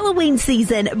 This Halloween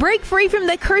season, break free from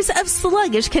the curse of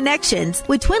sluggish connections.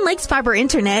 With Twin Lakes Fiber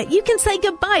Internet, you can say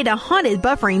goodbye to haunted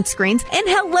buffering screens and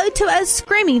hello to a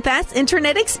screaming fast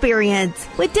internet experience.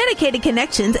 With dedicated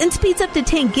connections and speeds up to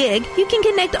 10 gig, you can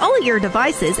connect all of your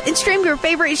devices and stream your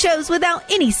favorite shows without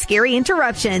any scary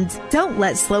interruptions. Don't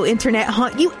let slow internet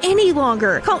haunt you any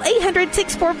longer. Call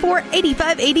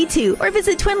 800-644-8582 or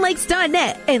visit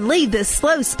twinlakes.net and leave the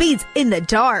slow speeds in the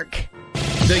dark.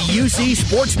 The UC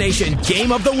Sports Nation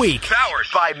Game of the Week. Powered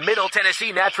by Middle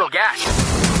Tennessee Natural Gas.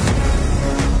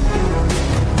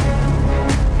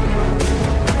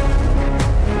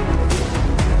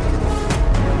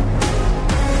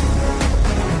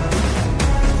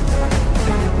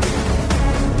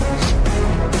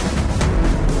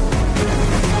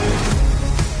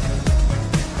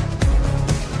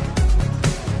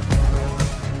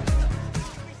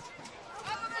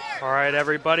 All right,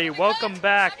 everybody, welcome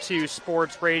back to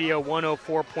Sports Radio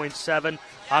 104.7.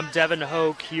 I'm Devin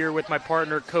Hoke here with my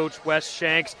partner, Coach Wes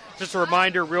Shanks. Just a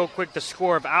reminder real quick, the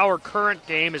score of our current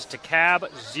game is DeKalb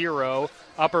 0,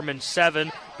 Upperman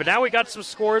 7. But now we got some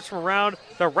scores from around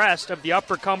the rest of the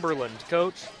Upper Cumberland,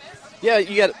 Coach. Yeah,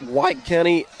 you got White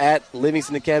County at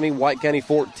Livingston Academy, White County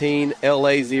 14,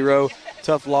 LA 0.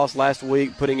 tough loss last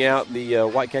week, putting out the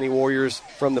White County Warriors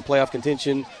from the playoff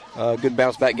contention. Good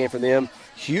bounce-back game for them.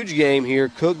 Huge game here,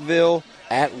 Cookeville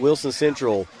at Wilson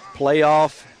Central.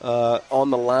 Playoff on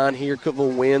the line here.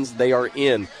 Cookeville wins, they are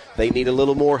in. They need a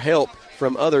little more help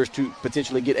from others to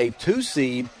potentially get a 2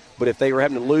 seed, but if they were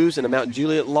having to lose and a Mount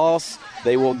Juliet loss,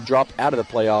 they will drop out of the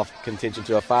playoff contention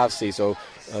to a 5 seed. So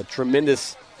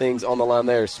tremendous things on the line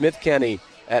there. Smith County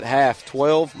at half,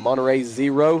 12, Monterey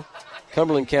 0.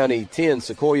 Cumberland County 10,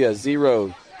 Sequoia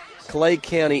 0. Clay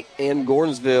County and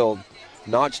Gordonsville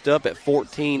notched up at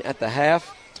 14 at the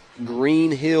half.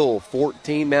 Green Hill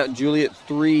 14, Mount Juliet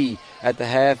 3 at the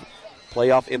half.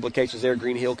 Playoff implications there.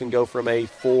 Green Hill can go from a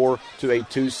 4 to a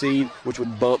 2 seed, which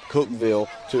would bump Cookeville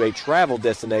to a travel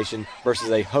destination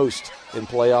versus a host in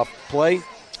playoff play.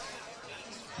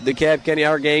 DeKalb County,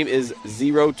 our game is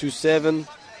 0-7.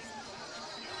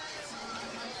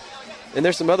 And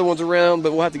there's some other ones around,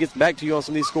 but we'll have to get back to you on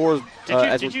some of these scores.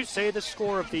 Did you say the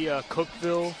score of the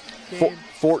Cookeville game?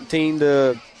 14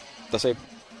 to, let's say,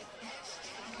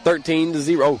 13 to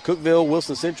 0. Oh, Cookeville,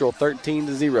 Wilson Central, 13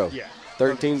 to 0. Yeah.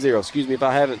 13-0. Excuse me if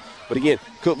I haven't. But again,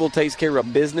 Cookeville takes care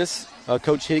of business.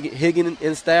 Coach Higgin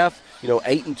and staff,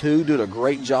 8-2, doing a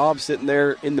great job sitting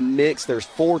there in the mix. There's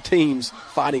 4 teams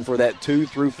fighting for that 2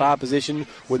 through 5 position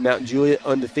with Mount Juliet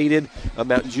undefeated.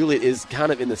 Mount Juliet is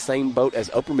kind of in the same boat as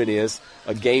Upperman is.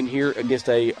 A game here against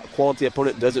a quality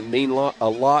opponent doesn't mean a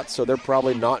lot, so they're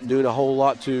probably not doing a whole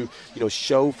lot to,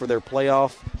 show for their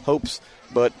playoff hopes.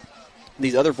 But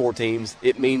these other 4 teams,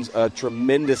 it means a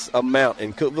tremendous amount.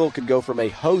 And Cookeville could go from a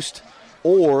host,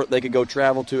 or they could go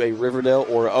travel to a Riverdale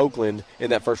or a Oakland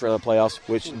in that first round of playoffs,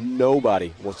 which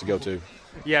nobody wants to go to.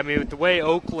 Yeah, I mean, with the way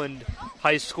Oakland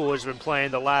High School has been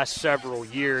playing the last several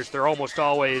years, they're almost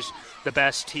always the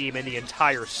best team in the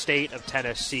entire state of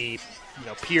Tennessee,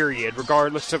 period,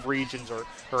 regardless of regions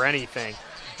or anything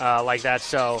like that.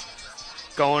 So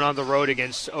going on the road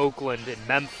against Oakland and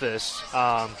Memphis,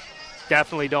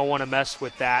 definitely don't want to mess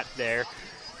with that there.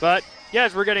 But, yeah,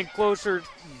 as we're getting closer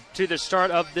to the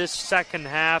start of this second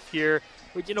half here,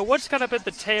 what's kind of been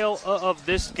the tale of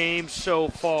this game so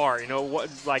far?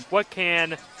 What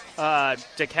can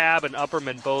DeKalb and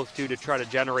Upperman both do to try to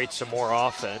generate some more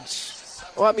offense?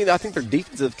 Well, I mean, I think their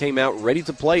defensive came out ready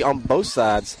to play on both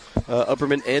sides,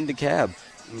 Upperman and DeKalb.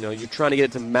 You're trying to get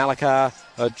it to Malachi,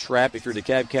 Trap if you're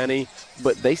DeKalb County,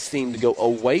 but they seem to go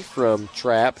away from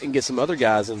Trap and get some other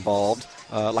guys involved,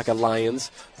 like a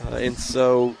Lions. And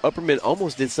so Upperman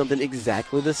almost did something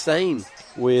exactly the same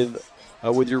with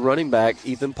your running back,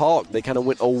 Ethan Polk. They kind of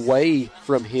went away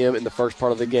from him in the first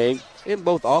part of the game, and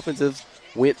both offensives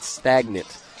went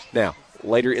stagnant. Now,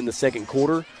 later in the second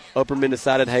quarter, Upperman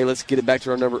decided, hey, let's get it back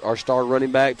to our star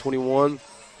running back, 21.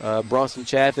 Bronson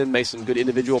Chaffin made some good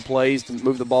individual plays to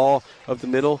move the ball up the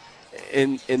middle,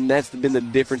 and that's been the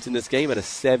difference in this game at a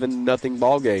 7-0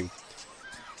 ball game.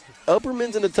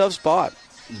 Upperman's in a tough spot.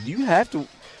 You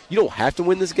don't have to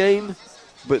win this game,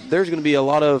 but there's going to be a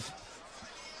lot of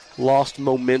lost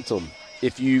momentum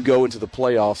if you go into the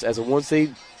playoffs as a 1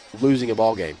 seed losing a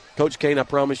ball game. Coach Kane, I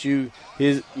promise you,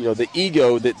 the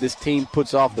ego that this team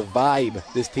puts off, the vibe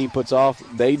this team puts off,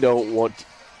 they don't want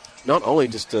not only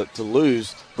just to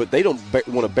lose, but they don't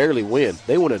want to barely win.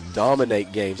 They want to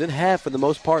dominate games and have for the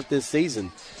most part this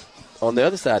season. On the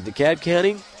other side, DeKalb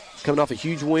County, coming off a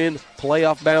huge win,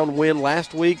 playoff-bound win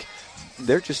last week,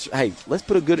 they're just, hey, let's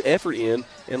put a good effort in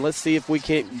and let's see if we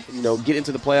can't, get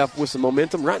into the playoff with some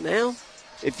momentum. Right now,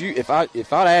 if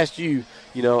I'd asked you,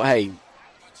 hey,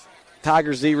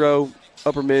 Tiger 0,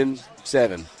 Upperman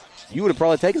 7, you would have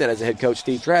probably taken that as a head coach,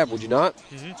 Steve Trapp, would you not?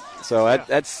 Mm-hmm. So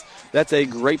that's a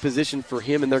great position for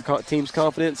him and their team's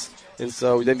confidence. And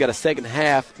so they've got a second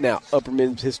half. Now,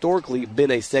 Upperman's historically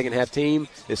been a second-half team,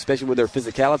 especially with their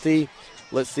physicality.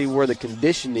 Let's see where the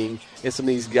conditioning and some of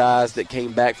these guys that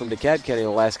came back from DeKalb County in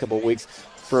the last couple of weeks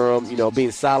from, being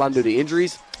sidelined due to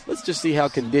injuries. Let's just see how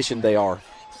conditioned they are.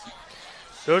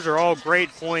 Those are all great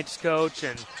points, Coach,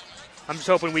 and I'm just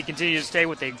hoping we continue to stay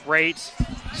with a great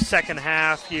second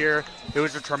half here. It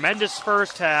was a tremendous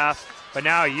first half, but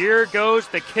now here goes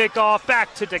the kickoff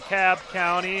back to DeKalb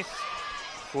County.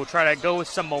 We'll try to go with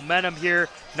some momentum here.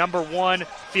 Number 1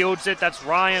 fields it. That's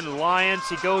Ryan Lyons.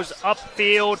 He goes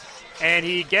upfield, and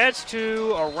he gets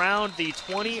to around the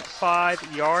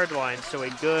 25-yard line. So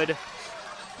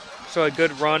a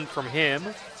good run from him.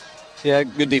 Yeah,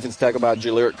 good defense tackle by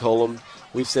Jaleric Colum.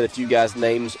 We've said a few guys'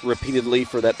 names repeatedly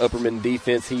for that Upperman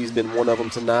defense. He's been one of them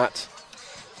tonight.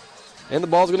 And the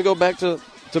ball's going to go back to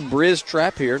Briz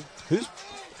Trapp here, who's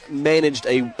managed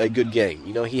a good game.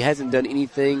 He hasn't done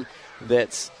anything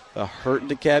that's hurt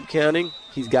DeKalb County.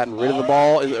 He's gotten rid of the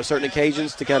ball on certain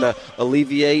occasions to kind of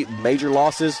alleviate major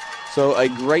losses. So a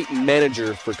great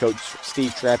manager for Coach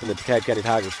Steve Trapp and the DeKalb County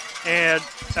Tigers. And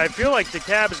I feel like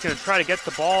DeKalb is going to try to get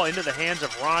the ball into the hands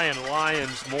of Ryan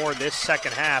Lyons more this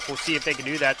second half. We'll see if they can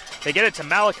do that. They get it to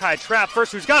Malachi Trapp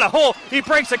first, who's got a hole. He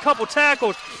breaks a couple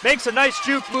tackles, makes a nice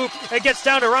juke move, and gets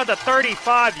down to around the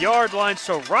 35-yard line.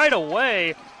 So right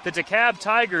away, the DeKalb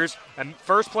Tigers, and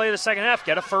first play of the second half,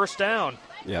 get a first down.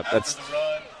 Yeah, that's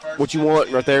what you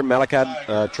want right there. Malachi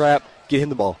Trapp, get him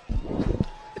the ball.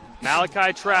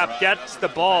 Malachi Trapp gets the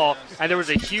ball, and there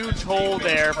was a huge hole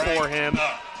there for him.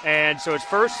 And so it's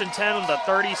 1st and 10 on the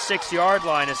 36-yard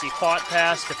line as he fought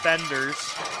past defenders.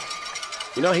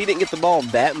 You know, he didn't get the ball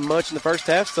that much in the first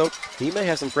half, so he may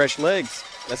have some fresh legs.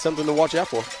 That's something to watch out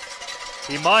for.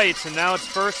 He might, and now it's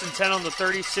 1st and 10 on the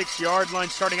 36-yard line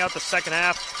starting out the second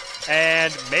half.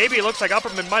 And maybe it looks like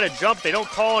Upperman might have jumped. They don't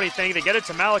call anything. They get it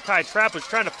to Malachi Trapp, who's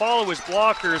trying to follow his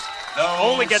blockers.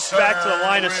 Only gets back to the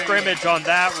line of scrimmage on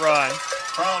that run.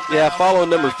 Yeah, follow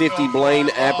number 50, Blaine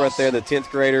App right there, the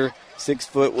 10th grader. 6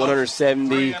 foot,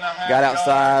 170, got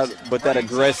outside, but that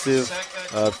aggressive,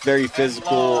 very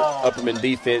physical Upperman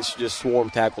defense just swarm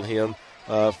tackled him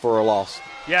for a loss.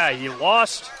 Yeah, he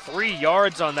lost 3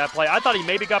 yards on that play. I thought he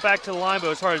maybe got back to the line, but it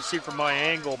was hard to see from my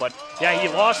angle. But, yeah, he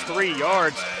lost 3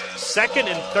 yards. 2nd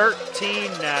and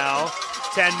 13 now.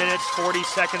 10 minutes, 40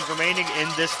 seconds remaining in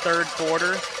this third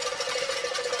quarter.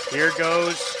 Here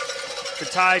goes the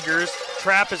Tigers.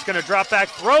 Trapp is going to drop back,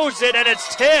 throws it, and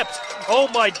it's tipped. Oh,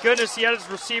 my goodness, he had his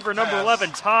receiver, number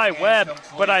 11, Ty Webb,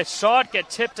 but I saw it get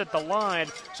tipped at the line,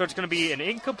 so it's going to be an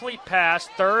incomplete pass,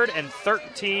 3rd and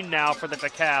 13 now for the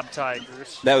DeKalb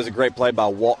Tigers. That was a great play by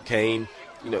Walt Kane.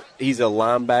 You know, he's a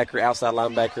linebacker, outside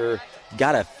linebacker,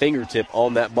 got a fingertip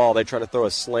on that ball. They tried to throw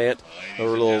a slant or a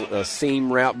little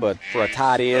seam route, but for a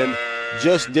tight end,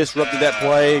 just disrupted that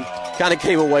play, kind of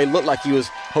came away, looked like he was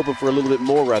hoping for a little bit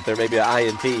more right there, maybe an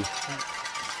INT.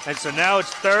 And so now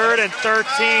it's 3rd and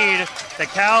 13. The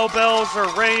cowbells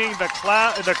are ringing.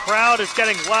 The crowd is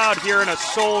getting loud here in a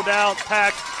sold-out,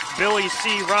 packed Billy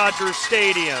C. Rogers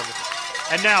Stadium.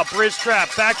 And now Briz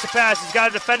Trapp back to pass. He's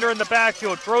got a defender in the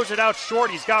backfield. Throws it out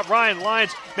short. He's got Ryan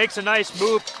Lyons. Makes a nice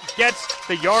move. Gets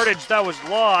the yardage that was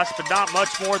lost, but not much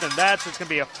more than that. So it's going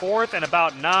to be a 4th and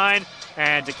about 9.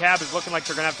 And DeKalb is looking like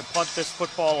they're going to have to punt this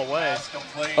football away.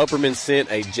 Upperman sent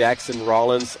a Jackson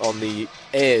Rollins on the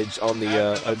edge on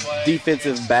the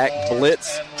defensive back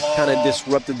blitz. Kind of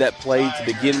disrupted that play to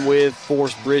begin with.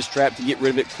 Forced Briz Trapp to get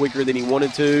rid of it quicker than he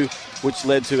wanted to, which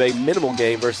led to a minimal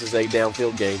gain versus a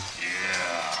downfield gain.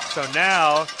 So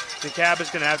now DeKalb is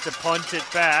going to have to punt it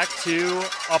back to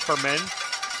Upperman.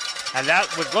 And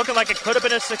that was looking like it could have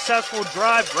been a successful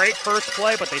drive. Great first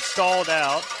play, but they stalled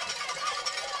out.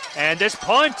 And this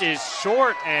punt is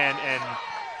short, and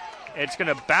it's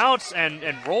going to bounce and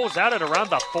rolls out at around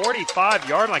the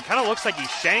 45-yard line. Kind of looks like he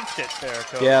shanked it there,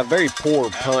 Coach. Yeah, very poor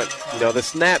punt. You know, the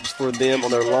snaps for them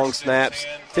on their long snaps,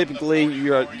 typically you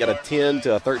got a 10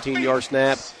 to a 13-yard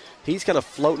snap. He's kind of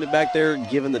floating it back there,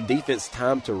 giving the defense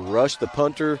time to rush the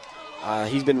punter.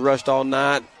 He's been rushed all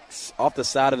night off the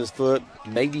side of his foot,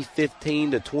 maybe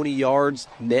 15 to 20 yards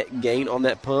net gain on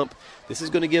that pump. This is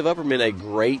going to give Upperman a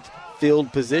great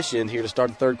field position here to start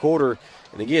the third quarter.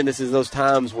 And again, this is those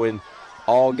times when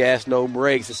all gas, no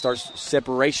brakes. It starts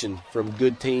separation from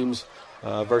good teams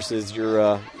versus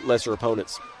your lesser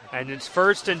opponents. And it's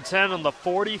 1st and 10 on the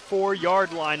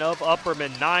 44-yard line of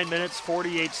Upperman. 9 minutes,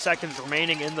 48 seconds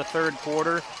remaining in the third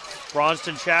quarter.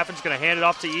 Bronston Chaffin's going to hand it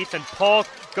off to Ethan Polk.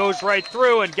 Goes right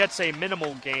through and gets a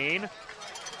minimal gain.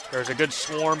 There's a good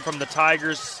swarm from the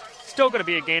Tigers. Still going to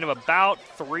be a gain of about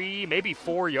 3, maybe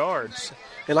 4 yards.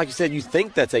 And like you said, you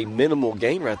think that's a minimal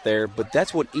gain right there, but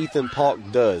that's what Ethan Polk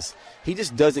does. He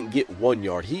just doesn't get 1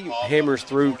 yard. He hammers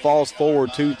through, falls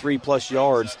forward 2, 3+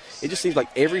 yards. It just seems like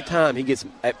every time he gets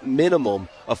at minimum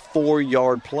a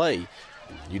 4-yard play.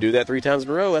 You do that 3 times in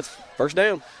a row, that's first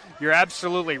down. You're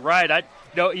absolutely right.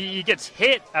 He gets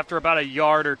hit after about a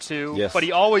yard or 2, yes, but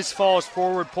he always falls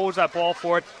forward, pulls that ball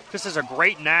forward. Just has a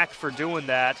great knack for doing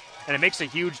that, and it makes a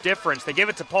huge difference. They give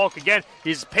it to Polk again.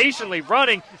 He's patiently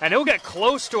running, and he'll get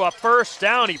close to a first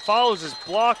down. He follows his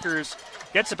blockers,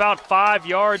 gets about 5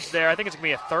 yards there. I think it's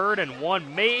going to be a 3rd and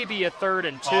 1, maybe a 3rd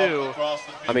and 2.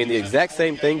 I mean, the exact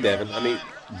same thing, Devin. I mean,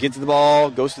 gets the ball,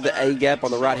 goes to the A gap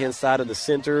on the right-hand side of the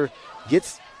center,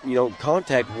 gets,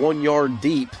 contact 1 yard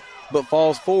deep, but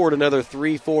falls forward another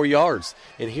 3-4 yards.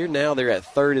 And here now they're at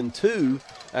 3rd and 2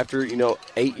 after,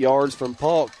 8 yards from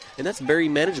Polk, and that's very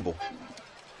manageable.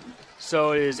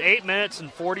 So it is 8 minutes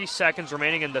and 40 seconds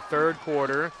remaining in the third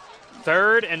quarter.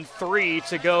 3rd and 3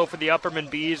 to go for the Upperman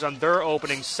Bees on their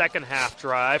opening second half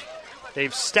drive.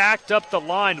 They've stacked up the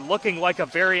line, looking like a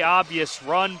very obvious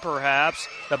run, perhaps.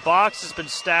 The box has been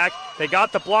stacked. They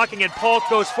got the blocking, and Polk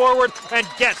goes forward and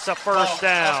gets a first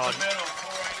down.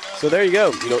 So there you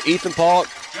go. Ethan Polk,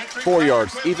 4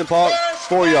 yards. Ethan Polk,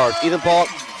 4 yards. Ethan Polk,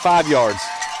 5 yards.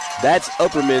 That's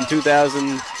Upperman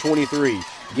 2023.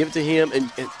 Give it to him,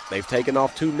 and they've taken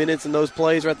off 2 minutes in those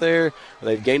plays right there.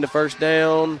 They've gained a first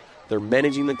down. They're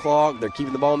managing the clock. They're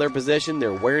keeping the ball in their possession.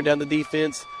 They're wearing down the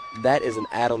defense. That is an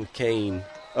Adam Kane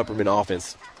Upperman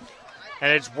offense.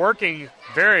 And it's working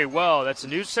very well. That's a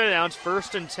new set of downs,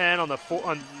 1st and 10 on the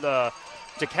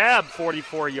DeKalb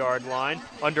 44-yard line.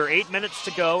 Under 8 minutes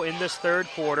to go in this third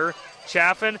quarter.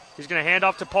 Chaffin is going to hand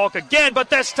off to Polk again, but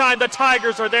this time the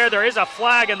Tigers are there. There is a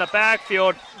flag in the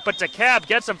backfield, but DeKalb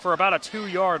gets him for about a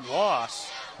 2-yard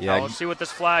loss. Yeah, let's see what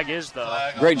this flag is,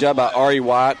 though. Great job by Ari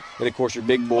White, and of course your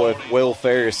big boy Will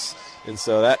Ferris. And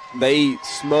so that they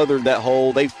smothered that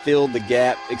hole. They filled the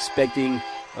gap, expecting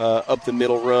up the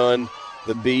middle run.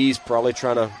 The Bees probably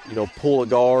trying to pull a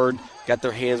guard, got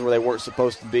their hands where they weren't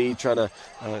supposed to be, trying to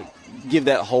give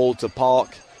that hole to Polk.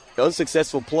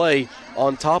 Unsuccessful play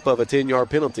on top of a 10-yard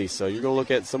penalty. So you're going to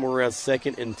look at somewhere around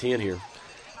 2nd and 10 here.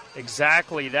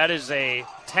 Exactly. That is a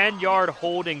 10-yard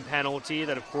holding penalty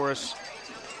that, of course,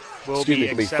 will be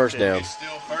accepted. Be first down. It's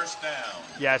still first down.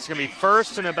 Yeah, it's going to be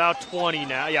 1st and about 20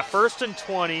 now. Yeah, 1st and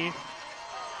 20.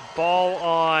 Ball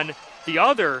on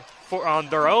on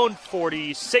their own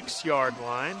 46-yard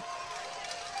line.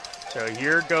 So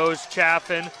here goes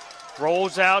Chaffin.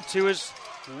 Rolls out to his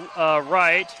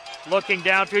right. Looking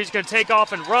downfield, he's going to take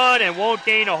off and run and won't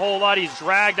gain a whole lot. He's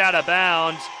dragged out of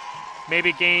bounds.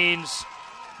 Maybe gains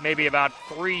about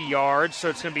 3 yards. So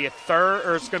it's going to be it's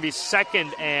going to be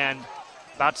 2nd and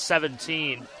about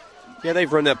 17. Yeah,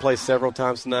 they've run that play several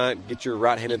times tonight. Get your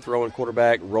right-handed throwing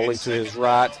quarterback rolling to his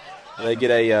right. And they get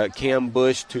a Cam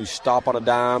Bush to stop on a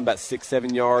dime about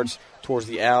 6-7 yards towards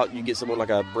the out. You get someone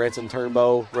like a Branson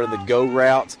Turnbow running the go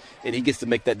route, and he gets to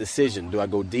make that decision. Do I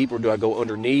go deep or do I go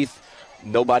underneath?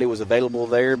 Nobody was available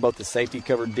there. Both the safety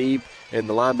covered deep and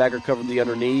the linebacker covered the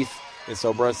underneath. And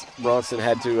so Bronson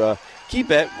had to keep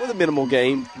that with a minimal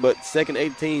gain, but 2nd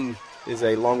 18 is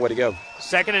a long way to go.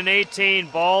 2nd and 18,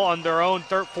 ball on their own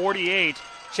 48.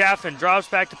 Chaffin drops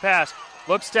back to pass.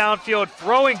 Looks downfield,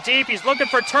 throwing deep. He's looking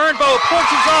for Turnbow,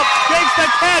 pushes up, takes the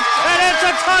catch, and it's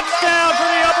a touchdown for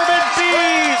the Upperman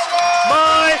Bees.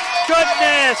 My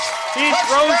goodness. He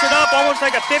throws it up almost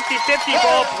like a 50-50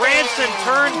 ball. Branson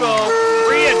Turnbow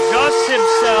readjusts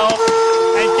himself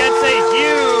and gets a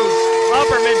huge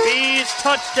Upperman Bees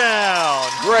touchdown.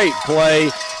 Great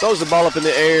play. Throws the ball up in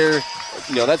the air.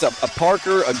 That's a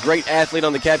Parker, a great athlete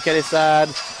on the Cobb County side.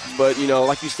 But,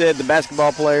 like you said, the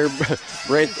basketball player,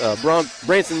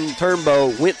 Branson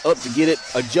Turnbow, went up to get it,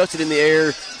 adjusted in the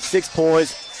air, 6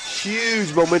 points.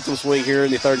 Huge momentum swing here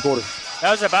in the third quarter.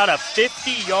 That was about a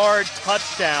 50-yard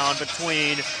touchdown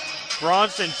between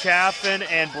Bronson Chaffin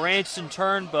and Branson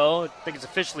Turnbow. I think it's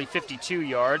officially 52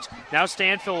 yards. Now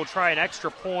Stanfield will try an extra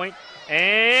point,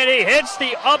 and he hits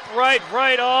the upright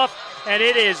right off, and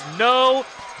it is no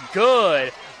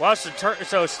good.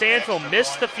 So Stanfield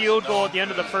missed the field goal at the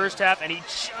end of the first half, and he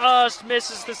just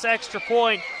misses this extra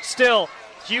point. Still,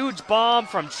 huge bomb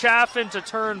from Chaffin to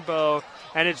Turnbow,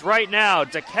 and it's right now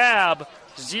DeKalb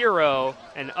 0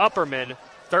 and Upperman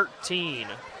 13.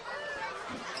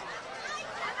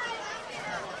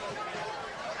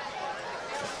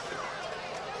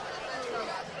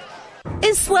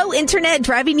 Is slow internet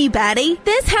driving you batty?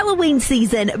 This Halloween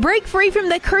season, break free from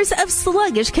the curse of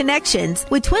sluggish connections.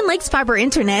 With Twin Lakes Fiber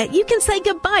Internet, you can say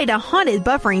goodbye to haunted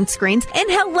buffering screens and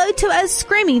hello to a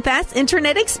screaming fast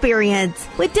internet experience.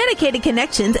 With dedicated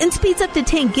connections and speeds up to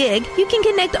 10 gig, you can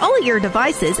connect all of your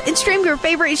devices and stream your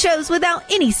favorite shows without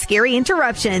any scary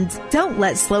interruptions. Don't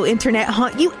let slow internet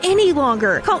haunt you any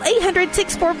longer. Call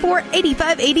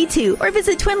 800-644-8582 or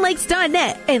visit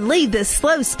twinlakes.net and leave the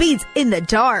slow speeds in the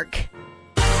dark.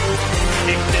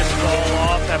 Kick this ball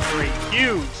off after a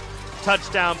huge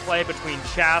touchdown play between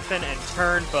Chaffin and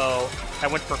Turnbow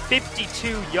that went for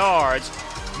 52 yards.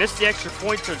 Missed the extra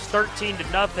point, so it's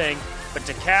 13-0. But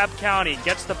DeKalb County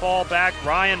gets the ball back.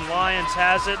 Ryan Lyons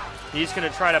has it. He's going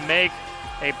to try to make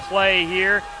a play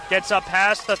here. Gets up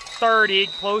past the 30,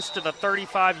 close to the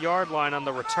 35-yard line on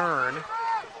the return.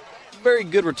 Very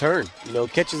good return.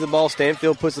 Catches the ball.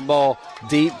 Stanfield puts the ball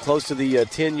deep, close to the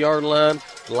 10-yard line.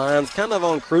 Lyons kind of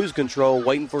on cruise control,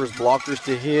 waiting for his blockers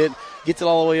to hit. Gets it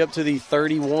all the way up to the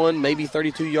 31, maybe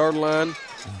 32-yard line.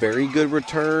 Very good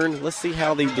return. Let's see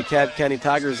how the DeKalb County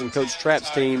Tigers and Coach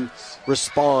Trapp's team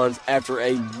responds after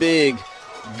a big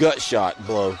gut shot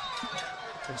blow.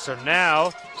 And so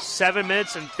now, 7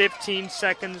 minutes and 15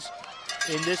 seconds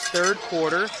in this third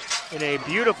quarter in a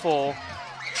beautiful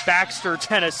Baxter,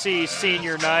 Tennessee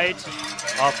senior night.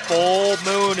 A full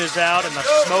moon is out and the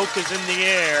smoke is in the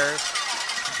air.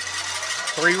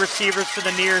 3 receivers to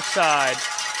the near side.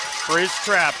 Briz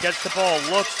Trapp gets the ball,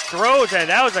 looks, throws, and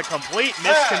that was a complete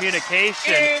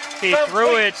miscommunication. He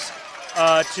threw it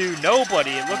to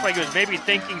nobody. It looked like he was maybe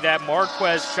thinking that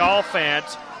Marquez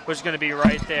Chalfant was going to be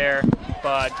right there,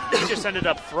 but he just ended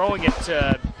up throwing it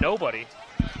to nobody.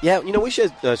 Yeah, we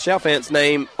said Chalfant's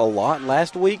name a lot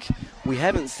last week. We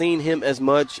haven't seen him as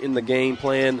much in the game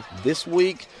plan this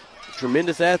week.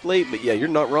 Tremendous athlete, but yeah, you're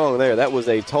not wrong there. That was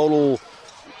a total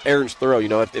errant throw.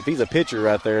 If he's a pitcher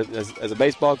right there as a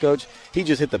baseball coach, he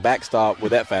just hit the backstop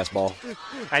with that fastball.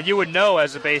 And you would know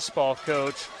as a baseball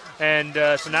coach. And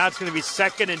so now it's going to be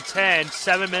 2nd and 10,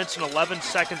 7 minutes and 11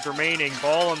 seconds remaining.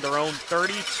 Ball on their own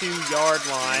 32-yard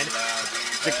line.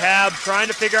 DeKalb trying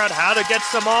to figure out how to get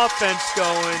some offense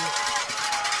going.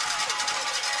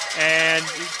 And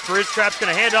Briz Trapp's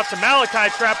going to hand it up to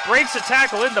Malachi Trapp. Breaks a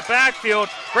tackle in the backfield.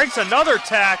 Breaks another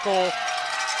tackle.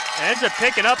 Ends up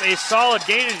picking up a solid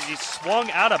gain as he swung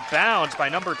out of bounds by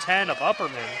number 10 of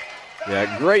Upperman.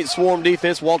 Yeah, great swarm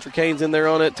defense. Walter Kane's in there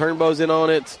on it. Turnbow's in on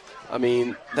it. I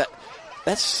mean,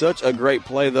 that's such a great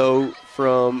play, though,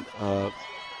 from,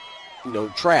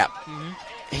 Trapp.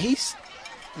 Mm-hmm. He's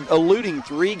eluding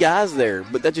 3 guys there,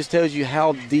 but that just tells you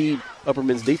how deep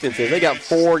Upperman's defense is. They got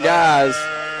 4 guys,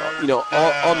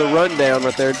 on the rundown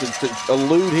right there to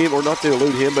elude him, or not to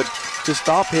elude him, but to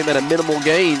stop him at a minimal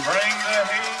gain.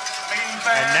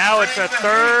 And now it's a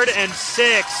 3rd and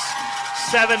 6.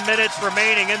 7 minutes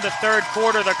remaining in the third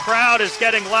quarter. The crowd is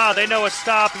getting loud. They know a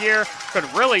stop here could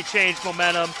really change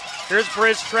momentum. Here's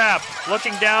Briz Trapp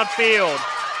looking downfield.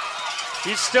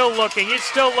 He's still looking. He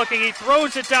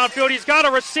throws it downfield. He's got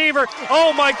a receiver.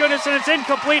 Oh, my goodness, and it's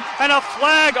incomplete, and a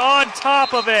flag on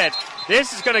top of it.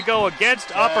 This is going to go against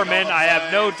Upperman. I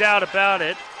have no doubt about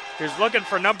it. He's looking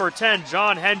for number 10,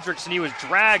 John Hendricks, and he was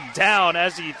dragged down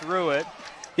as he threw it.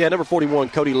 Yeah, number 41,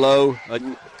 Cody Lowe.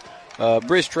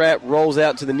 Briz Trapp rolls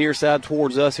out to the near side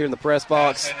towards us here in the press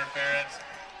box.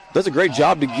 Does a great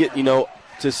job to get,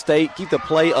 to keep the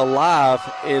play alive.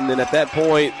 And then at that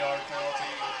point,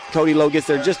 Cody Lowe gets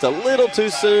there just a little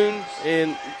too soon.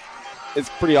 And it's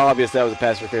pretty obvious that was a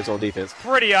pass interference on defense.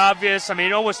 Pretty obvious. I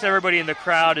mean, almost everybody in the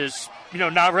crowd is,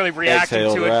 not really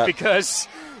reacting to it because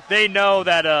they know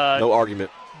that. No argument.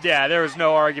 Yeah, there was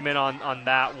no argument on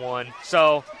that one.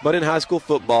 So, but in high school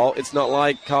football, it's not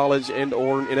like college and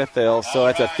or NFL, so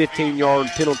that's a 15-yard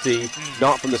penalty,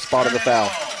 not from the spot of the foul.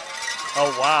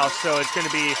 Oh, wow. So it's going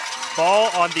to be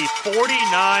ball on the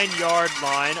 49-yard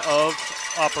line of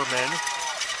Upperman.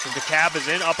 So DeKalb is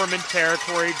in Upperman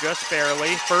territory just barely.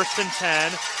 1st and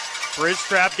 10. Briz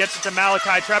Trapp gets it to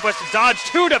Malachi Trapp. Has to dodge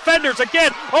 2 defenders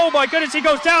again. Oh, my goodness. He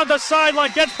goes down the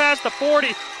sideline, gets past the 40.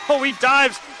 Oh, he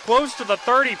dives close to the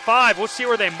 35. We'll see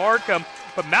where they mark him.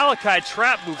 But Malachi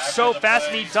Trapp moves so fast,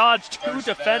 and he dodged 2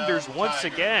 defenders once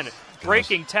again,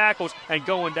 breaking tackles and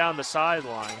going down the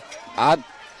sideline.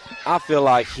 I feel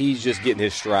like he's just getting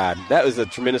his stride. That was a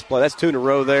tremendous play. That's 2 in a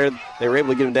row there. They were able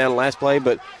to get him down the last play,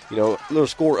 but, little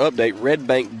score update. Red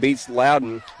Bank beats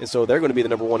Loudon, and so they're going to be the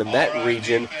number 1 in that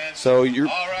region. So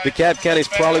DeKalb County is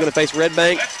probably going to face Red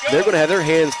Bank. They're going to have their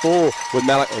hands full with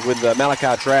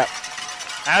Malachi Trapp.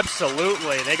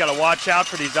 Absolutely. They got to watch out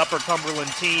for these Upper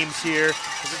Cumberland teams here.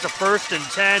 This is a 1st and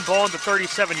 10, ball on the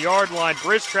 37-yard line.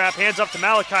 Briz Trapp hands up to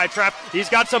Malachi Trapp. He's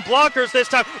got some blockers this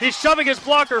time. He's shoving his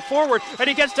blocker forward, and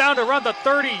he gets down to around the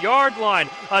 30-yard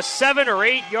line. A 7 or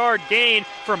 8-yard gain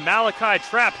from Malachi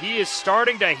Trapp. He is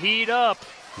starting to heat up.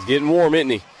 He's getting warm,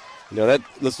 isn't he?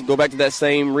 Let's go back to that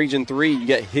same Region 3. You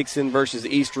got Hickson versus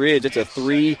East Ridge. It's a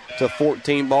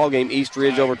 3-14 ball game. East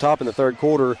Ridge over top in the third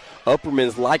quarter.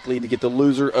 Upperman's likely to get the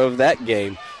loser of that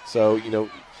game. So,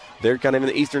 they're kind of in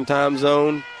the Eastern time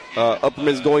zone.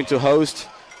 Upperman's going to host,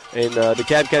 and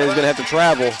DeKalb County is going to have to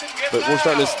travel. But we're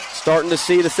starting to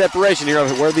see the separation here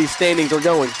of where these standings are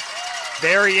going.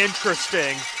 Very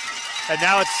interesting. And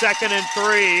now it's 2nd and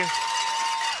 3.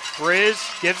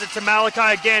 Briz gives it to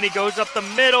Malachi again. He goes up the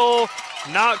middle.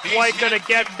 Not quite going to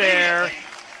get there.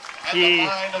 He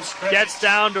gets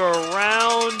down to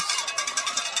around,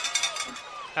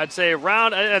 I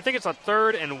think it's a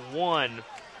 3rd and 1.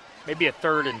 Maybe a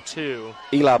 3rd and 2.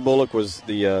 Eli Bullock was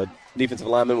the defensive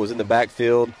lineman, was in the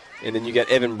backfield. And then you got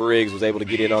Evan Briggs was able to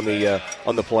get in on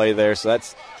the play there. So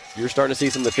you're starting to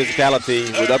see some of the physicality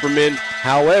with Upperman.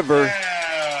 However,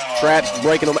 Trapp's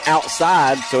breaking them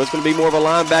outside, so it's going to be more of a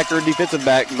linebacker defensive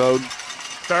back mode.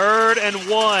 3rd and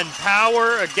 1.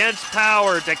 Power against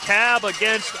power. DeKalb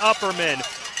against Upperman.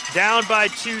 Down by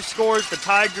 2 scores. The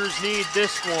Tigers need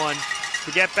this one.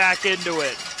 to get back into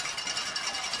it.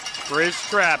 Grizz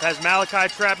Trapp has Malachi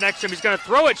Trapp next to him. He's going to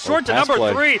throw it short to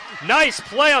number 3. Nice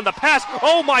play on the pass.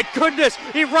 Oh, my goodness.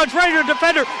 He runs right into the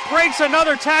defender, breaks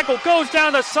another tackle, goes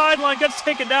down the sideline, gets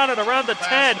taken down at around the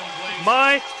 10.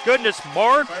 My goodness,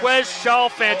 Marquez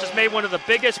Chalfant just made one of the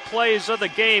biggest plays of the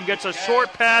game. Gets a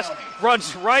short pass,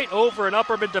 runs right over an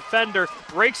Upperman defender,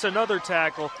 breaks another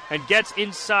tackle, and gets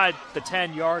inside the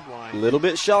 10-yard line. A little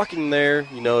bit shocking there.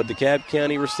 You know, a DeKalb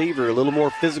County receiver, a little more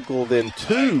physical than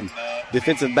 2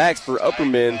 defensive backs for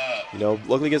Upperman. You know,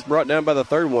 luckily gets brought down by the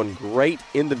third one. Great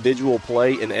individual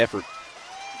play and effort.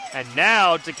 And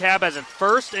now DeKalb has it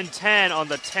 1st and 10 on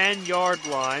the 10-yard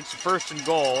line. So 1st and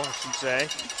goal, I should say.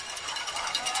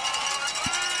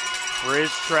 Grizz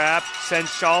Trapp sends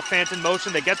Chalfant in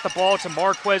motion. They get the ball to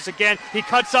Marquez again. He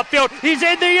cuts upfield. He's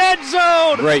in the end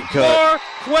zone. Great cut.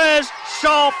 Marquez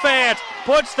Chalfant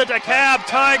puts the DeKalb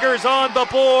Tigers on the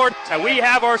board. And we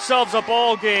have ourselves a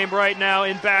ball game right now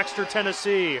in Baxter,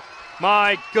 Tennessee.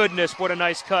 My goodness, what a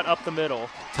nice cut up the middle.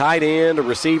 Tight end, a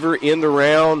receiver, end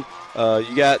around.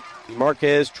 You got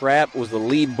Marquez Trapp was the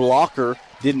lead blocker.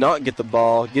 Did not get the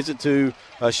ball. Gives it to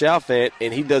Chalfant,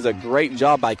 and he does a great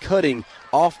job by cutting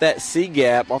off that C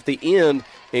gap, off the end,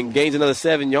 and gains another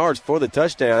 7 yards for the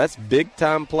touchdown. That's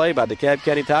big-time play by DeKalb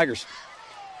County Tigers.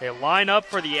 They line up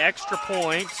for the extra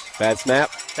point. Bad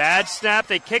snap. Bad snap.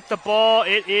 They kick the ball.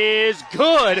 It is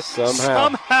good.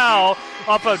 Somehow,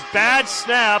 off a bad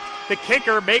snap, the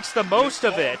kicker makes the most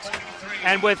of it.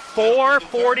 And with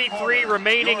 4:43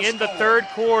 remaining in the third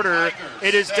quarter,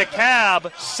 it is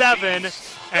DeKalb 7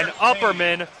 and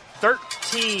Upperman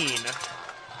 13.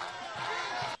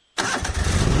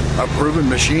 A proven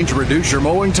machine to reduce your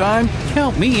mowing time?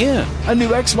 Count me in. A new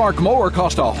Exmark mower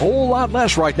costs a whole lot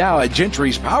less right now at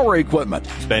Gentry's Power Equipment.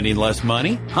 Spending less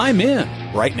money? I'm in.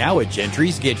 Right now at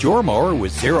Gentry's, get your mower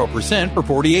with 0% for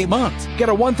 48 months. Get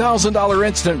a $1,000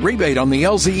 instant rebate on the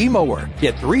LZE mower.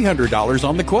 Get $300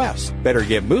 on the Quest. Better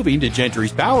get moving to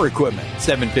Gentry's Power Equipment,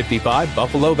 755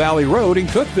 Buffalo Valley Road in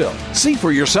Cookeville. See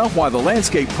for yourself why the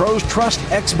landscape pros trust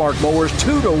Exmark mowers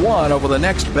 2-1 over the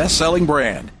next best-selling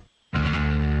brand.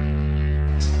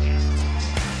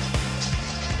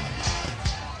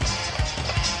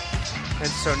 And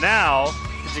so now,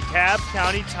 the DeKalb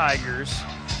County Tigers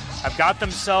have got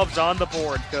themselves on the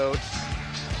board, Coach.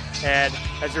 And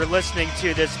as you're listening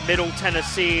to this Middle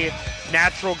Tennessee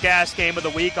Natural Gas Game of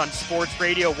the Week on Sports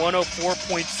Radio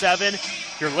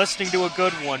 104.7, you're listening to a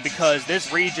good one because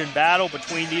this region battle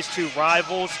between these two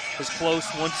rivals is close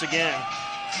once again.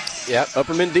 Yeah,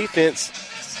 Upperman defense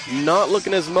not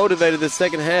looking as motivated this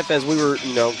second half as we were,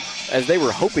 as they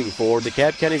were hoping for.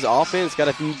 DeKalb County's offense got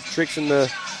a few tricks in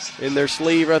their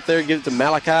sleeve right there. Give it to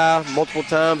Malachi multiple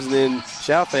times, and then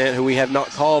Chalfant, who we have not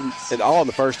called at all in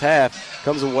the first half,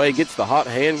 comes away, gets the hot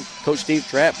hand. Coach Steve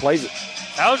Trapp plays it.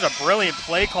 That was a brilliant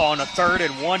play call on a 3rd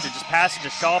and 1 to just pass it to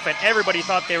Chalfant. Everybody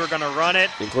thought they were going to run it.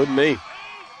 Including me.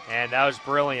 And that was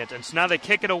brilliant. And so now they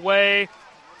kick it away.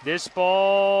 This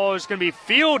ball is going to be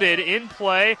fielded in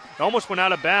play. It almost went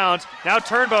out of bounds. Now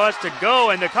Turnbow has to go,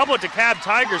 and a couple of DeKalb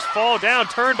Tigers fall down.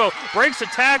 Turnbow breaks a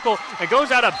tackle and goes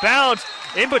out of bounds,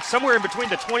 somewhere in between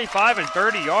the 25 and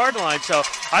 30-yard line. So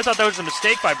I thought that was a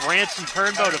mistake by Branson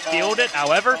Turnbow to field it.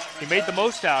 However, he made the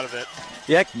most out of it.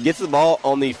 Yeah, gets the ball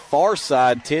on the far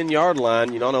side 10-yard line,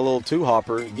 on a little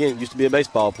two-hopper. Again, used to be a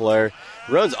baseball player.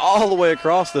 Runs all the way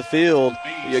across the field.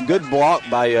 A good block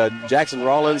by Jackson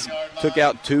Rollins. Took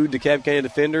out 2 DeKalb County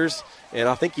defenders, and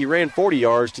I think he ran 40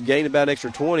 yards to gain about an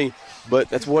extra 20. But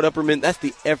that's what that's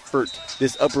the effort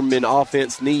this Upperman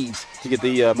offense needs to get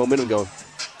the momentum going.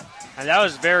 And that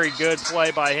was very good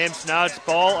play by him. So now it's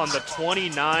ball on the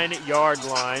 29-yard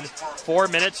line. 4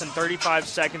 minutes and 35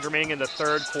 seconds remaining in the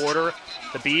third quarter.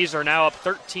 The Bees are now up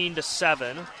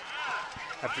 13-7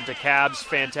 after DeKalb's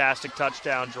fantastic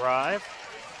touchdown drive.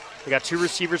 They got 2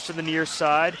 receivers to the near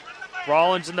side.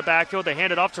 Rollins in the backfield. They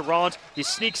hand it off to Rollins. He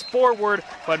sneaks forward,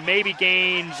 but maybe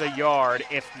gains a yard,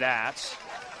 if that.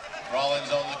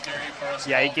 Rollins on the carry for us.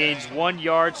 Yeah, he gains 1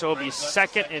 yard, so it'll be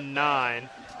 2nd and 9.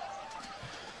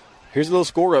 Here's a little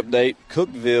score update.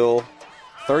 Cookeville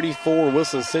 34,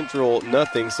 Wilson Central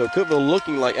nothing. So Cookeville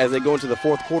looking like, as they go into the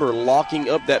fourth quarter, locking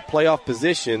up that playoff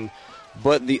position.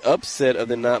 But the upset of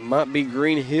the night might be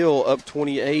Green Hill up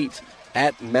 28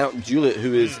 at Mount Juliet,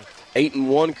 who is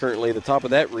 8-1 currently at the top of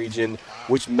that region,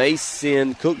 which may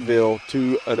send Cookeville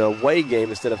to an away game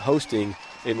instead of hosting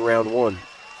in round 1.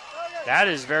 That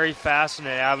is very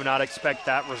fascinating. I would not expect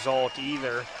that result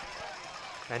either.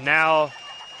 And now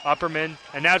Upperman,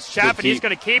 and now it's Chaffin. He's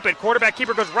going to keep it. Quarterback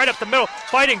keeper goes right up the middle,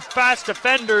 fighting fast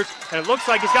defenders, and it looks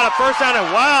like he's got a first down.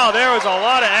 And wow, there was a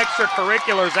lot of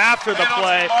extracurriculars after the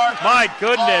play. My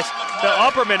goodness, the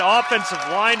Upperman offensive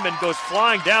lineman goes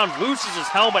flying down, loses his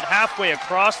helmet halfway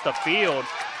across the field.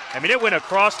 I mean, it went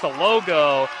across the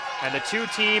logo, and the two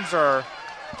teams are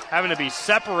having to be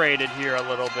separated here a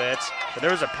little bit. But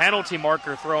there was a penalty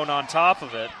marker thrown on top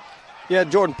of it. Yeah,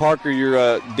 Jordan Parker,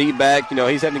 your D-back,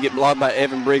 he's having to get blocked by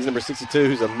Evan Briggs, number 62,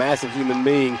 who's a massive human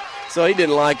being. So he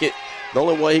didn't like it. The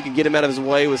only way he could get him out of his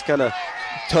way was kind of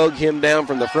tug him down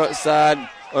from the front side.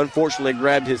 Unfortunately,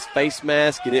 grabbed his face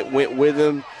mask, and it went with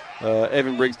him.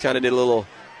 Evan Briggs kind of did a little,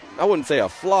 I wouldn't say a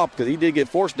flop because he did get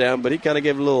forced down, but he kind of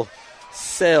gave a little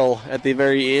sell at the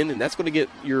very end, and that's going to get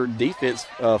your defense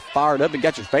fired up and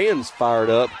got your fans fired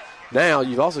up. Now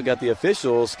you've also got the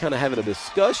officials kind of having a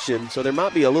discussion, so there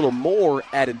might be a little more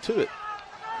added to it.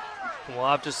 We'll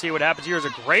have to see what happens. Here's a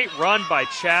great run by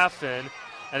Chaffin,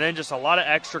 and then just a lot of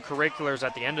extracurriculars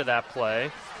at the end of that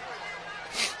play.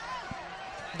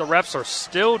 The refs are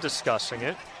still discussing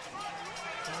it.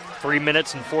 3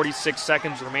 minutes and 46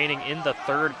 seconds remaining in the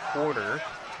third quarter.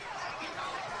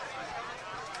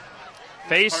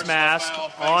 Face mask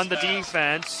on the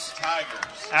defense.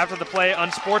 After the play,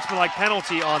 unsportsmanlike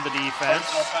penalty on the defense.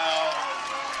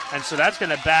 And so that's going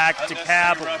to back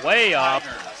DeKalb way up.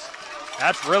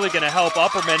 That's really going to help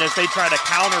Upperman as they try to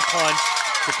counterpunch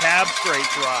DeKalb's great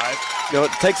drive.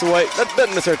 It takes away, that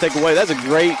doesn't necessarily take away. That's a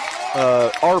great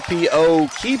RPO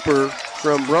keeper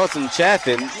from Bronson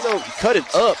Chaffin. Cut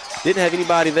it up. Didn't have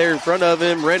anybody there in front of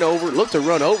him. Ran over, looked to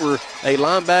run over a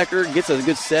linebacker. Gets a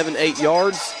good 7-8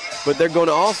 yards. But they're going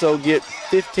to also get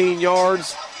 15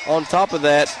 yards on top of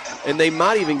that, and they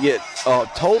might even get a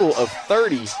total of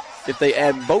 30 if they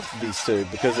add both of these two,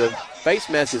 because a face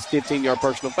mask is 15-yard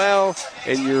personal foul,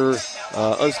 and your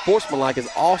unsportsmanlike is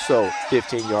also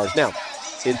 15 yards. Now,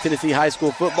 in Tennessee high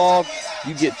school football,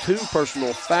 you get 2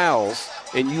 personal fouls,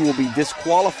 and you will be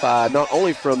disqualified not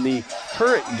only from the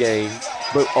current game,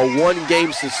 but a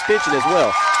 1-game suspension as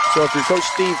well. So if you're Coach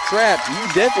Steve Trapp,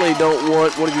 you definitely don't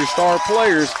want one of your star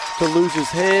players to lose his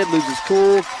head, lose his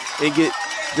cool, and get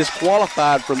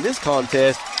disqualified from this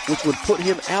contest, which would put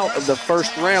him out of the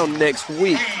first round next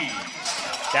week.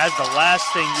 That's the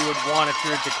last thing you would want if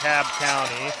you're DeKalb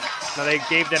County. Now they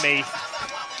gave them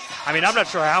I'm not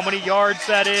sure how many yards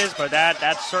that is, but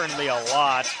that's certainly a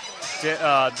lot.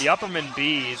 The Upperman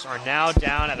Bees are now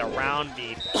down at around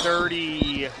the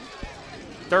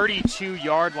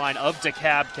 32-yard line of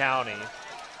DeKalb County.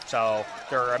 So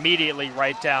they're immediately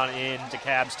right down in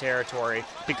DeKalb's territory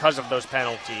because of those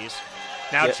penalties.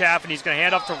 Now Chaffin, he's going to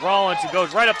hand off to Rollins, who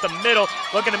goes right up the middle,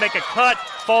 looking to make a cut,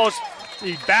 falls,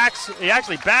 he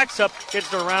actually backs up, gets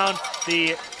to around the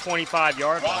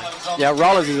 25-yard line. Yeah,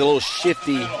 Rollins is a little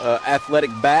shifty,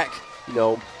 athletic back.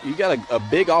 You got a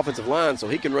big offensive line, so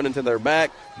he can run into their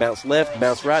back, bounce left,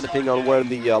 bounce right, depending on where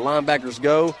the linebackers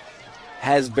go.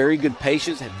 Has very good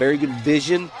patience, has very good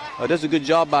vision. Does a good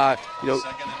job by,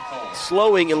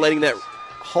 slowing and letting that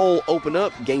hole open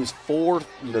up. Gains 4,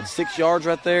 6 yards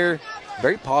right there.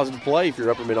 Very positive play for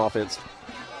your Upperman offense.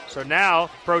 So now,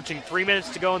 approaching 3 minutes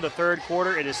to go in the third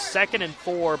quarter, it is 2nd and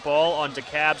 4, ball on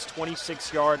DeKalb's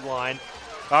 26-yard line.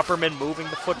 Upperman moving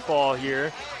the football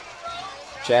here.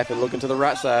 Chaffin looking to the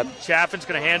right side. Chaffin's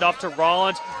going to hand off to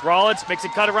Rollins. Rollins makes a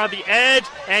cut around the edge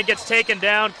and gets taken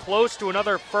down close to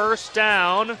another first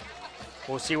down.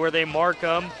 We'll see where they mark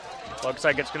him. Looks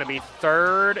like it's going to be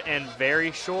 3rd and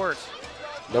very short.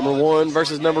 Number 1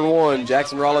 versus number 1.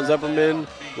 Jackson Rollins Upperman.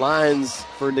 Lions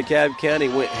for DeKalb County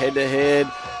went head-to-head.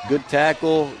 Good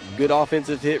tackle, good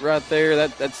offensive hit right there.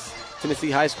 That's Tennessee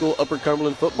high school Upper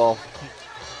Cumberland football.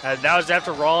 That was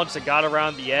after Rollins had got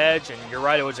around the edge, and you're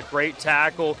right, it was a great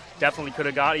tackle. Definitely could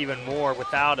have got even more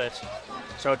without it.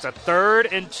 So it's a 3rd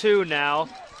and 2 now.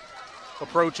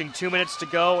 Approaching 2 minutes to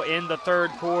go in the third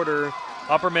quarter.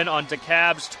 Upperman on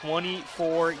DeKalb's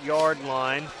 24-yard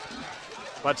line.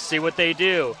 Let's see what they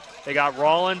do. They got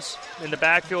Rollins in the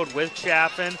backfield with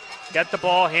Chaffin. Get the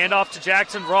ball, hand off to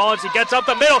Jackson Rollins. He gets up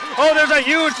the middle. Oh, there's a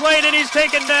huge lane, and he's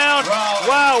taken down.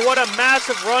 Wow, what a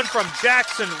massive run from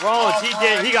Jackson Rollins.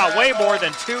 He got way more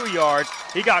than 2 yards.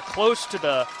 He got close to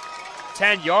the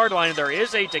 10-yard line. There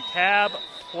is a DeKalb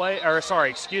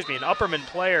an Upperman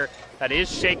player that is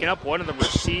shaking up one of the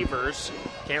receivers.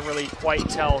 Can't really quite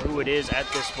tell who it is at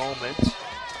this moment.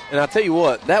 And I'll tell you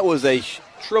what, that was a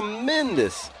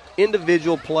tremendous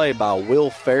individual play by Will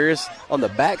Ferris on the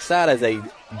backside as a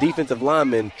defensive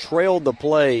lineman trailed the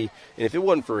play. And if it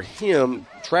wasn't for him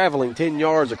traveling 10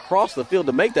 yards across the field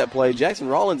to make that play, Jackson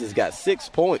Rollins has got 6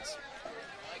 points.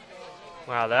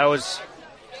 Wow, that was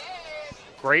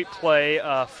Great play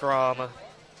from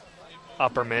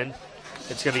Upperman.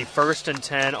 It's going to be 1st and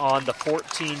 10 on the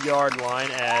 14-yard line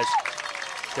as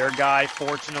their guy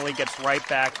fortunately gets right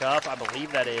back up. I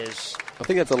believe that is... I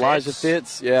think that's Elijah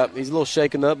Fitz. Yeah, he's a little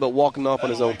shaken up, but walking off on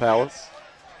his own power.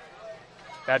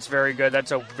 That's very good.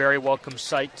 That's a very welcome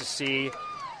sight to see.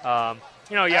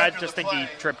 I just think he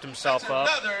tripped himself up.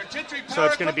 So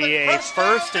it's going to be a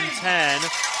 1st and 10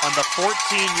 on the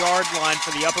 14-yard line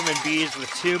for the Upperman Bees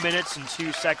with 2 minutes and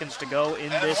 2 seconds to go in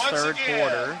this third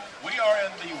quarter. We are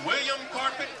in the William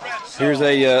Carpet Red Zone. Here's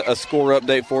a score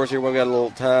update for us here. We've got a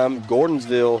little time.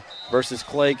 Gordonsville versus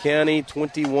Clay County,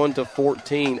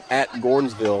 21-14 at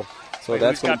Gordonsville. So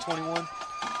Who's got 21?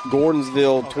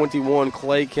 Gordonsville 21,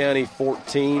 Clay County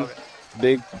 14.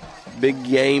 Okay. Big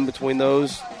game between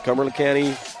those. Cumberland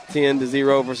County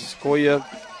 10-0 versus Sequoia.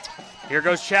 Here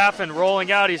goes Chaffin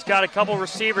rolling out. He's got a couple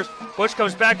receivers. Bush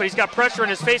comes back, but he's got pressure in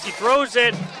his face. He throws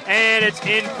it, and it's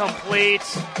incomplete.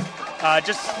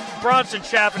 Just Bronson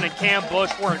Chaffin and Cam Bush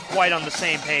weren't quite on the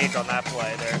same page on that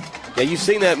play there. Yeah, you've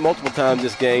seen that multiple times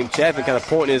this game. Chaffin kind of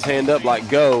pointing his hand up like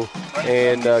go,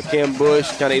 and Cam Bush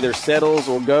kind of either settles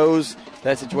or goes.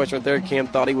 That situation right there, Cam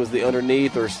thought he was the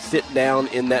underneath or sit down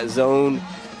in that zone.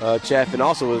 Chaffin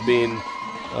also was being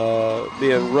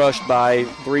rushed by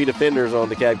 3 defenders on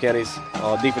DeKalb County's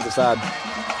defensive side.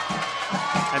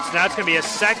 And so now it's going to be a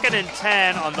 2nd and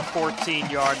 10 on the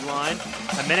 14-yard line.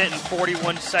 1 minute and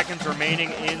 41 seconds remaining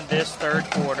in this third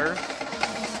quarter.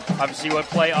 Obviously what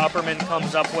play Upperman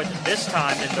comes up with this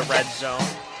time in the red zone.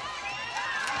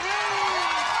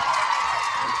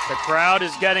 The crowd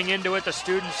is getting into it. The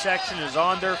student section is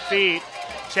on their feet.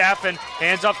 Chaffin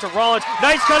hands up to Rollins.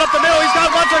 Nice cut up the middle. He's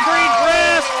got lots of green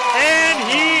grass, and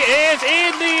he is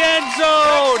in the end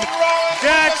zone.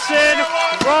 Jackson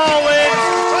Rollins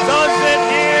does it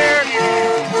here.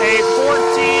 A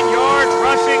 14-yard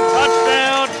rushing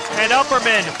touchdown, and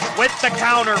Upperman with the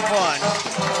counter punch.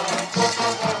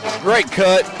 Great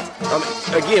cut.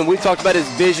 Again, we talked about his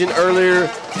vision earlier.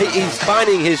 He's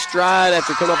finding his stride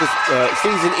after coming off his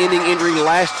season-ending injury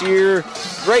last year.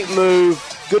 Great move.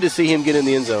 Good to see him get in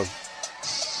the end zone.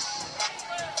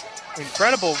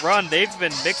 Incredible run. They've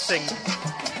been mixing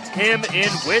him in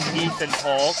with Ethan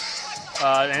Paul.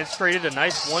 And it's created a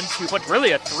nice 1-2 punch.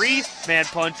 Really a 3-man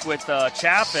punch with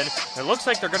Chaffin. It looks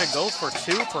like they're going to go for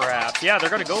 2 perhaps. Yeah, they're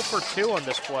going to go for 2 on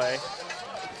this play.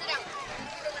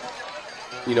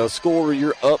 Score,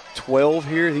 you're up 12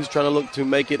 here. He's trying to look to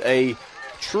make it a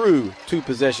true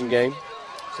 2-possession game.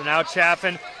 So now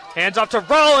Chaffin hands off to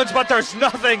Rollins, but there's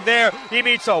nothing there. He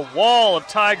meets a wall of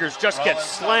Tigers, just gets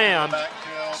slammed.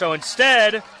 So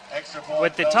instead,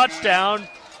 with the touchdown,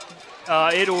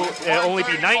 it'll only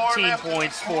be 19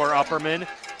 points for Upperman.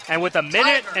 And with 1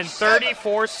 minute and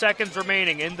 34 seconds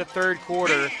remaining in the third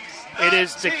quarter, it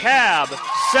is DeKalb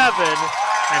 7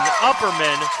 and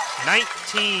Upperman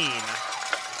 19.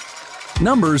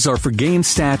 Numbers are for game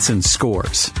stats and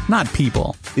scores, not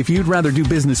people. If you'd rather do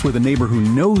business with a neighbor who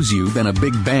knows you than a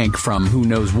big bank from who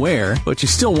knows where, but you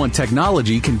still want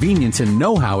technology, convenience, and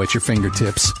know-how at your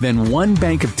fingertips, then One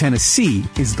Bank of Tennessee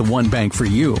is the one bank for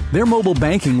you. Their mobile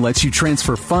banking lets you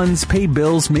transfer funds, pay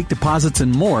bills, make deposits,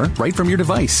 and more right from your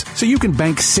device. So you can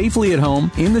bank safely at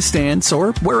home, in the stands,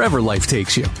 or wherever life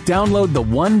takes you. Download the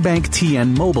One Bank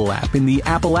TN mobile app in the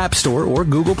Apple App Store or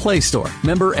Google Play Store.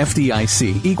 Member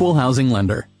FDIC, Equal Housing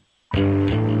Lender.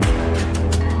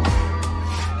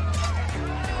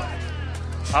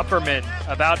 Upperman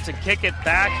about to kick it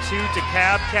back to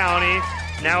DeKalb County.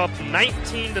 Now up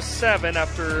 19-7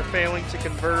 after failing to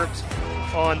convert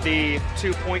on the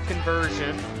 2-point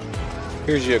conversion.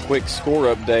 Here's your quick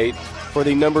score update for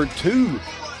the number 2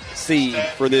 seed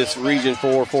for this Region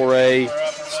 4 4A.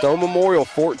 Stone Memorial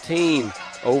 14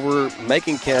 over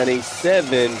Macon County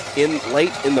 7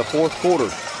 late in the fourth quarter.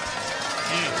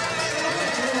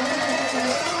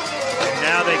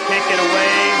 Now they kick it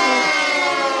away,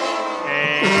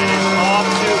 and off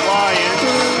to Lions.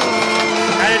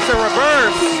 And it's a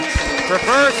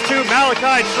reverse to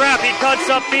Malachi Trapp. He cuts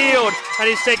upfield, and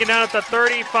he's taken down at the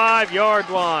 35-yard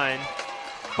line.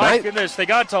 My goodness, they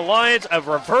got to Lions, a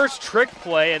reverse trick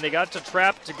play, and they got to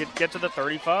Trapp to get to the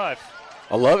 35.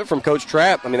 I love it from Coach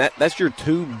Trapp. I mean, that's your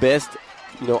 2 best,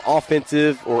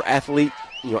 offensive or athletes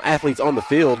on the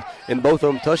field, and both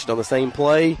of them touched on the same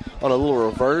play on a little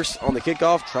reverse on the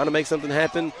kickoff, trying to make something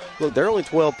happen. Look, they're only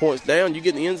 12 points down. You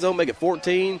get in the end zone, make it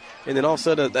 14, and then all of a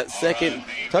sudden that second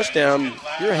touchdown,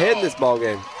 you're ahead in this ball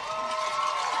game.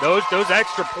 Those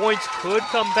extra points could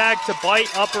come back to bite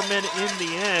Upperman in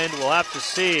the end. We'll have to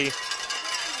see.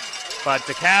 But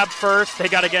DeKalb first, they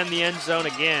got to get in the end zone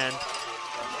again.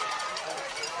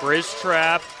 Briz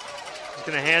Trapp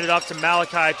He's going to hand it off to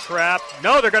Malachi Trapp.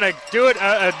 No, they're going to do it,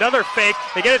 another fake.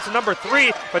 They get it to number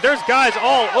 3, but there's guys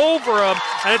all over him,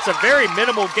 and it's a very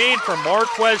minimal gain for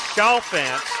Marquez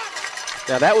Chalfant.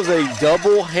 Now, that was a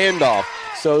double handoff.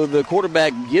 So the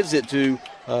quarterback gives it to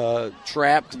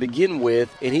Trapp to begin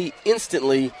with, and he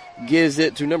instantly gives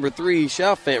it to number 3,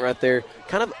 Chalfant, right there.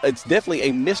 It's definitely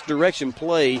a misdirection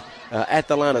play at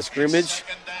the line of scrimmage.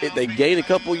 They gain a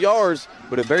couple yards,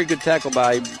 but a very good tackle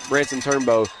by Branson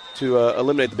Turnbow to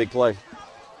eliminate the big play.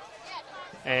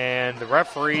 And the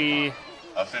referee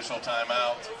official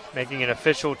timeout. Making an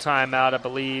official timeout, I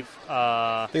believe.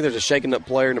 I think there's a shaken up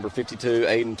player, number 52,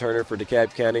 Aiden Turner for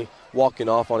DeKalb County, walking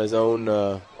off on his own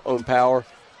power.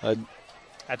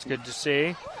 That's good to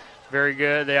see. Very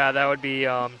good. Yeah, that would be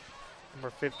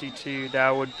number 52.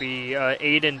 That would be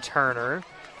Aiden Turner.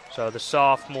 So the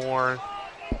sophomore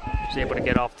is able to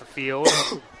get off the field.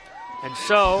 And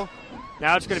so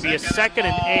now it's going to be a 2nd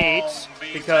and 8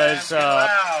 because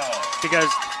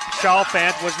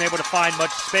Chalfant wasn't able to find much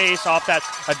space off that.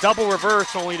 A double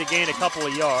reverse only to gain a couple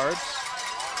of yards.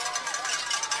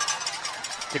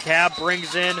 DeKalb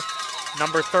brings in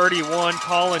number 31,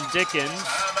 Colin Dickens.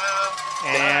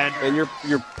 And your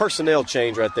personnel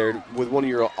change right there with one of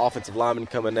your offensive linemen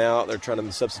coming out. They're trying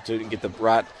to substitute and get the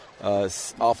right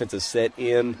offensive set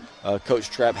in. Coach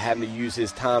Trapp having to use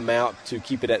his timeout to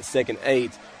keep it at 2nd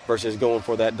 8 versus going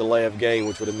for that delay of game,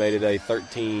 which would have made it a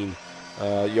 13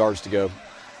 yards to go.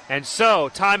 And so,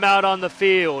 timeout on the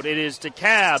field. It is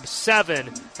DeKalb 7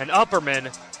 and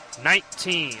Upperman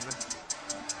 19.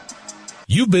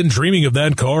 You've been dreaming of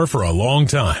that car for a long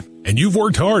time, and you've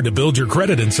worked hard to build your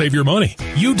credit and save your money.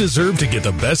 You deserve to get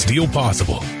the best deal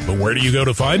possible. But where do you go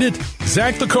to find it?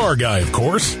 Zach the Car Guy, of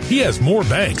course. He has more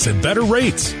banks and better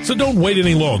rates. So don't wait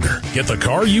any longer. Get the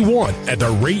car you want at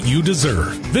the rate you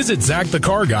deserve. Visit Zach the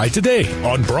Car Guy today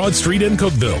on Broad Street in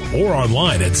Cookeville or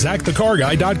online at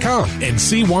ZachTheCarGuy.com and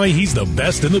see why he's the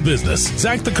best in the business.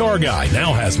 Zach the Car Guy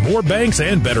now has more banks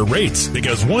and better rates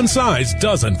because one size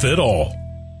doesn't fit all.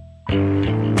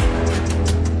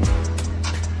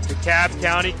 DeKalb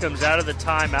County comes out of the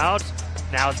timeout.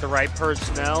 Now it's the right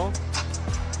personnel.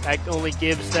 That only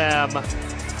gives them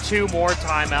 2 more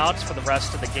timeouts for the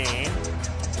rest of the game.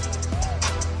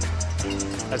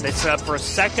 As they set up for a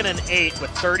 2nd and 8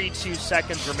 with 32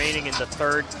 seconds remaining in the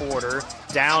third quarter,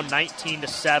 down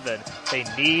 19-7. They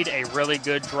need a really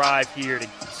good drive here to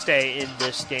stay in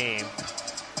this game.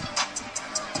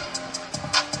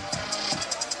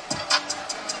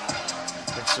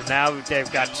 So now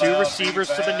they've got 2 receivers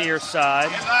to the near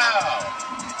side.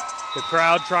 The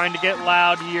crowd trying to get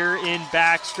loud here in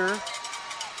Baxter.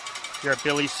 Here at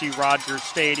Billy C. Rogers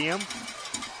Stadium.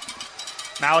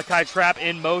 Malachi Trapp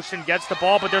in motion, gets the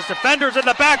ball, but there's defenders in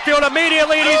the backfield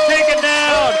immediately, and he's taken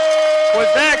down. Was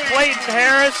that Clayton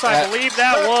Harris? I believe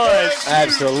that was.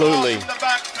 Absolutely.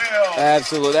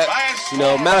 Absolutely.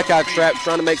 Malachi Trapp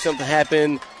trying to make something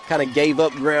happen, kind of gave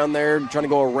up ground there, trying to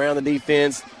go around the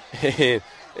defense.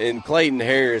 And Clayton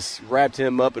Harris wrapped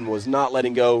him up and was not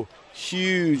letting go.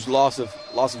 Huge loss of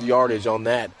yardage on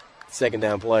that 2nd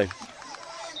down play.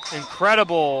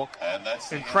 Incredible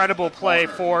play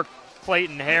for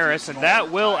Clayton Harris, and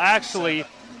that will actually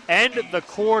end the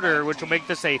quarter, which will make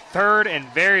this a 3rd and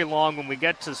very long when we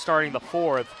get to starting the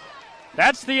 4th.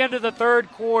 That's the end of the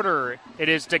third quarter. It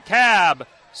is DeKalb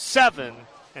 7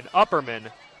 and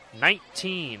Upperman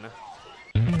 19.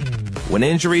 When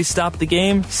injuries stop the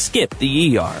game, skip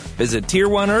the ER. Visit Tier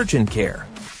 1 Urgent Care,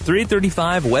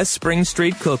 335 West Spring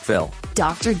Street, Cookeville.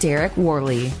 Dr. Derek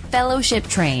Worley, fellowship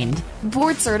trained,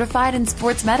 board certified in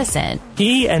sports medicine.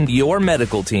 He and your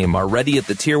medical team are ready at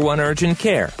the Tier 1 Urgent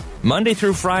Care, Monday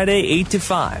through Friday, 8 to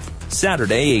 5,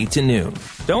 Saturday, 8 to noon.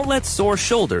 Don't let sore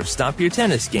shoulders stop your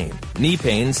tennis game. Knee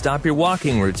pain stop your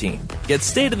walking routine. Get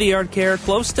state-of-the-art care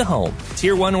close to home.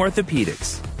 Tier 1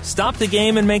 Orthopedics. Stop the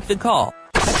game and make the call.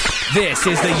 This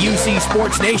is the UC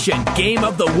Sports Nation Game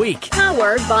of the Week.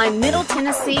 Powered by Middle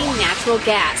Tennessee Natural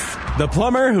Gas. The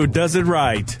plumber who does it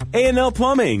right. A&L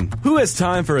Plumbing. Who has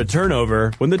time for a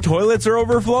turnover when the toilets are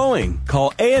overflowing?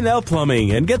 Call A&L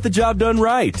Plumbing and get the job done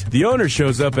right. The owner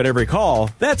shows up at every call.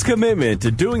 That's commitment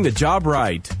to doing the job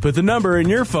right. Put the number in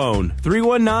your phone,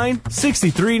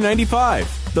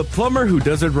 319-6395. The plumber who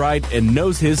does it right and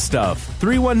knows his stuff,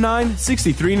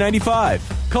 319-6395.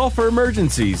 Call for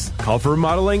emergencies. Call for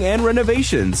remodeling and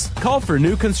renovations. Call for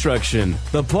new construction.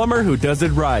 The plumber who does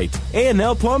it right.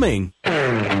 A&L Plumbing.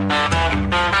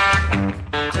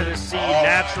 Tennessee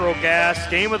Natural Gas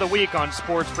Game of the Week on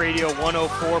Sports Radio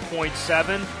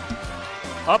 104.7.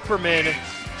 Upperman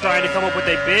trying to come up with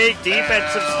a big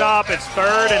defensive stop. It's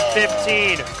 3rd and 15.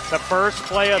 15, the first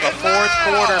play of the fourth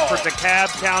quarter for DeKalb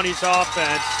County's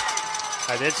offense.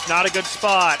 And it's not a good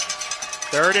spot.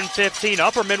 3rd and 15.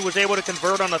 Upperman was able to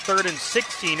convert on a 3rd and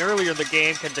 16 earlier in the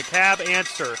game. Can DeKalb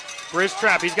answer? Briz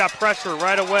Trap, he's got pressure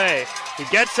right away. He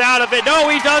gets out of it. No,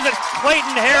 he doesn't.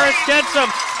 Clayton Harris gets him.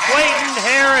 Clayton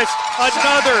Harris,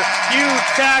 another huge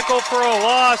tackle for a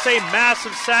loss, a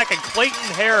massive sack, and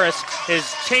Clayton Harris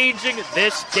is changing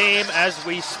this game as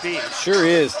we speak. Sure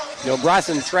is.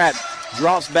 Bryson Trapp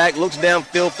drops back, looks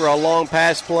downfield for a long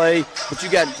pass play, but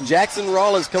you got Jackson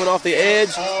Rollins coming off the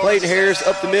edge, Clayton Harris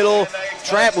up the middle.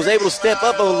 Trapp was able to step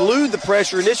up and elude the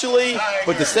pressure initially,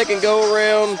 but the second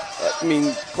go-around,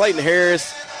 Clayton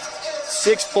Harris,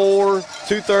 6'4",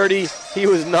 230, he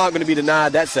was not going to be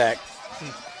denied that sack.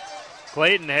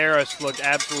 Clayton Harris looked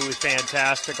absolutely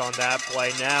fantastic on that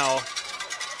play. Now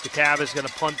DeKalb is going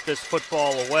to punt this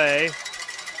football away.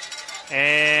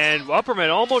 And Upperman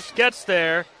almost gets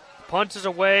there. Punches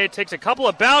away, takes a couple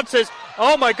of bounces.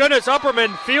 Oh my goodness,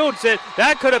 Upperman fields it.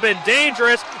 That could have been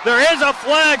dangerous. There is a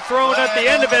flag thrown at the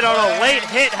end of it on a late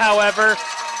hit, however.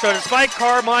 So despite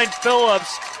Carmine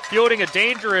Phillips fielding a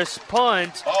dangerous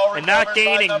punt and not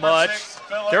gaining much,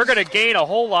 they're going to gain a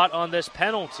whole lot on this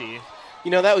penalty.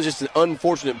 That was just an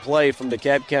unfortunate play from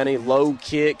DeKalb County. Low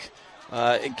kick.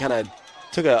 It kind of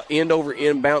took a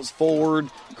end-over-end bounce forward.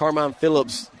 Carmine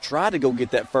Phillips tried to go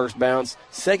get that first bounce,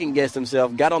 second-guessed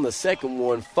himself, got on the second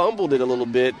one, fumbled it a little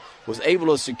bit, was able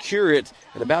to secure it,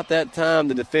 and about that time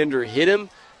the defender hit him.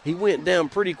 He went down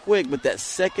pretty quick, but that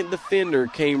second defender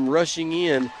came rushing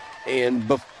in, and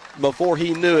before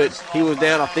he knew it, he was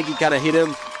down. I think he kind of hit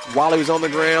him while he was on the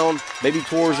ground, maybe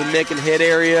towards the neck and head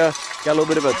area. Got a little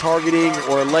bit of a targeting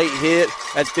or a late hit.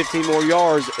 That's 15 more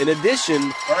yards in addition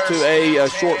to a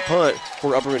short punt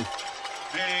for Upperman.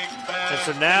 And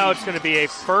so now it's going to be a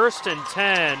 1st and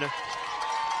 10.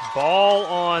 Ball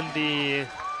on the,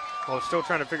 still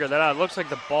trying to figure that out. It looks like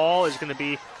the ball is going to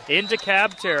be in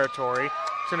DeKalb territory.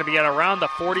 It's going to be at around the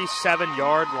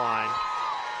 47-yard line.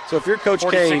 So if you're Coach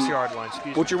Kane, line,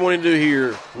 what you're wanting to do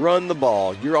here, run the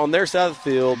ball. You're on their side of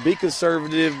the field. Be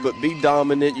conservative, but be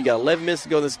dominant. You got 11 minutes to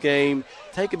go in this game.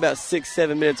 Take about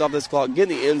 6-7 minutes off this clock. Get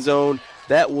in the end zone.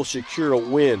 That will secure a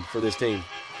win for this team.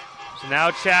 So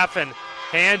now Chaffin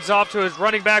hands off to his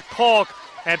running back, Polk.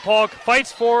 And Polk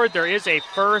fights forward. There is a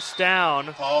first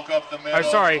down. Polk up the middle.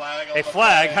 A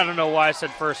flag. I don't know why I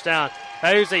said first down.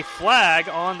 That is a flag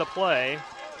on the play.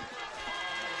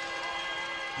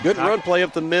 Good run play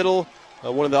up the middle.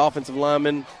 One of the offensive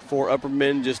linemen for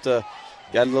Upperman just got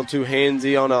a little too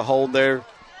handsy on a hold there.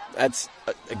 That's,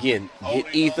 again,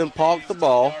 get Ethan Polk the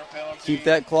ball. Keep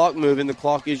that clock moving. The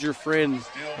clock is your friend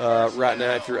right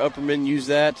now. If you're Upperman, use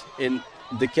that. And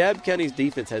DeKalb County's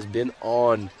defense has been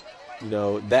on,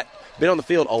 been on the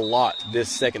field a lot this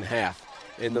second half.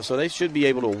 And so they should be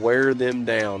able to wear them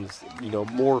down,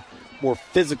 more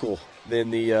physical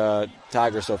than the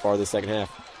Tigers so far this second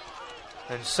half.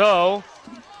 And so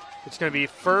it's going to be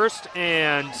 1st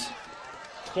and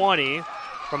 20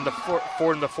 from the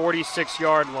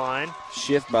 46-yard line.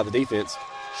 Shift by the defense.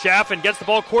 Chaffin gets the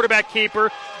ball, quarterback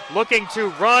keeper, looking to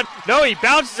run. No, he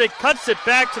bounces it, cuts it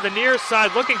back to the near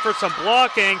side, looking for some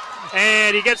blocking,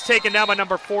 and he gets taken down by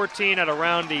number 14 at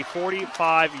around the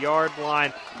 45-yard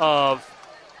line of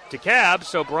DeKalb.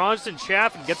 So Bronston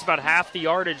Chaffin gets about half the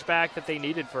yardage back that they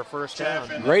needed for a first down.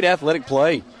 Great athletic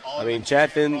play.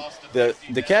 Chaffin, the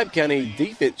DeKalb County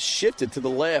defense shifted to the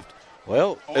left.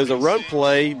 Well, as a run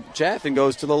play, Chaffin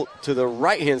goes to the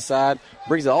right-hand side,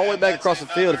 brings it all the way back across the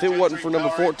field. If it wasn't for number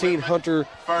 14, Hunter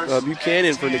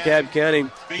Buchanan for DeKalb County,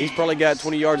 he's probably got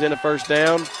 20 yards and a first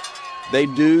down. They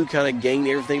do kind of gain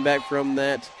everything back from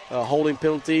that holding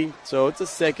penalty, so it's a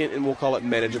second, and we'll call it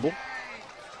manageable.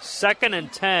 2nd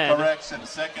and 10.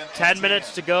 10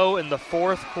 minutes to go in the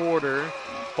fourth quarter.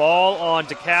 Ball on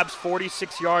DeKalb's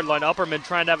 46-yard line. Upperman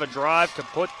trying to have a drive to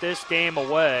put this game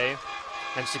away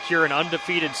and secure an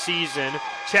undefeated season.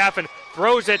 Chaffin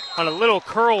throws it on a little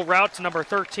curl route to number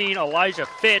 13, Elijah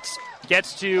Fitz.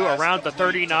 Gets to around the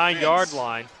 39-yard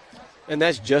line. And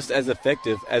that's just as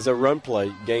effective as a run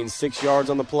play. Gains 6 yards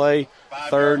on the play,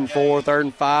 3rd and 4, 3rd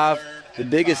and 5. The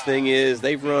biggest thing is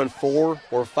they've run 4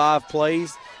 or 5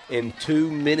 plays, and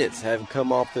 2 minutes have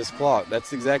come off this clock.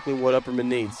 That's exactly what Upperman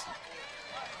needs.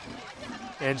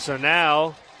 And so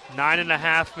now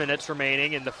 9.5 minutes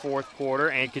remaining in the fourth quarter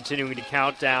and continuing to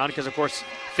count down because, of course,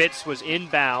 Fitz was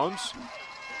inbounds.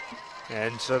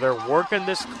 And so they're working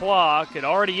this clock. It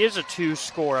already is a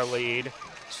 2-score lead.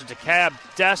 So DeKalb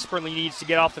desperately needs to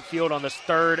get off the field on this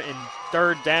third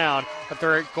down if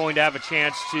they're going to have a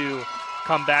chance to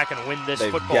come back and win this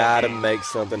football game. They've got to make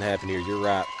something happen here. You're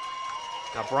right.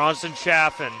 Now Bronson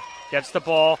Chaffin gets the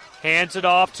ball, hands it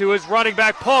off to his running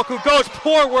back, Polk, who goes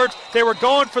forward. They were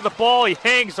going for the ball. He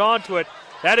hangs on to it.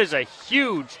 That is a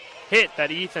huge hit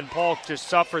that Ethan Polk just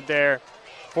suffered there.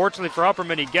 Fortunately for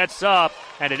Upperman, he gets up,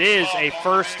 and it is a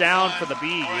first down for the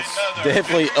Bees.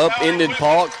 Definitely upended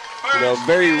Polk.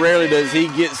 Very rarely does he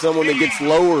get someone that gets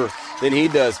lower than he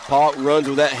does. Polk runs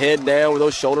with that head down, with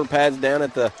those shoulder pads down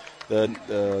at the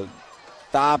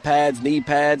thigh pads, knee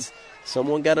pads.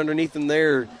 Someone got underneath him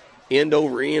there. End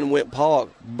over end went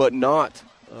Polk, but not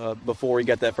before he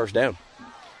got that first down.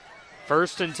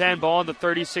 1st and 10, ball on the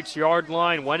 36-yard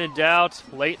line. When in doubt,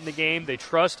 late in the game, they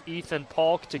trust Ethan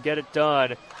Polk to get it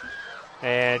done.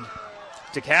 And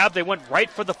DeKalb, they went right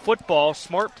for the football.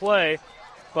 Smart play,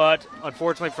 but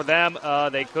unfortunately for them,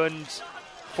 they couldn't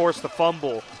force the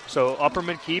fumble. So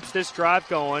Upperman keeps this drive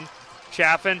going.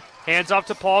 Chaffin hands off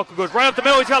to Polk, who goes right up the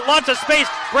middle. He's got lots of space,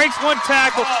 breaks one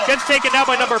tackle, gets taken down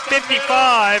by number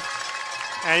 55,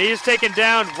 and he's taken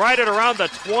down right at around the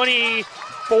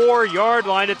 24-yard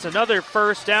line. It's another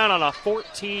first down on a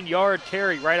 14-yard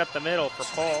carry right up the middle for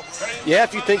Polk. Yeah,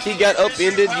 if you think he got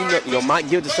upended, you might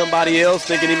give it to somebody else,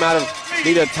 thinking he might have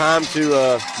needed time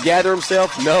to gather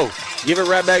himself. No, give it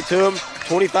right back to him.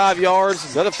 25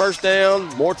 yards, another first down,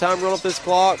 more time run off this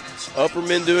clock.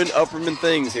 Upperman doing Upperman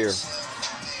things here.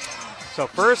 So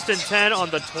 1st and 10 on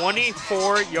the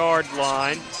 24-yard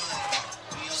line.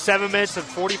 7 minutes and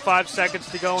 45 seconds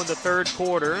to go in the third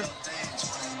quarter.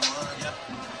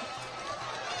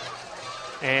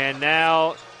 And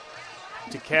now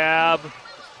DeKalb,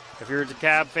 if you're a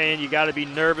DeKalb fan, you got to be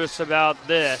nervous about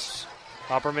this.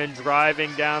 Upperman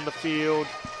driving down the field.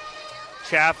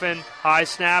 Chaffin, high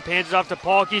snap, hands it off to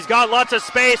Polk. He's got lots of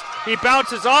space. He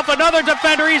bounces off another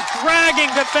defender. He's dragging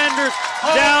defenders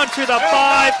down to the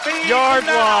 5-yard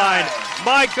line.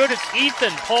 My goodness,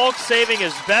 Ethan Polk saving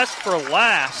his best for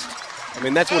last. I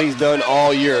mean, that's what he's done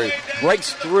all year.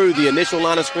 Breaks through the initial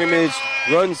line of scrimmage,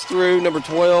 runs through number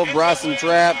 12, Bryson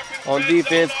Trapp on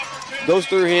defense, goes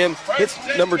through him, hits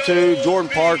number 2, Jordan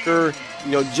Parker,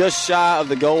 just shy of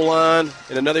the goal line,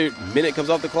 and another minute comes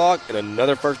off the clock, and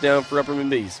another first down for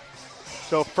Upperman Bees.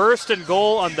 So 1st and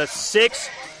goal on the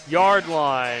 6-yard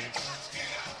line.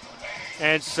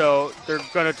 And so they're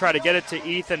going to try to get it to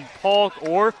Ethan Polk,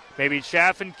 or maybe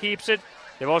Chaffin keeps it.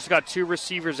 They've also got 2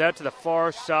 receivers out to the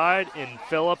far side in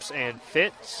Phillips and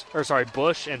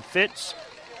Bush and Fitz.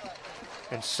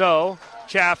 And so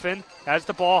Chaffin has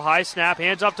the ball, high snap,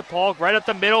 hands off to Polk, right up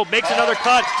the middle, makes another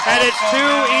cut, and it's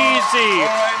too easy.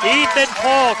 Ethan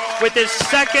Polk with his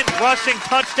 2nd rushing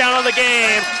touchdown of the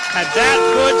game, and that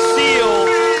could seal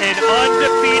an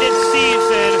undefeated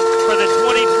season for the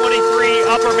 2023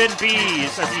 Upperman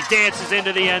Bees as he dances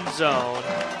into the end zone.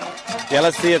 Yeah,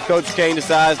 let's see if Coach Kane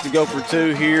decides to go for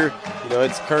 2 here.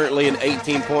 It's currently an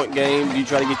 18-point game. Do you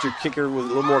try to get your kicker with a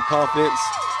little more confidence?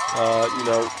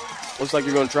 Looks like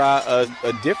you're going to try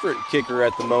a different kicker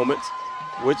at the moment,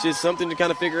 which is something to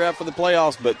kind of figure out for the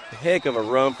playoffs, but heck of a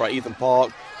run for Ethan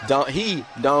Polk. He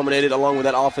dominated along with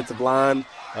that offensive line.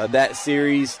 That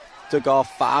series took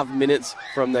off 5 minutes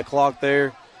from the clock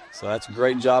there, so that's a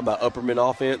great job by Upperman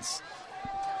offense.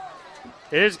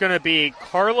 It is going to be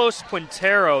Carlos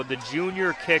Quintero, the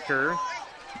junior kicker.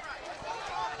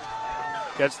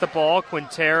 Gets the ball,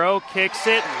 Quintero kicks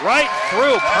it right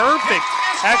through. Perfect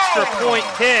extra point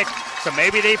kick. So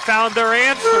maybe they found their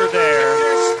answer there.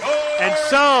 And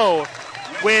so,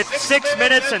 with 6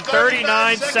 minutes and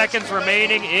 39 seconds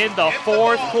remaining in the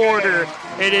fourth quarter,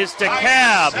 it is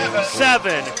DeKalb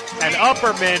 7 and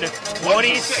Upperman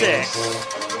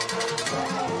 26.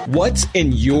 What's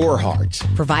in your heart?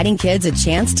 Providing kids a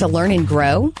chance to learn and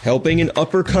grow. Helping an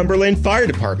Upper Cumberland Fire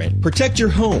Department protect your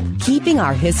home. Keeping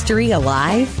our history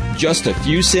alive. Just a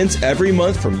few cents every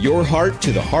month from your heart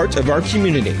to the heart of our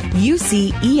community. UC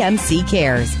EMC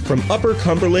Cares. From Upper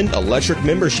Cumberland Electric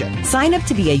membership. Sign up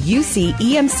to be a UC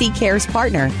EMC Cares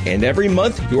partner. And every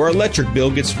month, your electric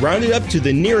bill gets rounded up to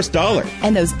the nearest dollar.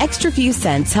 And those extra few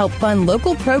cents help fund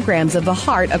local programs of the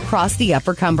heart across the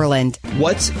Upper Cumberland.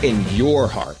 What's in your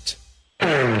heart? The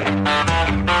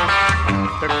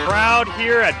crowd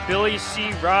here at Billy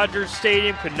C. Rogers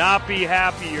Stadium could not be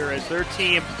happier as their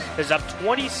team is up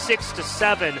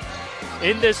 26-7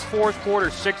 in this fourth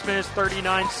quarter. 6 minutes,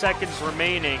 39 seconds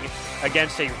remaining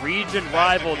against a region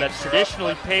rival that's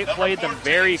traditionally played them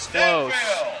very close.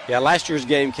 Yeah, last year's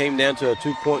game came down to a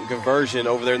 2-point conversion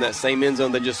over there in that same end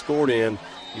zone they just scored in.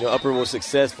 Upperman was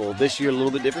successful. This year, a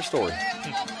little bit different story.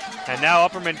 And now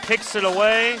Upperman kicks it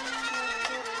away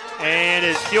and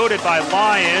is fielded by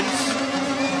Lyons.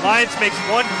 Lyons makes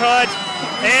one cut,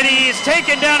 and he's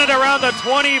taken down at around the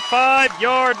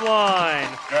 25-yard line.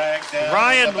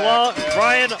 Ryan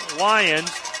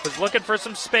Lyons was looking for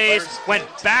some space, went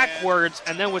backwards,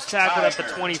 and then was tackled at the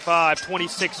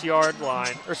 26-yard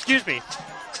line. Or excuse me.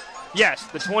 Yes,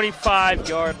 the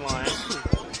 25-yard line.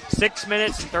 6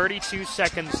 minutes and 32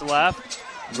 seconds left.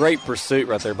 Great pursuit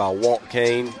right there by Walt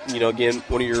Kane. Again,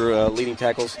 one of your leading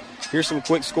tackles. Here's some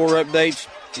quick score updates.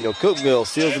 Cookeville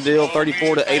seals the deal,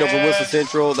 34-8 over Wilson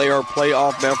Central. They are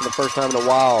playoff bound for the first time in a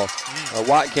while.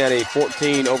 White County,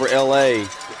 14 over L.A.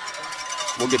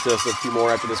 We'll get to a few more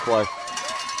after this play.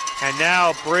 And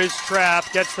now Briz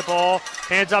Trapp gets the ball,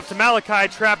 hands off to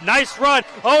Malachi Trapp. Nice run.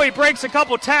 Oh, he breaks a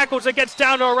couple tackles and gets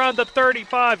down to around the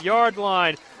 35-yard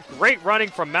line. Great running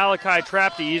from Malachi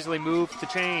Trapp to easily move the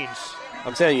chains.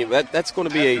 I'm telling you, that's going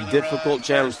to be a difficult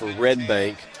challenge for Red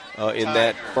Bank in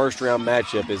that first-round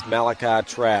matchup is Malachi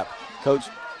Trapp. Coach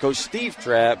Steve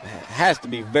Trapp has to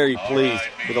be very pleased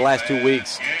with the last 2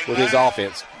 weeks with his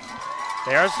offense.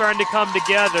 They are starting to come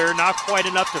together, not quite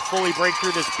enough to fully break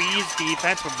through this Bees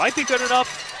defense, but might be good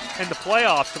enough in the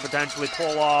playoffs to potentially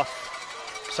pull off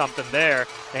something there.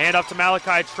 They hand off to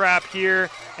Malachi Trapp here,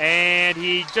 and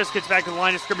he just gets back to the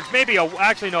line of scrimmage. Maybe a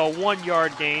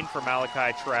 1-yard gain for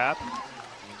Malachi Trapp.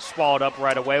 Swallowed up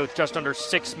right away with just under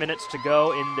 6 minutes to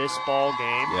go in this ball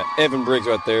game. Yeah, Evan Briggs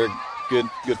right there. Good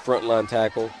front line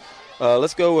tackle.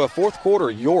 Let's go fourth quarter.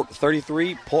 York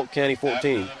 33, Polk County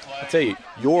 14. I tell you,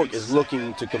 York is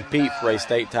looking to compete for a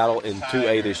state title in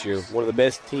 2A this year. One of the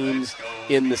best teams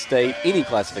in the state, any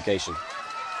classification.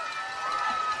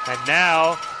 And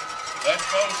now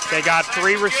they got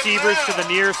 3 receivers to the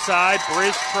near side.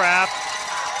 Briz Trapp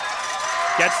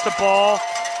gets the ball,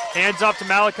 hands off to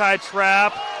Malachi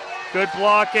Trapp. Good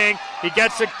blocking. He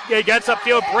gets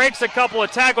upfield, breaks a couple of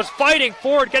tackles, fighting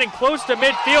forward, getting close to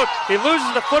midfield. He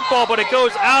loses the football, but it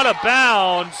goes out of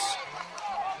bounds.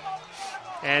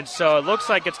 And so it looks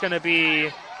like it's going to be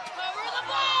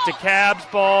DeKalb's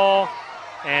ball.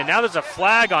 And now there's a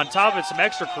flag on top of it, some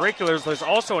extracurriculars. There's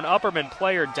also an Upperman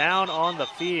player down on the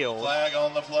field. Flag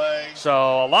on the play.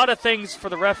 So a lot of things for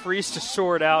the referees to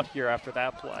sort out here after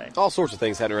that play. All sorts of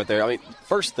things happening right there. I mean,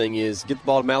 first thing is get the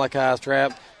ball to Malachi's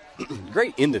Trapp.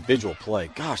 Great individual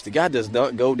play. Gosh, the guy does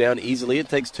not go down easily. It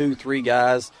takes 2-3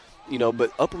 guys,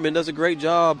 but Upperman does a great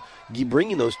job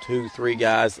bringing those 2-3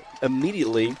 guys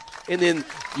immediately. And then,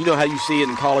 how you see it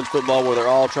in college football where they're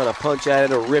all trying to punch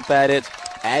at it or rip at it.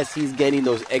 As he's gaining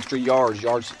those extra yards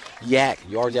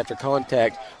after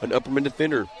contact, an Upperman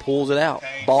defender pulls it out.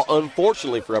 Ball,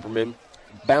 unfortunately for Upperman,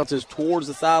 bounces towards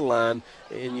the sideline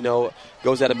and,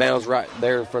 goes out of bounds right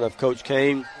there in front of Coach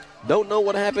Kane. Don't know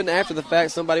what happened after the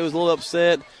fact. Somebody was a little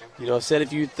upset, said a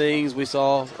few things. We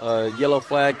saw a yellow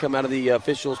flag come out of the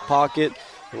official's pocket,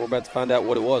 and we're about to find out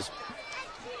what it was.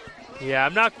 Yeah,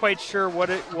 I'm not quite sure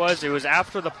what it was. It was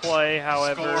after the play,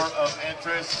 however. Score of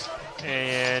interest.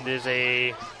 And is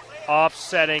a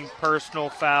offsetting personal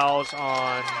fouls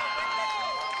on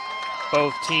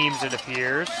both teams, it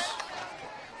appears.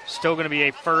 Still going to be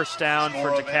a first down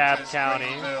for DeKalb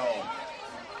County.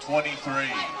 23.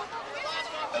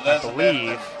 I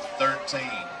believe. 13.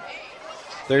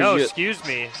 No, excuse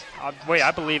me.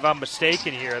 I believe I'm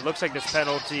mistaken here. It looks like this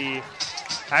penalty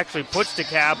actually puts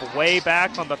DeKalb way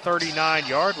back on the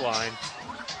 39-yard line.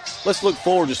 Let's look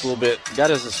forward just a little bit.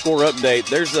 Got us a score update.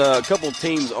 There's a couple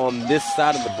teams on this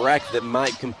side of the bracket that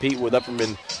might compete with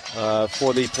Upperman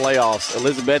for the playoffs.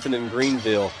 Elizabethton and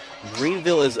Greenville.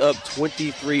 Greenville is up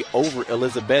 23 over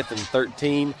Elizabethton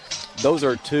 13. Those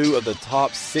are 2 of the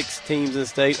top 6 teams in the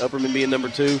state, Upperman being number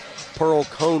 2. Pearl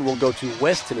Cone will go to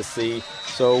West Tennessee.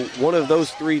 So one of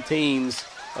those 3 teams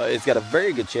has got a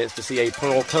very good chance to see a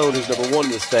Pearl Cone, who's number 1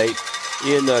 in the state,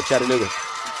 in Chattanooga.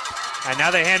 And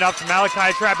now they hand off to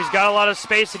Malachi Trapp. He's got a lot of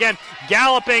space again.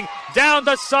 Galloping down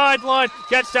the sideline.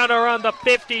 Gets down to around the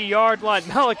 50-yard line.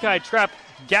 Malachi Trapp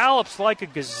gallops like a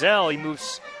gazelle. He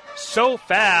moves so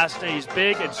fast, and he's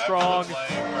big and strong.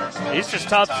 He's just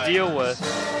tough to deal with.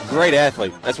 Great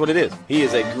athlete. That's what it is. He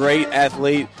is a great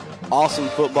athlete, awesome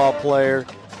football player.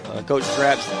 Coach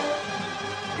Trapp's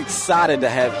excited to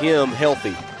have him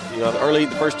healthy.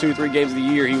 The first 2-3 games of the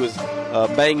year, he was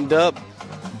banged up.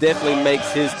 Definitely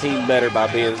makes his team better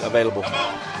by being available.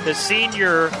 The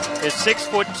senior is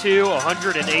 6'2",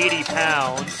 180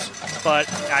 pounds, but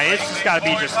it's just got to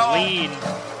be just lean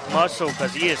muscle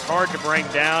because he is hard to bring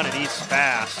down and he's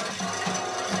fast.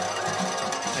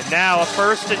 And now a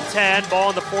 1st and 10, ball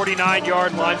on the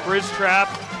 49-yard line. Briz Trapp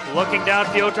looking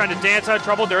downfield, trying to dance out of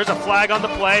trouble. There is a flag on the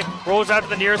play. Rolls out to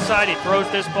the near side. He throws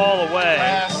this ball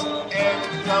away.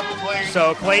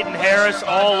 So Clayton Harris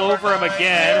all over him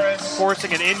again,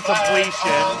 forcing an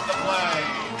incompletion.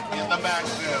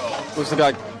 Looks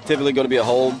like typically going to be a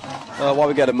hold. While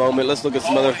we got a moment, let's look at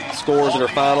some other scores that are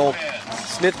final.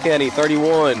 Smith County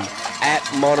 31 at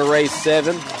Monterey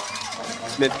 7.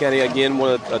 Smith County, again,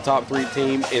 one of the top 3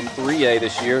 team in 3A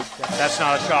this year. That's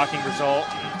not a shocking result.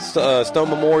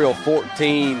 Stone Memorial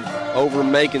 14 over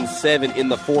Macon 7 in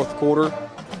the fourth quarter.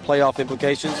 Playoff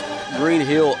implications. Green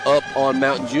Hill up on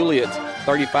Mount Juliet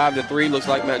 35-3. Looks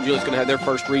like Mount Juliet's going to have their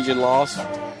first region loss.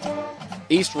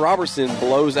 East Robertson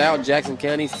blows out Jackson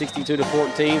County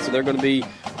 62-14, so they're going to be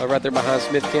right there behind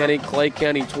Smith County. Clay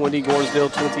County 20,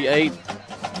 Gordonsville 28.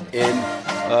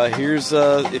 And here's,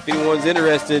 if anyone's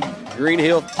interested, Green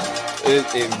Hill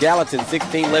in Gallatin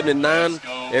 16, 11, and 9.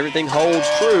 Everything holds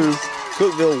true.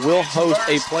 Cookeville will host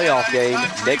a playoff game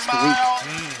next week.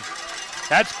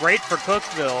 That's great for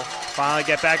Cookeville. Finally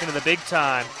get back into the big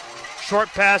time. Short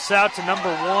pass out to number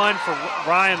 1 for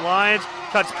Ryan Lyons.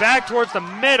 Cuts back towards the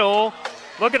middle.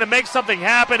 Looking to make something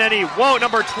happen, and he won't.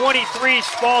 Number 23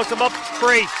 swallows him up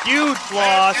for a huge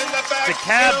loss.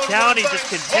 DeKalb County just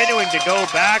continuing to go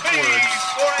backwards.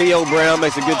 Theo Brown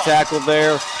makes a good tackle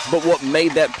there. But what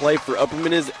made that play for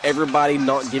Upperman is everybody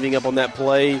not giving up on that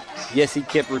play. Yes, he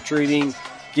kept retreating,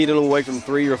 getting away from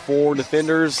 3 or 4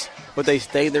 defenders, but they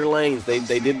stayed their lanes. They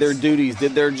did their duties,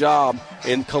 did their job,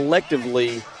 and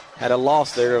collectively had a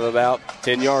loss there of about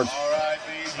 10 yards.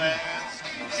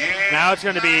 Now it's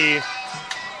going to be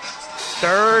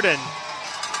third and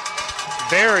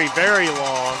very, very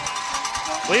long.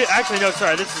 Actually, no,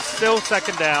 sorry. This is still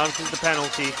second down because of the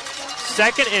penalty.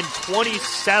 2nd and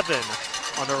 27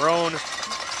 on their own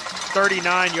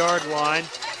 39-yard line.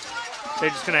 They're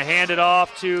just going to hand it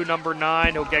off to number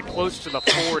 9. He'll get close to the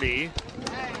 40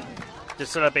 to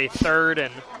set up a third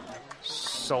and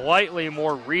slightly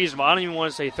more reasonable. I don't even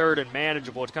want to say third and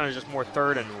manageable. It's kind of just more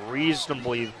third and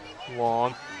reasonably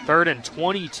long. 3rd and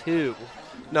 22.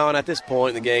 No, and at this point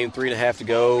in the game, 3.5 to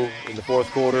go in the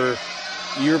fourth quarter,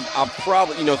 Theo,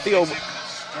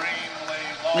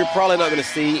 you're probably not going to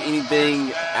see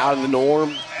anything out of the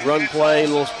norm. Run play, a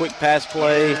little quick pass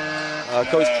play.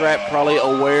 Coach Trapp probably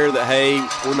aware that, hey,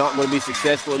 we're not going to be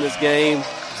successful in this game,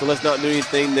 so let's not do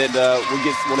anything that will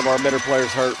get one of our better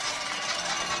players hurt.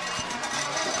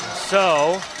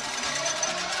 So,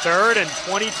 3rd and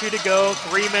 22 to go,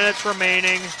 3 minutes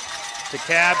remaining.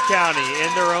 DeKalb County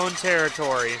in their own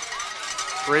territory.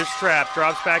 Briz Trapp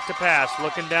drops back to pass,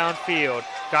 looking downfield.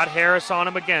 Got Harris on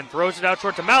him again, throws it out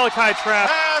short to Malachi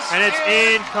Trapp, and it's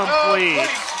incomplete.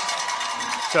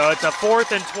 So it's a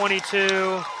 4th and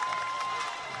 22,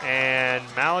 and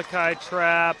Malachi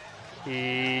Trapp,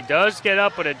 he does get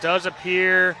up, but it does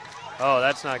appear, oh,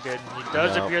 that's not good. It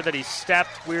does appear that he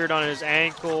stepped weird on his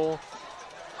ankle.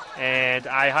 And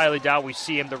I highly doubt we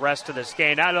see him the rest of this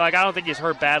game. I don't think he's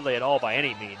hurt badly at all by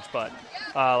any means, but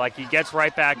he gets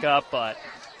right back up. But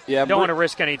you don't want to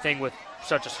risk anything with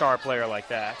such a star player like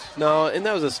that. No, and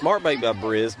that was a smart make by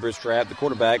Briz Trapp, the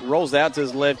quarterback. Rolls out to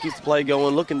his left, keeps the play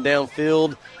going, looking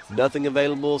downfield, nothing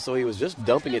available, so he was just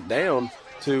dumping it down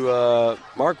to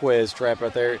Marquez Trapp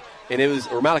right there,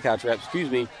 or Malachi Trapp,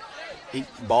 excuse me.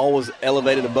 Ball was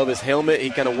elevated above his helmet.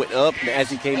 He kind of went up, and as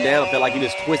he came down, I felt like he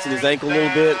just twisted his ankle a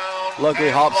little bit. Luckily,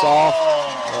 hops off,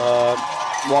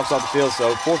 walks off the field.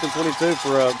 So 4th and 22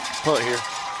 for a punt here.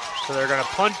 So they're going to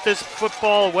punt this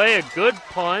football away. A good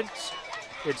punt.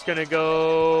 It's going to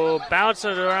go bounce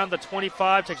it around the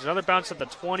 25, takes another bounce at the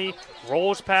 20,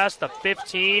 rolls past the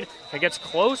 15, and gets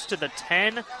close to the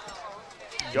 10.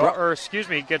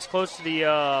 Gets close to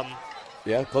the...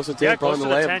 close to 10. Close to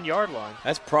the 10-yard line.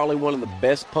 That's probably one of the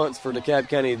best punts for DeKalb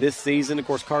County this season. Of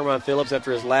course, Carmine Phillips,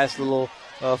 after his last little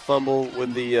fumble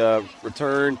with the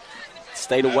return,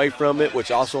 stayed away from it,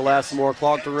 which also allows some more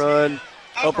clock to run.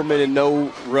 Upperman in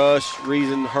no rush,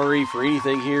 hurry for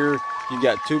anything here. You've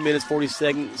got 2 minutes, 40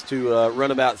 seconds to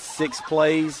run about 6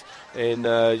 plays, and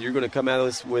you're going to come out of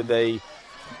this with a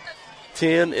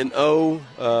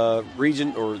 10-0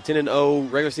 region, or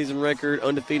 10-0 regular season record,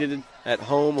 undefeated at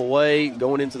home, away,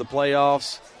 going into the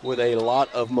playoffs with a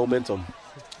lot of momentum.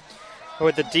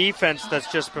 With the defense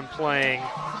that's just been playing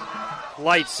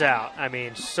lights out. I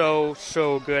mean, so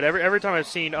good. Every time I've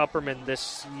seen Upperman this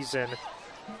season,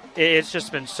 it's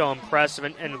just been so impressive.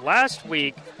 And last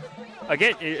week,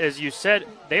 again, as you said,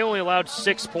 they only allowed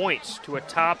 6 points to a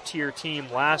top-tier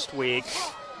team last week.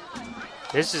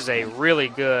 This is a really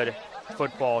good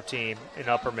football team in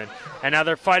Upperman. And now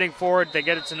they're fighting forward. They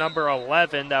get it to number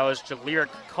 11. That was Jaleric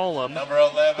Cullum.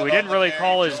 We didn't really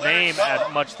call his name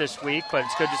much this week, but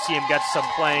it's good to see him get some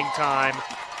playing time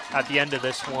at the end of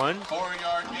this one.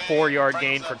 4-yard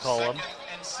gain for Cullum.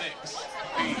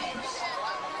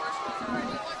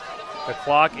 The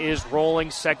clock is rolling,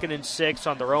 2nd and 6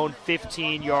 on their own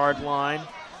 15-yard line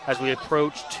as we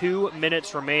approach 2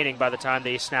 minutes remaining by the time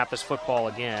they snap this football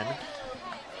again.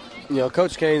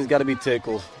 Coach Kane's got to be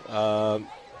tickled.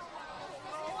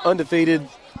 Undefeated.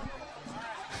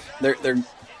 Their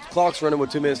clock's running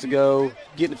with 2 minutes to go.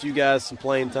 Getting a few guys some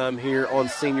playing time here on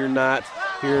senior night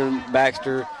here in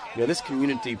Baxter. This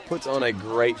community puts on a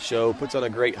great show, puts on a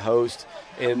great host,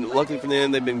 and luckily for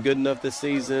them, they've been good enough this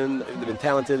season. They've been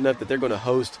talented enough that they're going to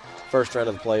host first round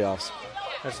of the playoffs.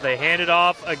 As they hand it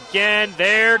off again,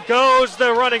 there goes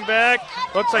the running back.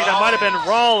 Looks like that might have been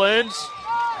Rollins.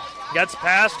 Gets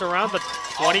passed around the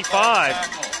 25.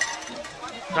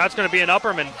 That's going to be an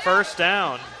Upperman first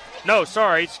down. No,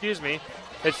 sorry, excuse me.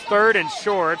 It's 3rd and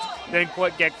short.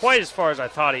 Didn't get quite as far as I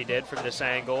thought he did from this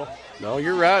angle. No,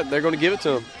 you're right. They're going to give it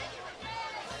to him.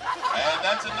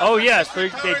 Oh, yes, they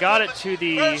got it to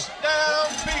the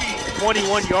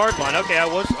 21-yard line. Okay, I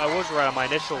was right on my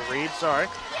initial read. Sorry.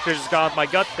 Should have just gone with my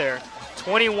gut there.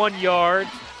 21-yard,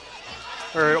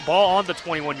 or ball on the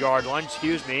 21-yard line,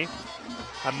 excuse me.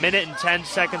 1 minute and 10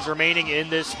 seconds remaining in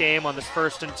this game on this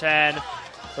 1st and 10.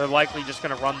 They're likely just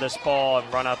going to run this ball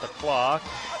and run out the clock.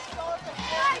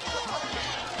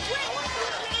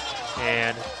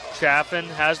 And Chaffin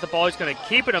has the ball. He's going to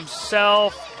keep it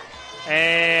himself.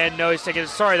 And no, he's taking it.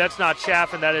 Sorry, that's not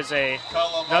Chaffin. That is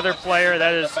another player.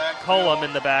 That is Cullum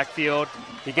in the backfield.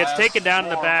 He gets taken down in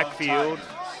the backfield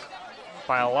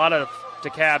by a lot of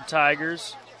DeKalb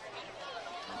Tigers.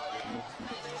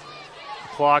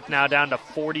 Clock now down to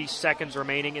 40 seconds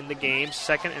remaining in the game.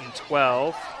 2nd and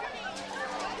 12.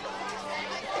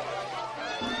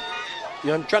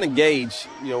 I'm trying to gauge,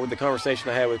 with the conversation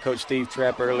I had with Coach Steve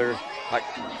Trapp earlier, like,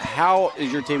 how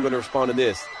is your team going to respond to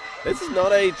this? This is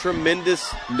not a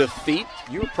tremendous defeat.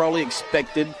 You were probably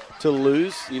expected to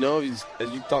lose. As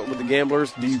you talk with the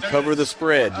gamblers, do you cover the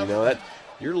spread? That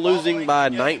you're losing by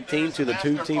 19 to the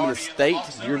 2 team in the state.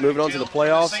 You're moving on to the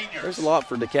playoffs. There's a lot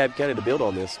for DeKalb County to build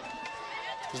on this.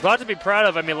 There's a lot to be proud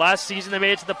of. Last season they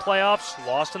made it to the playoffs,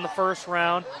 lost in the first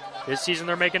round. This season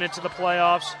they're making it to the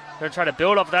playoffs. They're trying to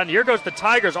build up that. And here goes the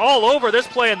Tigers all over this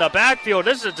play in the backfield.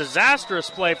 This is a disastrous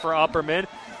play for Upperman.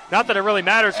 Not that it really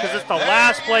matters because it's the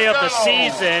last play of the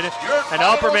season, and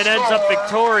Upperman ends up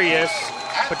victorious.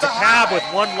 But DeKalb with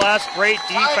one last great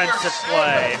defensive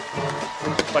play.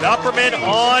 But Upperman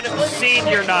on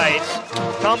senior night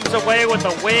comes away with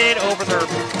a win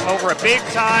over a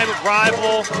big-time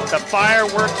rival. The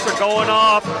fireworks are going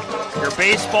off. Your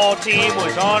baseball team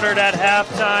was honored at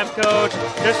halftime, Coach.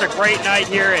 Just a great night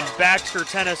here in Baxter,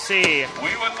 Tennessee.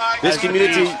 This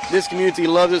community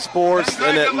loves its sports,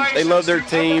 and they love their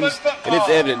teams, and it's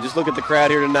evident. Just look at the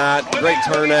crowd here tonight. Great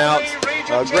turnout.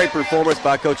 Great performance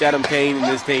by Coach Adam Kane and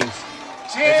his team.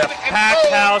 It's a packed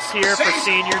house here for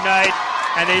senior night,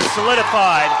 and they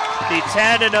solidified the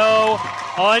 10-0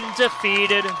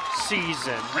 undefeated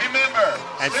season.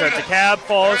 And so DeKalb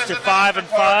falls to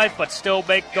 5-5, but still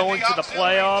going to the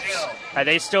playoffs. And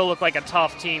they still look like a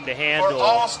tough team to handle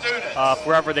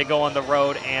wherever they go on the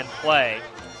road and play.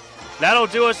 That'll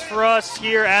do us for us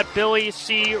here at Billy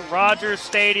C. Rogers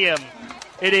Stadium.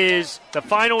 It is the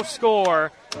final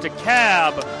score,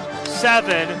 DeKalb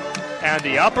 7 and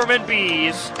the Upperman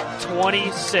Bees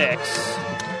 26.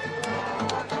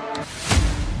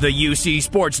 The UC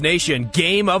Sports Nation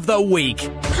Game of the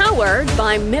Week. Powered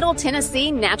by Middle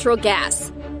Tennessee Natural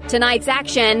Gas. Tonight's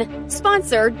action,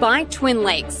 sponsored by Twin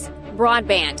Lakes.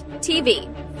 Broadband, TV,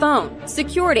 phone,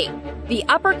 security. The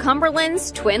Upper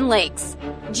Cumberland's Twin Lakes.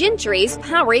 Gentry's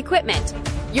Power Equipment.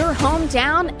 Your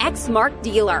hometown Exmark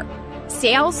dealer.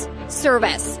 Sales,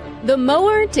 service. The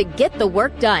mower to get the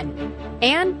work done.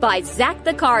 And by Zach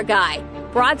the Car Guy.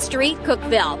 Broad Street,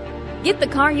 Cookeville. Get the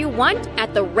car you want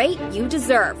at the rate you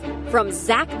deserve. From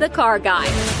Zach the Car Guy.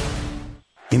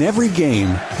 In every game,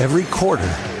 every quarter,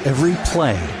 every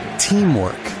play,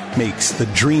 teamwork makes the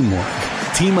dream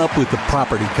work. Team up with the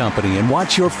property company and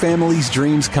watch your family's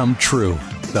dreams come true.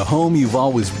 The home you've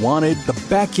always wanted, the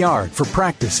backyard for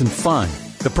practice and fun.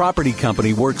 The property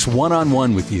company works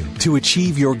one-on-one with you to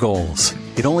achieve your goals.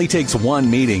 It only takes one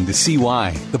meeting to see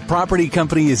why. The property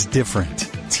company is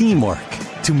different. Teamwork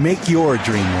to make your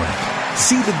dream work.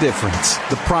 See the difference.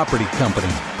 The Property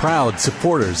Company, proud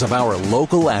supporters of our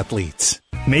local athletes.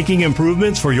 Making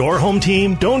improvements for your home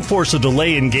team? Don't force a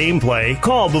delay in gameplay.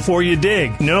 Call before you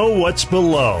dig. Know what's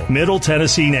below. Middle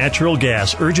Tennessee Natural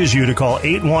Gas urges you to call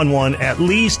 811 at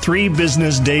least 3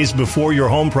 business days before your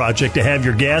home project to have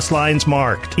your gas lines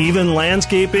marked. Even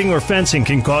landscaping or fencing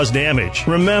can cause damage.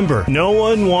 Remember, no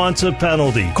one wants a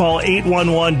penalty. Call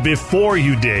 811 before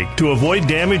you dig to avoid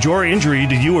damage or injury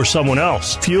to you or someone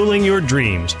else. Fueling your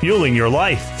dreams. Fueling your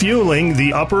life. Fueling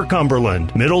the Upper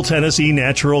Cumberland. Middle Tennessee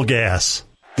Natural Gas.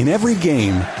 In every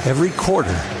game, every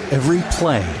quarter, every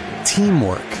play,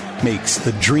 teamwork makes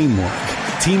the dream work.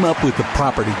 Team up with the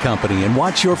property company and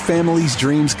watch your family's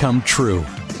dreams come true.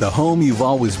 The home you've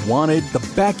always wanted,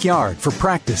 the backyard for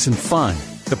practice and fun.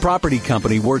 The property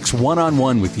company works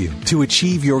one-on-one with you to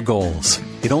achieve your goals.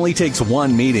 It only takes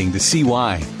one meeting to see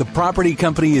why. The property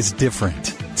company is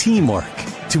different. Teamwork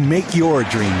to make your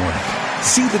dream work.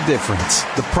 See the difference.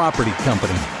 The property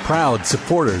company, proud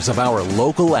supporters of our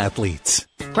local athletes.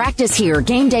 Practice here,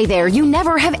 game day there. You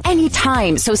never have any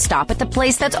time, so stop at the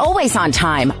place that's always on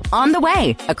time. On the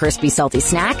way, a crispy, salty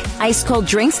snack, ice cold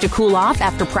drinks to cool off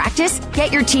after practice.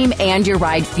 Get your team and your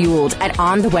ride fueled at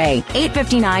On the Way,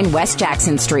 859 West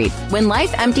Jackson Street. When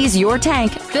life empties your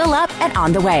tank, fill up at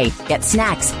On the Way. Get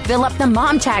snacks, fill up the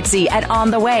mom taxi at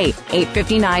On the Way,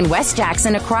 859 West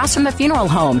Jackson, across from the funeral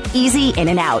home. Easy in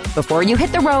and out. Before you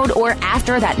hit the road or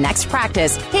after that next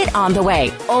practice, hit On the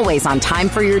Way. Always on time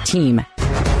for your team.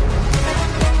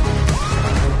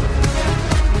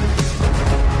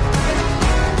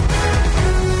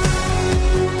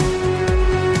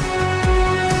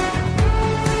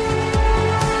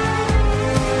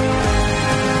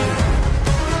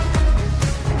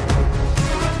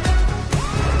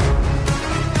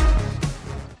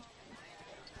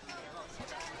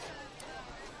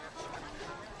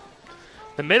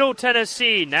 The Middle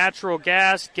Tennessee Natural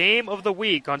Gas Game of the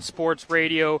Week on Sports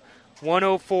Radio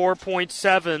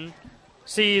 104.7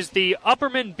 sees the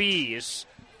Upperman Bees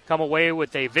come away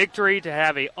with a victory to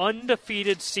have an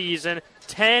undefeated season,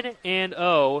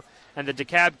 10-0, and the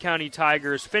DeKalb County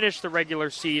Tigers finish the regular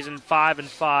season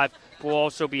 5-5. Will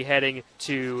also be heading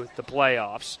to the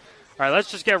playoffs. All right,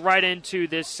 let's just get right into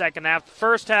this second half. The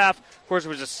first half, of course,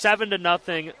 was a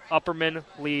 7-0 Upperman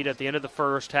lead at the end of the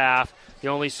first half. The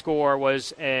only score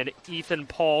was an Ethan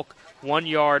Polk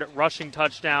 1-yard rushing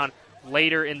touchdown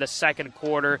later in the second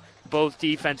quarter. Both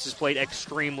defenses played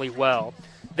extremely well.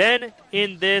 Then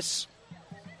in this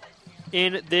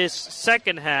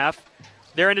second half,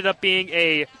 there ended up being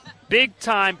a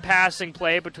big-time passing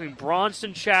play between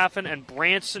Bronson Chaffin and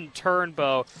Branson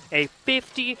Turnbow, a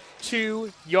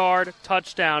 52-yard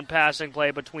touchdown passing play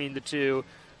between the two,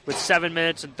 with 7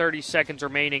 minutes and 30 seconds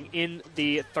remaining in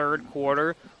the third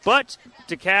quarter. But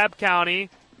DeKalb County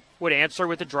would answer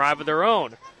with a drive of their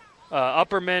own.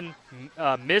 Upperman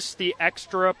missed the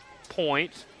extra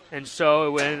point, and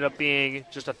so it ended up being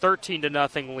just a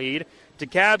 13-0 lead.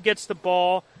 DeKalb gets the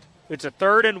ball. It's a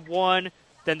 3rd and 1.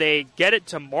 Then they get it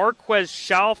to Marquez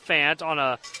Chalfant on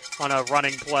a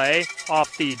running play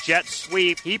off the jet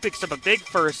sweep. He picks up a big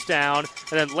first down,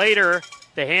 and then later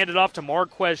they hand it off to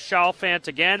Marquez Chalfant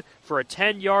again for a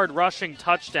 10-yard rushing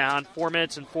touchdown. 4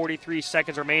 minutes and 43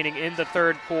 seconds remaining in the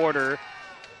third quarter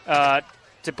to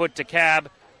put DeKalb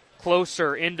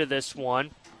closer into this one.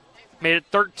 Made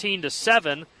it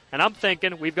 13-7, and I'm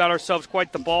thinking we've got ourselves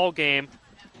quite the ball game.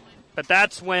 But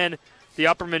that's when the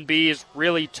Upperman Bees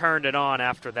really turned it on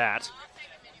after that.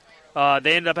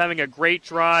 They ended up having a great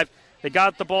drive. They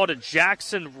got the ball to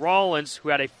Jackson Rollins, who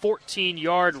had a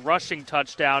 14-yard rushing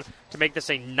touchdown to make this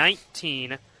a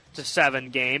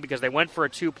 19-7 game because they went for a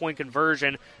 2-point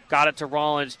conversion, got it to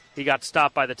Rollins. He got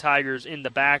stopped by the Tigers in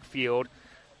the backfield.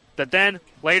 But then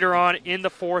later on in the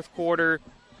fourth quarter,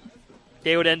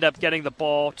 they would end up getting the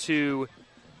ball to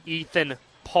Ethan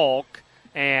Polk,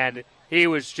 and he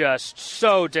was just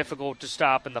so difficult to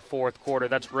stop in the fourth quarter.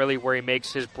 That's really where he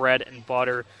makes his bread and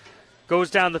butter. Goes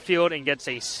down the field and gets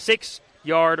a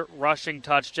 6-yard rushing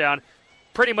touchdown,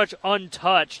 pretty much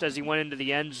untouched as he went into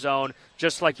the end zone,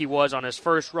 just like he was on his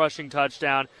first rushing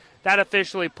touchdown. That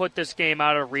officially put this game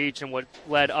out of reach and what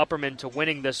led Upperman to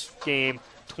winning this game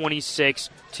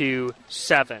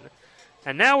 26-7.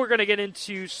 And now we're going to get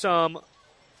into some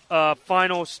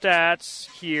final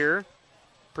stats here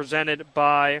presented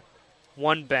by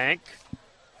One Bank.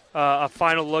 A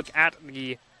final look at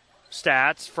the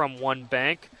stats from One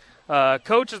Bank.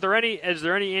 Coach, is there any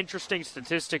interesting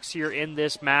statistics here in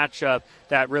this matchup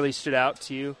that really stood out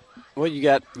to you? Well, you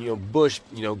got Bush,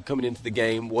 coming into the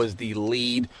game was the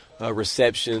lead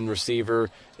reception receiver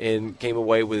and came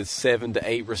away with 7 to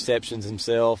 8 receptions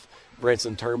himself.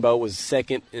 Branson Turnbow was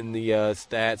second in the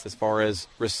stats as far as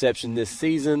reception this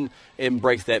season and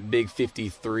breaks that big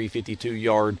 53,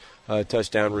 52-yard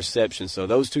touchdown reception. So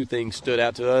those two things stood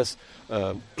out to us.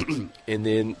 And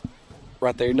then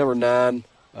right there, number 9,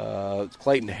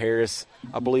 Clayton Harris,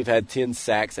 I believe, had 10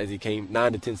 sacks as he came,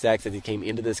 9 to 10 sacks as he came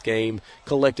into this game.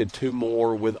 Collected 2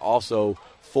 more with also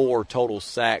 4 total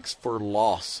sacks for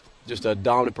loss. Just a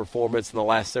dominant performance in the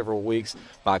last several weeks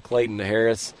by Clayton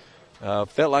Harris.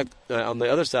 Felt like on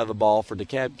the other side of the ball for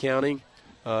DeKalb County,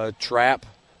 Marquez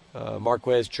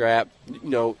Trapp,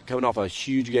 coming off a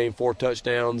huge game, 4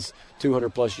 touchdowns,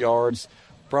 200-plus yards.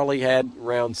 probably had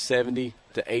around 70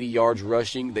 to 80 yards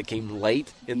rushing that came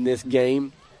late in this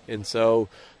game. And so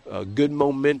good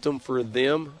momentum for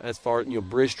them as far as,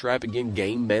 Brish Trapp, again,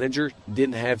 game manager,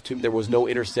 didn't have too, there was no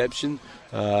interception.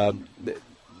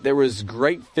 There was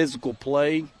great physical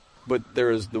play, but there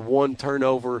was the one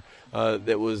turnover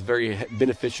that was very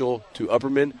beneficial to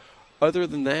Upperman. Other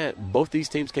than that, both these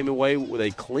teams came away with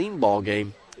a clean ball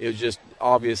game. It was just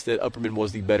obvious that Upperman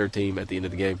was the better team at the end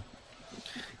of the game.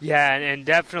 Yeah, and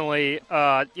definitely,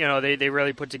 they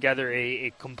really put together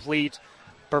a complete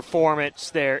performance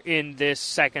there in this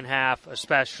second half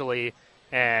especially,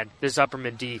 and this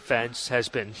Upperman defense has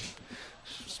been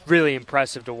really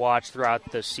impressive to watch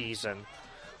throughout the season.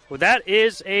 Well, that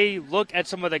is a look at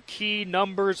some of the key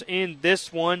numbers in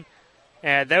this one,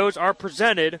 and those are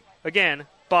presented, again,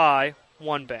 by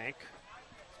One Bank.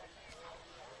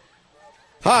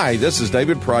 Hi, this is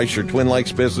David Price, your Twin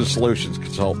Lakes Business Solutions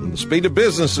Consultant. The speed of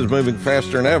business is moving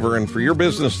faster than ever, and for your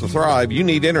business to thrive, you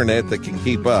need internet that can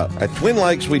keep up. At Twin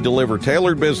Lakes, we deliver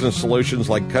tailored business solutions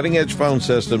like cutting-edge phone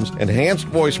systems, enhanced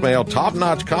voicemail,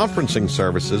 top-notch conferencing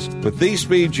services. With these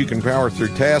speeds, you can power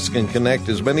through tasks and connect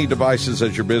as many devices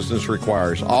as your business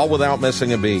requires, all without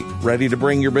missing a beat. Ready to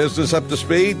bring your business up to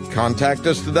speed? Contact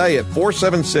us today at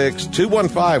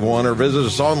 476-2151 or visit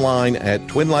us online at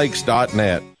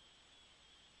twinlakes.net.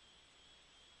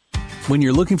 When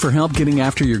you're looking for help getting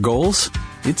after your goals,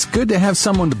 it's good to have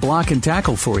someone to block and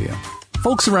tackle for you.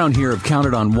 Folks around here have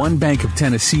counted on One Bank of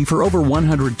Tennessee for over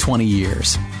 120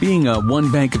 years. Being a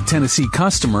One Bank of Tennessee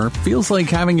customer feels like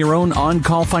having your own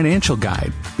on-call financial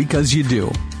guide, because you do.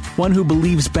 One who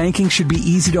believes banking should be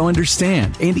easy to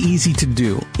understand and easy to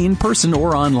do, in person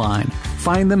or online.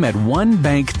 Find them at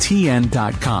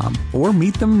onebanktn.com or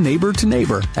meet them neighbor to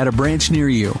neighbor at a branch near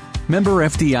you. Member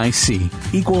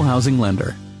FDIC, Equal Housing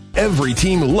Lender. Every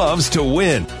team loves to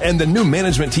win, and the new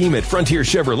management team at Frontier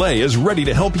Chevrolet is ready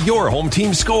to help your home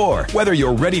team score. Whether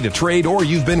you're ready to trade or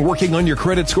you've been working on your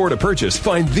credit score to purchase,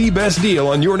 find the best deal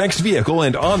on your next vehicle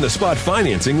and on-the-spot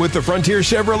financing with the Frontier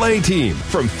Chevrolet team.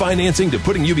 From financing to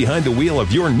putting you behind the wheel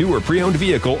of your newer pre-owned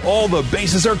vehicle, all the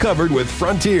bases are covered with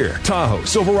Frontier. Tahoe,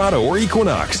 Silverado, or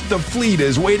Equinox, the fleet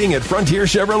is waiting at Frontier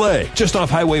Chevrolet, just off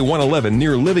Highway 111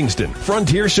 near Livingston.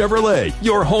 Frontier Chevrolet,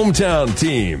 your hometown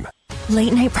team.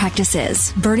 Late night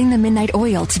practices, burning the midnight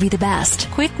oil to be the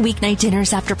best, quick weeknight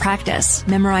dinners after practice,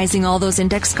 memorizing all those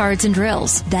index cards and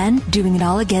drills, then doing it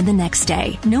all again the next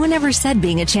day. No one ever said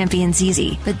being a champion's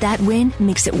easy, but that win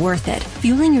makes it worth it.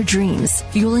 Fueling your dreams,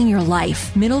 fueling your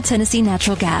life. Middle Tennessee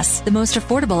Natural Gas, the most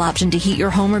affordable option to heat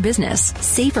your home or business.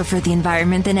 Safer for the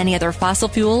environment than any other fossil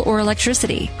fuel or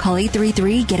electricity. Call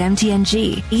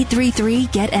 833-GET-MTNG.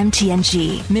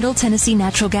 833-GET-MTNG. Middle Tennessee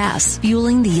Natural Gas,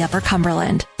 fueling the Upper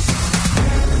Cumberland.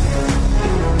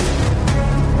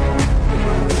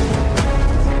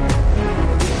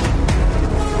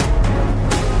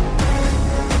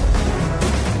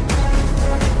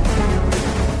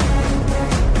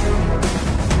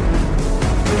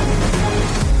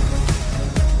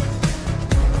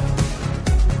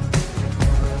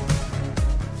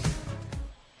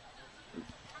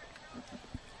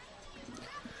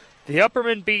 The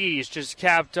Upperman Bees just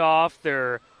capped off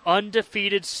their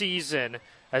undefeated season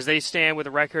as they stand with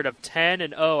a record of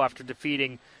 10-0 after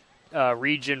defeating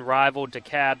region rival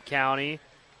DeKalb County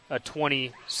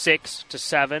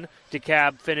 26-7.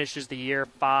 DeKalb finishes the year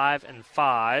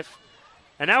 5-5.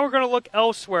 And now we're going to look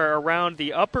elsewhere around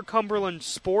the Upper Cumberland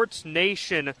Sports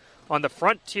Nation on the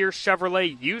Frontier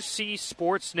Chevrolet UC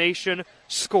Sports Nation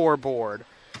scoreboard.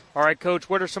 All right, Coach,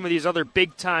 what are some of these other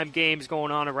big-time games going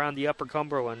on around the Upper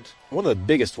Cumberland? One of the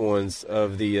biggest ones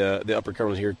of the Upper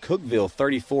Cumberland here, Cookeville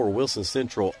 34, Wilson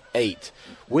Central 8.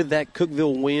 With that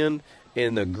Cookeville win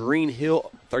and the Green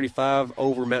Hill 35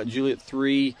 over Mount Juliet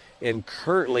 3, and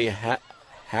currently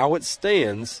how it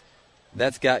stands,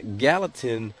 that's got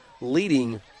Gallatin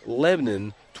leading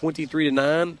Lebanon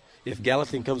 23-9. If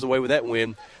Gallatin comes away with that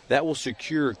win, that will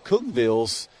secure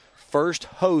Cookeville's first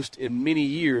host in many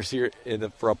years here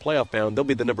for a playoff bound. They'll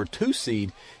be the number 2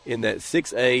 seed in that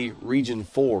 6A Region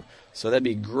 4. So that'd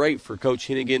be great for Coach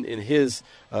Hennigan and his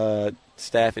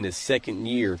staff in his second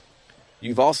year.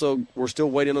 We're still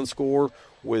waiting on the score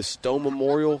with Stone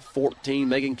Memorial 14,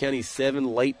 Macon County 7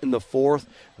 late in the 4th.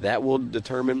 That will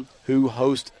determine who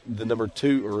hosts the number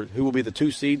 2, or who will be the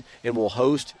 2 seed and will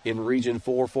host in Region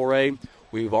 4A.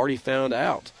 We've already found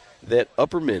out that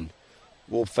Upperman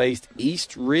will face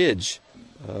East Ridge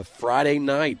Friday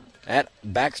night at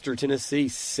Baxter, Tennessee,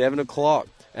 7 o'clock.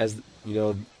 As you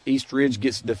know, East Ridge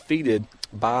gets defeated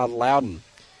by Loudon.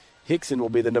 Hickson will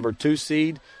be the number 2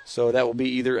 seed, so that will be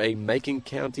either a Macon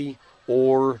County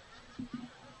or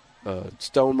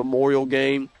Stone Memorial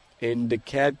game, and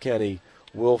DeKalb County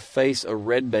will face a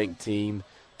Red Bank team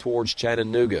towards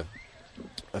Chattanooga.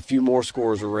 A few more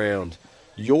scores around.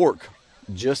 York,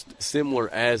 just similar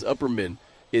as Upperman,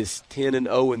 is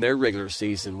 10-0 in their regular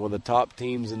season, one of the top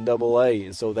teams in AA,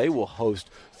 and so they will host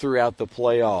throughout the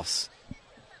playoffs.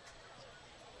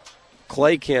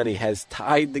 Clay County has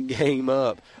tied the game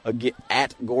up again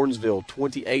at Gordonsville,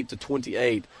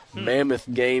 28-28.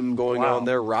 Mammoth game going on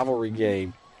there, rivalry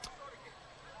game.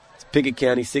 Pickett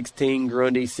County 16,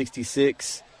 Grundy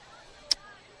 66.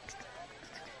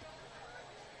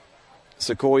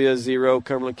 Sequoia 0,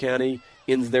 Cumberland County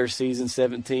ends their season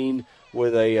 17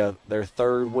 with their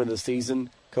third win of the season.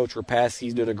 Coach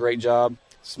Rapaski's doing a great job.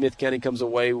 Smith County comes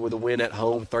away with a win at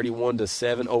home,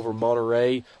 31-7 over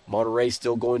Monterey. Monterey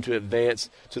still going to advance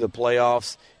to the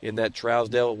playoffs in that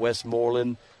Trousdale,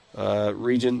 Westmoreland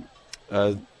region.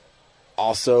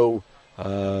 Also,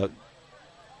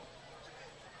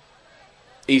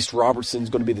 East Robertson's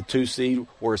going to be the 2 seed,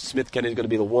 whereas Smith County is going to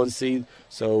be the 1 seed.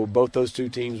 So both those two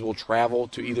teams will travel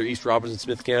to either East Robertson or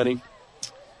Smith County.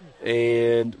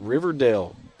 And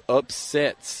Riverdale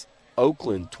upsets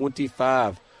Oakland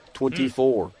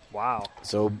 25-24. Wow.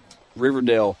 So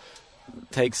Riverdale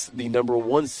takes the number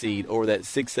 1 seed over that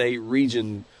 6A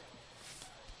Region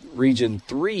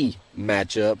 3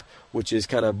 matchup, which is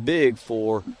kind of big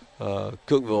for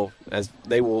Cookeville, as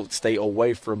they will stay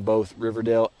away from both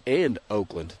Riverdale and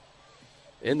Oakland.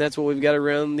 And that's what we've got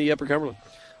around the Upper Cumberland.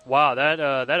 Wow,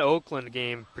 that Oakland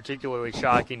game particularly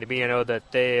shocking to me. I know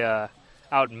that they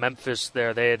out in Memphis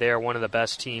there, they are one of the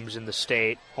best teams in the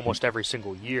state almost every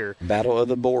single year. Battle of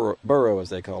the Borough, as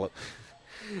they call it.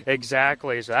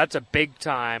 Exactly. So that's a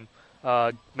big-time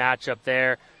matchup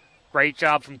there. Great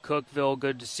job from Cookeville.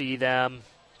 Good to see them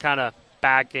kind of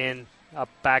back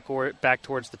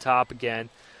towards the top again.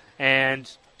 And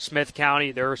Smith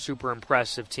County, they're a super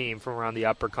impressive team from around the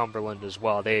Upper Cumberland as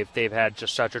well. They've had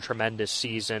just such a tremendous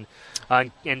season.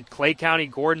 And Clay County,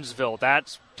 Gordonsville,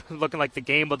 that's looking like the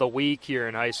game of the week here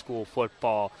in high school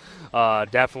football.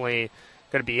 Definitely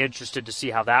going to be interested to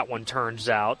see how that one turns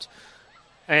out.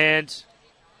 And,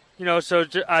 so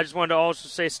I just wanted to also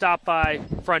say stop by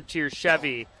Frontier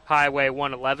Chevy, Highway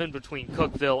 111 between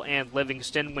Cookeville and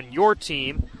Livingston when your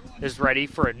team is ready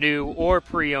for a new or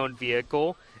pre-owned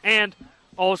vehicle. And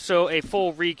also a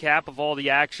full recap of all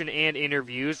the action and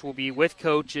interviews will be with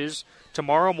coaches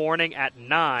tomorrow morning at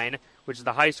 9, which is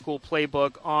the high school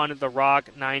playbook on The Rock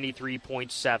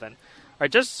 93.7. All right,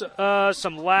 just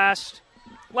some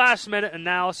last-minute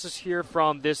analysis here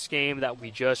from this game that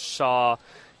we just saw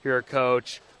here,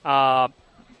 Coach. What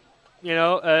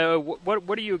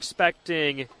are you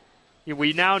expecting?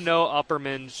 We now know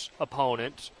Upperman's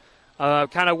opponent.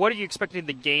 Kind of what are you expecting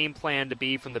the game plan to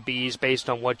be from the Bees based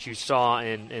on what you saw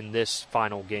in this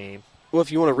final game? Well,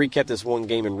 if you want to recap this one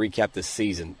game and recap this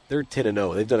season, they're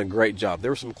 10-0. They've done a great job.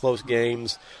 There were some close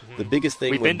games. Mm-hmm. The biggest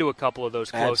thing we've been to a couple of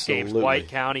those close games. White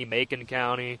County, Macon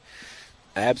County.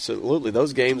 Absolutely.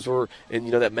 Those games were, and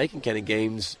that Macon County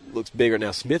games looks bigger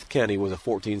now. Smith County was a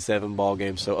 14-7 ball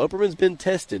game. So Upperman's been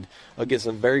tested against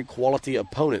some very quality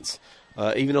opponents.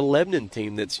 Even a Lebanon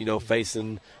team that's,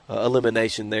 facing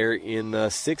elimination there in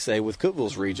 6A with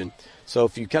Cookeville's region. So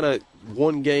if you kind of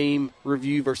one-game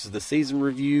review versus the season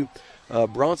review,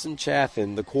 Bronson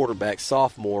Chaffin, the quarterback,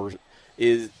 sophomore,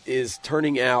 is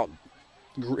turning out.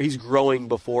 He's growing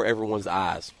before everyone's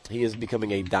eyes. He is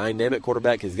becoming a dynamic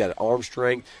quarterback. He's got an arm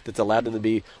strength that's allowed him to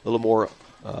be a little more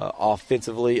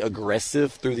offensively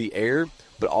aggressive through the air,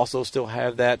 but also still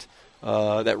have that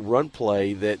run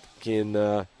play that can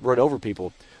run over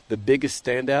people. The biggest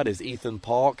standout is Ethan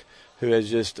Paulk, who has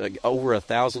just over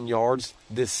 1,000 yards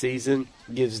this season,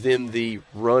 gives them the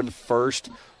run-first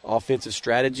offensive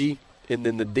strategy. And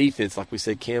then the defense, like we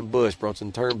said, Cam Bush,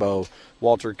 Bronson Turnbow,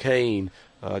 Walter Kane,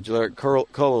 Gillette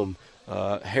Cullum,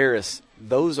 Harris,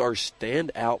 those are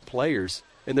standout players,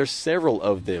 and there's several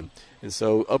of them. And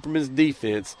so Upperman's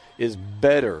defense is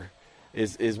better,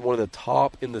 is one of the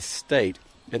top in the state,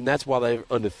 and that's why they're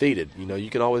undefeated. You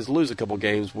can always lose a couple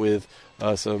games with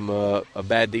a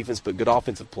bad defense but good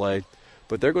offensive play.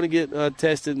 But they're going to get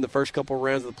tested in the first couple of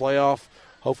rounds of the playoff.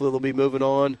 Hopefully they'll be moving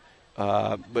on.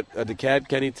 But a DeKalb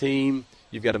County team,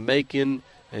 you've got a Macon,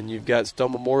 and you've got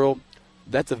Stone Memorial.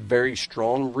 That's a very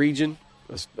strong region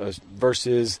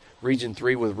versus Region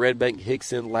 3 with Red Bank,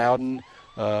 Hickson, Loudon,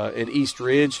 and East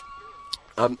Ridge.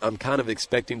 I'm kind of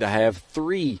expecting to have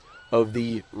 3 of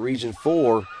the Region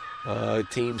 4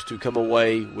 teams to come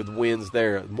away with wins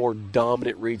there. A more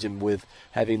dominant region with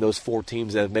having those 4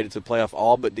 teams that have made it to the playoff.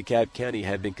 All but DeKalb County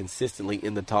have been consistently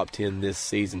in the top 10 this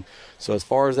season. So as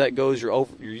far as that goes, your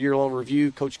year-long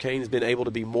review, Coach Kane has been able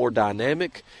to be more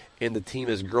dynamic, and the team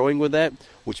is growing with that,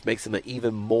 which makes them an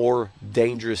even more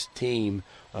dangerous team.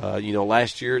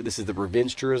 Last year, this is the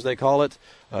revenge tour, as they call it,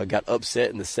 got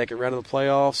upset in the second round of the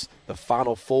playoffs, the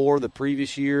Final Four the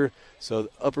previous year. So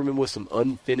Upperman with some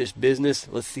unfinished business.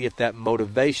 Let's see if that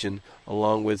motivation,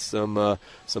 along with some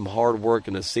hard work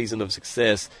and a season of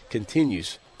success,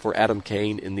 continues for Adam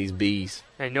Kane and these Bees.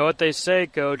 And you know what they say,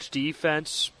 Coach,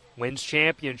 defense wins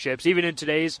championships. Even in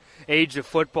today's age of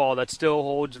football, that still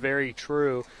holds very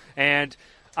true. And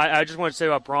I just want to say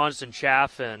about Bronson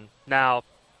Chaffin. Now,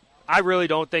 I really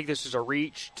don't think this is a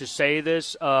reach to say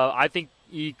this. I think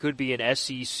he could be an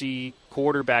SEC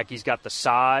quarterback. He's got the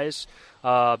size.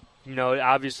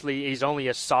 Obviously he's only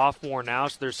a sophomore now,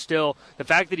 so there's still the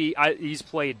fact that he's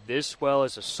played this well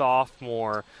as a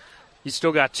sophomore. He's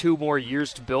still got 2 more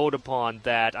years to build upon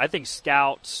that. I think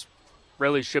scouts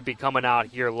really should be coming out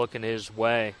here looking his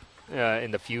way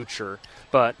in the future.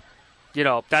 But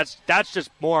that's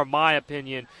just more of my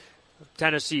opinion.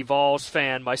 Tennessee Vols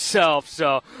fan myself,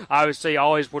 so obviously I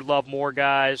always would love more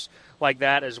guys like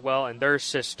that as well in their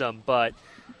system. But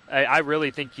I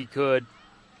really think he could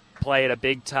play at a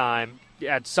big time,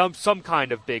 at some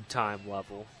kind of big time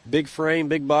level. Big frame,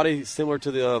 big body, similar to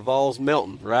the Vols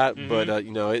Melton, right?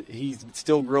 Mm-hmm. But he's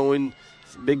still growing.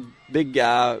 Big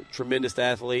guy, tremendous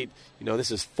athlete.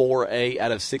 This is 4A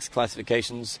out of 6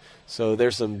 classifications, so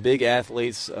there's some big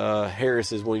athletes.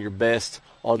 Harris is one of your best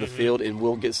on the field, and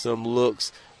will get some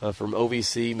looks from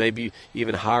OVC, maybe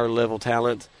even higher level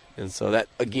talent. And so that,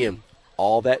 again,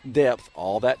 all that depth,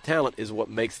 all that talent is what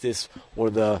makes this one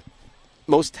of the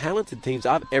most talented teams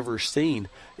I've ever seen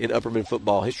in Upperman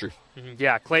football history. Mm-hmm.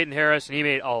 Yeah, Clayton Harris, and he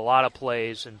made a lot of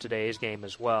plays in today's game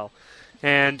as well.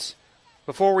 And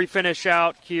before we finish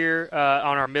out here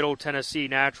on our Middle Tennessee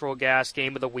Natural Gas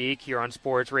Game of the Week here on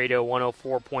Sports Radio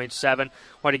 104.7, I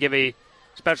want to give a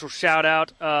special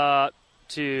shout-out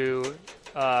to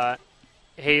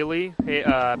Haley,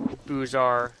 who's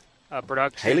our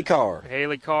production.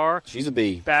 Haley Carr. She's a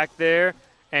bee. Back there.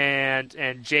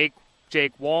 And Jake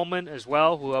Wallman as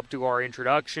well, who helped do our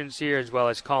introductions here, as well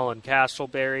as Colin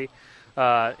Castleberry.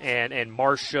 And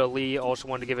Marcia Lee, also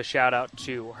wanted to give a shout-out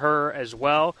to her as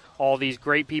well. All these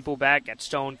great people back at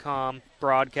Stonecom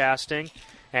Broadcasting.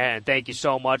 And thank you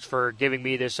so much for giving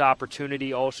me this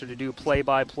opportunity also to do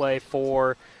play-by-play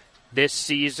for this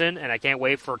season. And I can't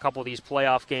wait for a couple of these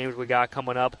playoff games we got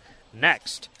coming up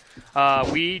next.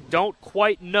 We don't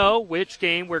quite know which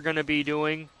game we're going to be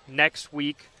doing next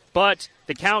week, but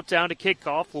the countdown to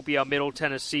kickoff will be a Middle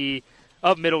Tennessee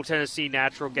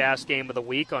Natural Gas Game of the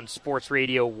Week on Sports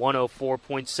Radio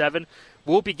 104.7.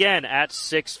 We'll begin at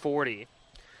 6:40.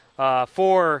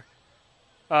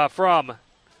 From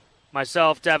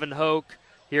myself, Devin Hoke,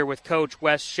 here with Coach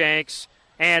Wes Shanks,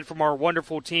 and from our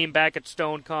wonderful team back at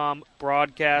Stonecom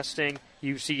Broadcasting,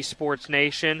 UC Sports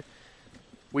Nation,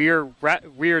 we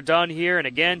are done here. And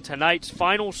again, tonight's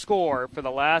final score for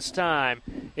the last time,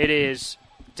 it is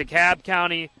DeKalb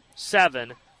County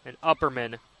 7 and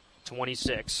Upperman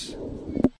 26.